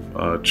believe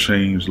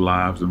change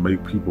lives and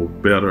make people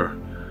better,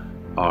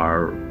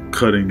 are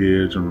cutting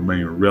edge and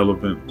remain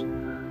relevant.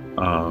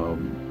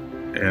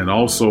 And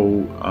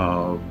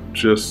also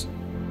just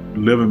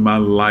living my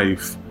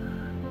life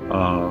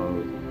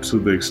to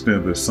the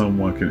extent that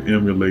someone can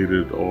emulate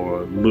it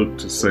or look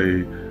to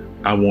say,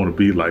 I want to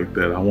be like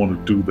that. I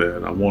want to do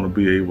that. I want to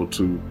be able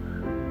to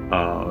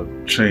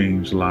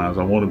change lives.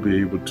 I want to be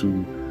able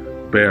to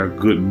bear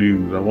good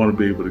news. I want to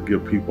be able to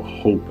give people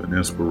hope and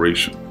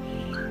inspiration.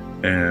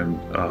 And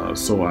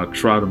so I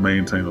try to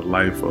maintain a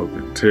life of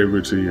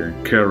integrity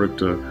and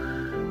character,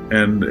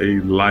 and a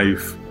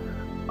life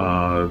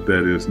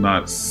that is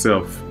not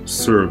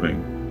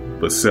self-serving,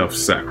 but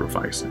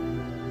self-sacrificing.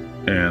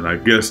 And I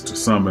guess to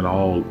sum it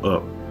all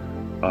up,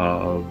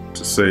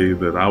 to say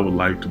that I would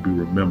like to be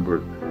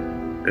remembered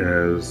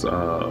as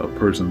a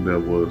person that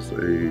was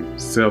a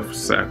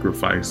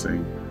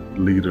self-sacrificing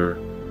leader,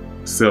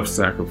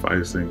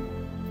 self-sacrificing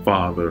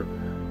father,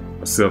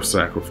 a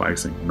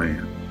self-sacrificing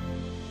man.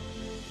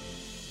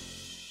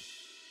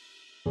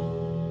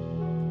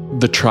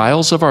 The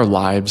trials of our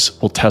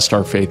lives will test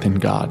our faith in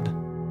God,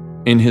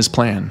 in His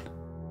plan,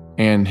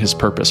 and His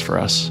purpose for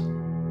us.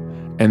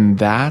 And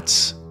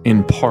that's,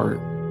 in part,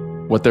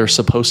 what they're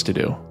supposed to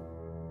do.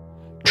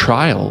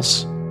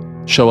 Trials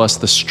show us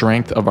the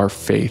strength of our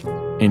faith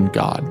in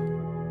God,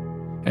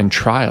 and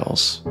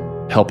trials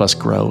help us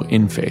grow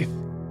in faith.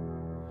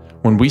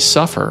 When we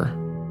suffer,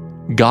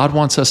 God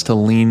wants us to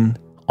lean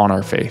on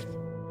our faith.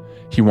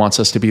 He wants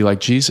us to be like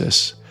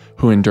Jesus,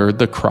 who endured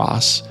the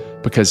cross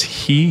because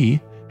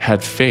He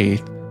had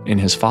faith in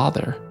His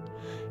Father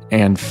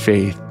and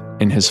faith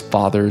in His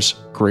Father's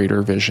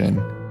greater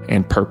vision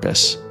and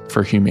purpose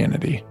for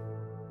humanity.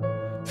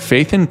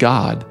 Faith in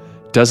God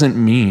doesn't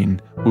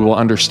mean we will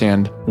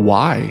understand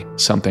why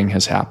something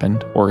has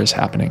happened or is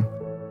happening.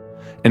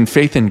 And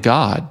faith in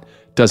God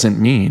doesn't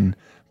mean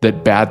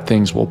that bad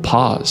things will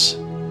pause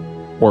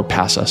or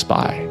pass us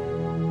by.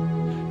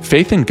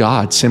 Faith in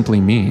God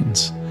simply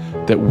means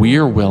that we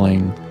are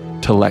willing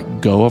to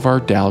let go of our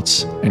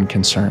doubts and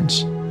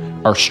concerns,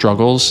 our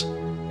struggles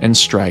and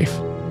strife,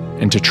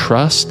 and to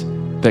trust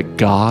that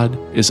God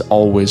is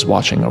always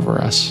watching over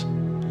us,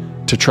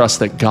 to trust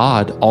that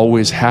God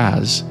always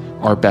has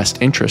our best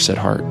interests at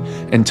heart,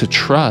 and to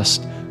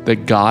trust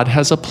that God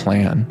has a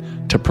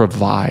plan to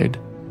provide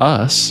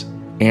us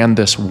and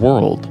this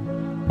world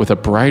with a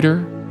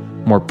brighter,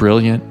 more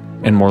brilliant,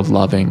 and more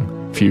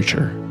loving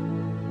future.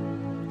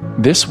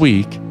 This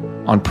week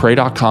on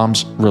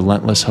Pray.com's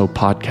Relentless Hope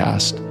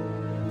podcast,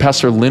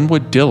 Pastor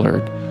Linwood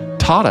Dillard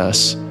taught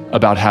us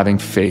about having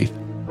faith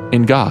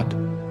in God.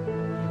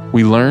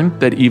 We learned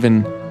that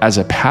even as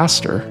a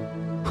pastor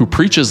who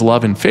preaches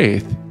love and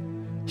faith,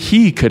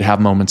 he could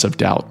have moments of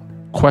doubt,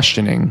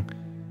 questioning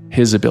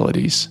his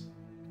abilities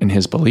and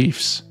his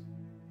beliefs.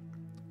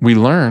 We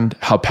learned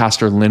how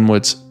Pastor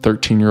Linwood's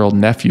 13-year-old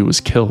nephew was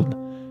killed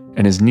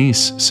and his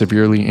niece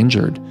severely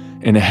injured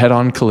in a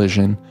head-on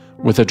collision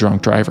with a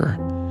drunk driver,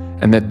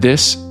 and that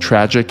this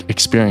tragic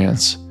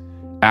experience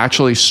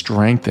actually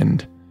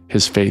strengthened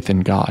his faith in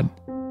God.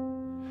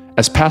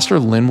 As Pastor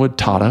Linwood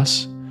taught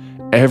us,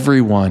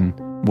 everyone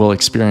will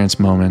experience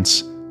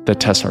moments that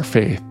test our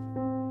faith,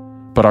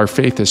 but our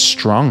faith is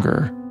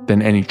stronger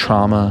than any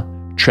trauma,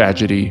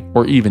 tragedy,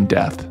 or even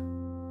death,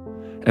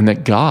 and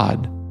that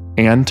God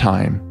and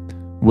time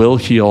will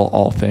heal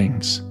all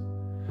things.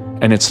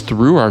 And it's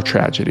through our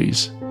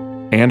tragedies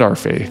and our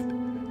faith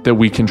that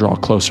we can draw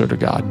closer to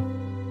God.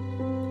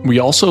 We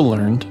also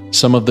learned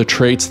some of the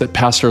traits that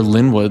Pastor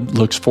Linwood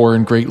looks for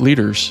in great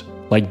leaders,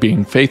 like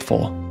being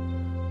faithful,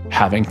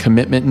 having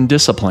commitment and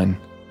discipline,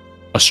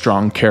 a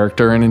strong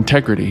character and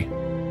integrity.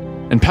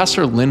 And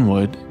Pastor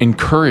Linwood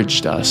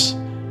encouraged us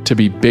to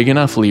be big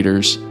enough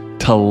leaders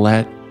to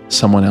let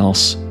someone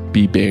else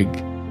be big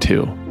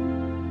too.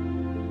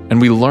 And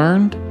we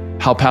learned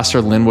how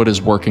Pastor Linwood is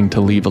working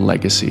to leave a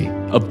legacy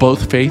of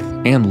both faith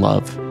and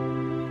love.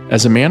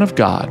 As a man of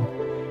God,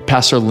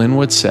 Pastor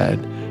Linwood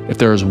said, if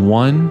there is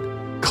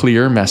one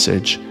clear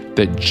message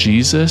that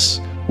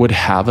Jesus would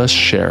have us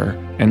share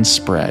and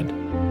spread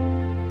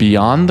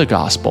beyond the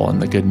gospel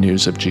and the good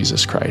news of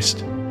Jesus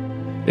Christ,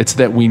 it's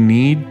that we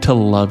need to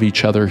love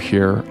each other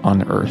here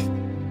on earth.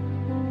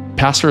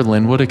 Pastor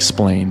Linwood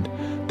explained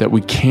that we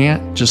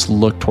can't just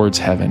look towards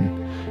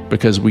heaven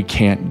because we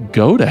can't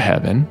go to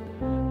heaven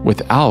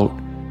without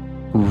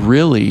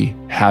really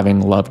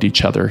having loved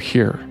each other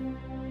here.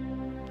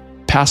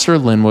 Pastor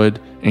Linwood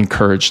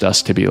encouraged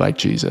us to be like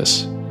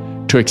Jesus,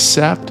 to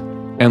accept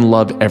and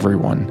love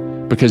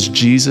everyone because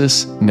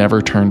Jesus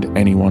never turned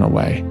anyone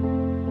away,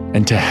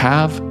 and to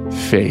have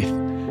faith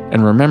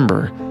and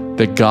remember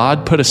that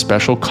God put a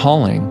special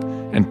calling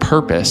and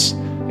purpose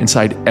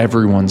inside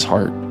everyone's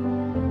heart.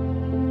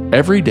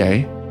 Every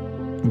day,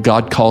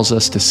 God calls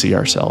us to see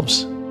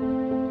ourselves,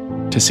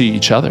 to see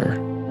each other,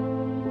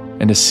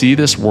 and to see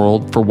this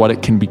world for what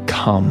it can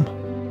become.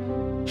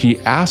 He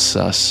asks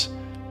us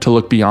to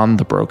look beyond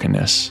the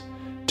brokenness,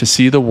 to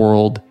see the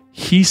world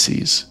He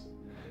sees,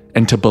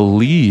 and to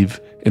believe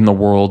in the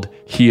world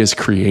He is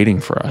creating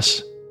for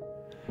us.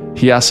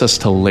 He asks us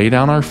to lay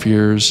down our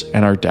fears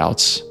and our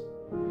doubts,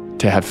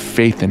 to have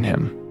faith in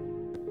Him,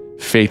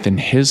 faith in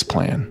His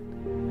plan,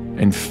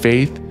 and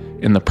faith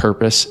in the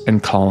purpose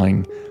and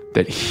calling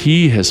that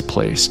He has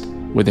placed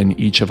within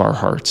each of our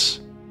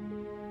hearts.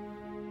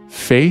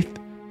 Faith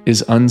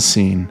is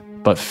unseen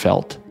but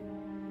felt.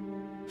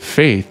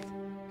 Faith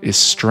is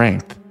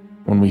strength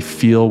when we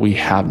feel we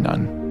have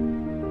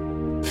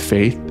none.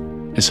 Faith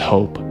is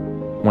hope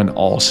when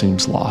all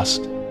seems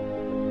lost.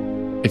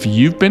 If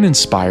you've been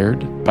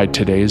inspired by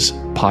today's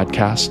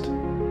podcast,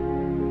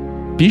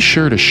 be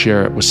sure to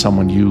share it with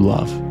someone you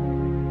love.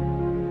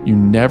 You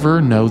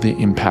never know the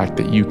impact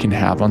that you can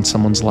have on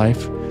someone's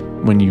life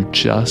when you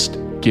just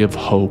give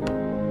hope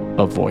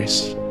a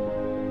voice.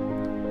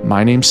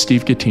 My name's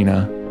Steve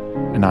Gattina,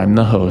 and I'm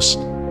the host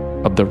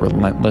of the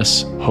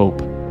Relentless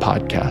Hope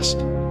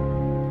podcast.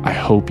 I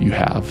hope you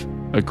have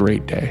a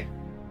great day.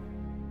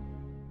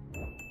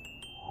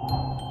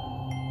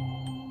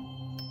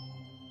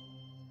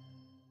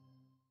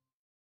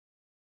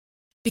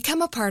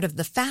 Become a part of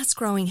the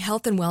fast-growing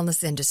health and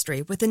wellness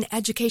industry with an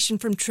education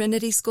from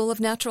Trinity School of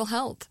Natural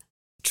Health.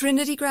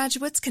 Trinity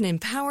graduates can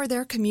empower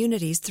their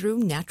communities through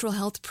natural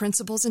health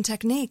principles and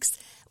techniques,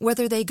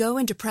 whether they go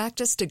into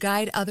practice to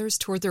guide others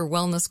toward their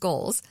wellness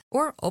goals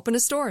or open a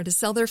store to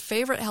sell their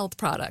favorite health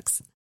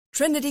products.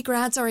 Trinity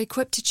grads are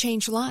equipped to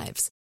change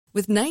lives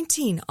with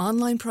 19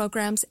 online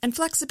programs and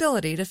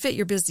flexibility to fit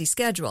your busy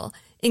schedule,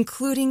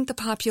 including the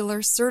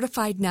popular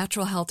Certified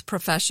Natural Health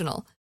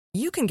Professional.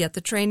 You can get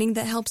the training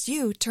that helps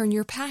you turn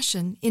your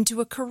passion into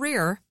a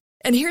career.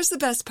 And here's the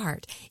best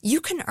part.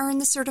 You can earn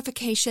the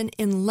certification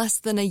in less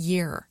than a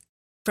year.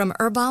 From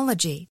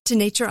herbology to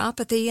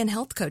naturopathy and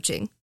health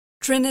coaching,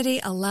 Trinity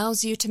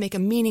allows you to make a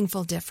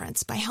meaningful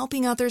difference by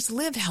helping others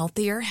live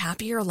healthier,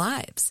 happier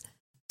lives.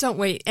 Don't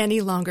wait any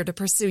longer to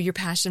pursue your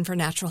passion for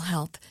natural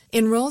health.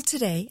 Enroll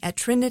today at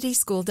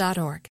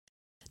trinityschool.org.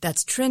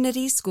 That's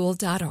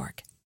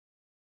trinityschool.org.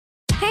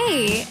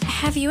 Hey,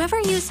 have you ever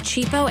used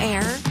Cheapo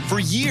Air? For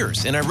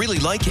years, and I really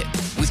like it.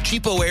 With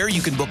Cheapo Air,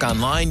 you can book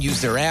online,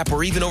 use their app,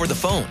 or even over the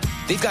phone.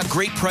 They've got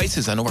great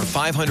prices on over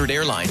 500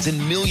 airlines and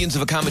millions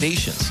of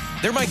accommodations.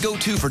 They're my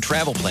go-to for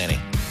travel planning.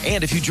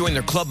 And if you join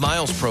their Club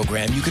Miles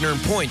program, you can earn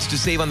points to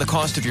save on the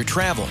cost of your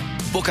travel.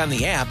 Book on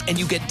the app, and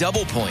you get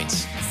double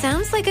points.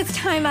 Sounds like it's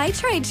time I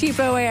tried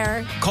Cheapo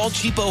Air. Call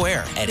Cheapo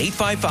Air at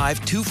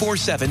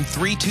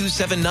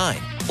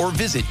 855-247-3279 or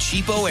visit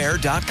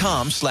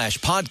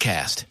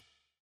cheapoair.com/podcast.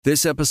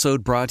 This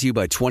episode brought to you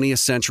by 20th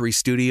Century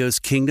Studios'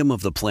 Kingdom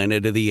of the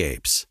Planet of the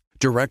Apes.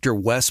 Director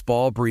Wes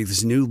Ball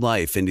breathes new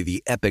life into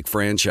the epic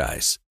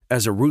franchise.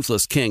 As a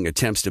ruthless king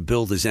attempts to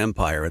build his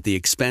empire at the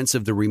expense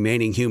of the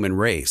remaining human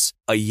race,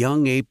 a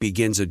young ape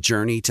begins a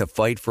journey to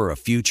fight for a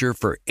future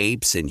for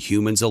apes and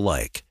humans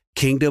alike.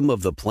 Kingdom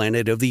of the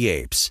Planet of the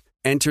Apes.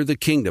 Enter the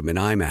kingdom in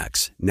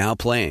IMAX, now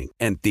playing,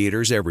 and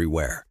theaters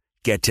everywhere.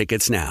 Get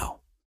tickets now.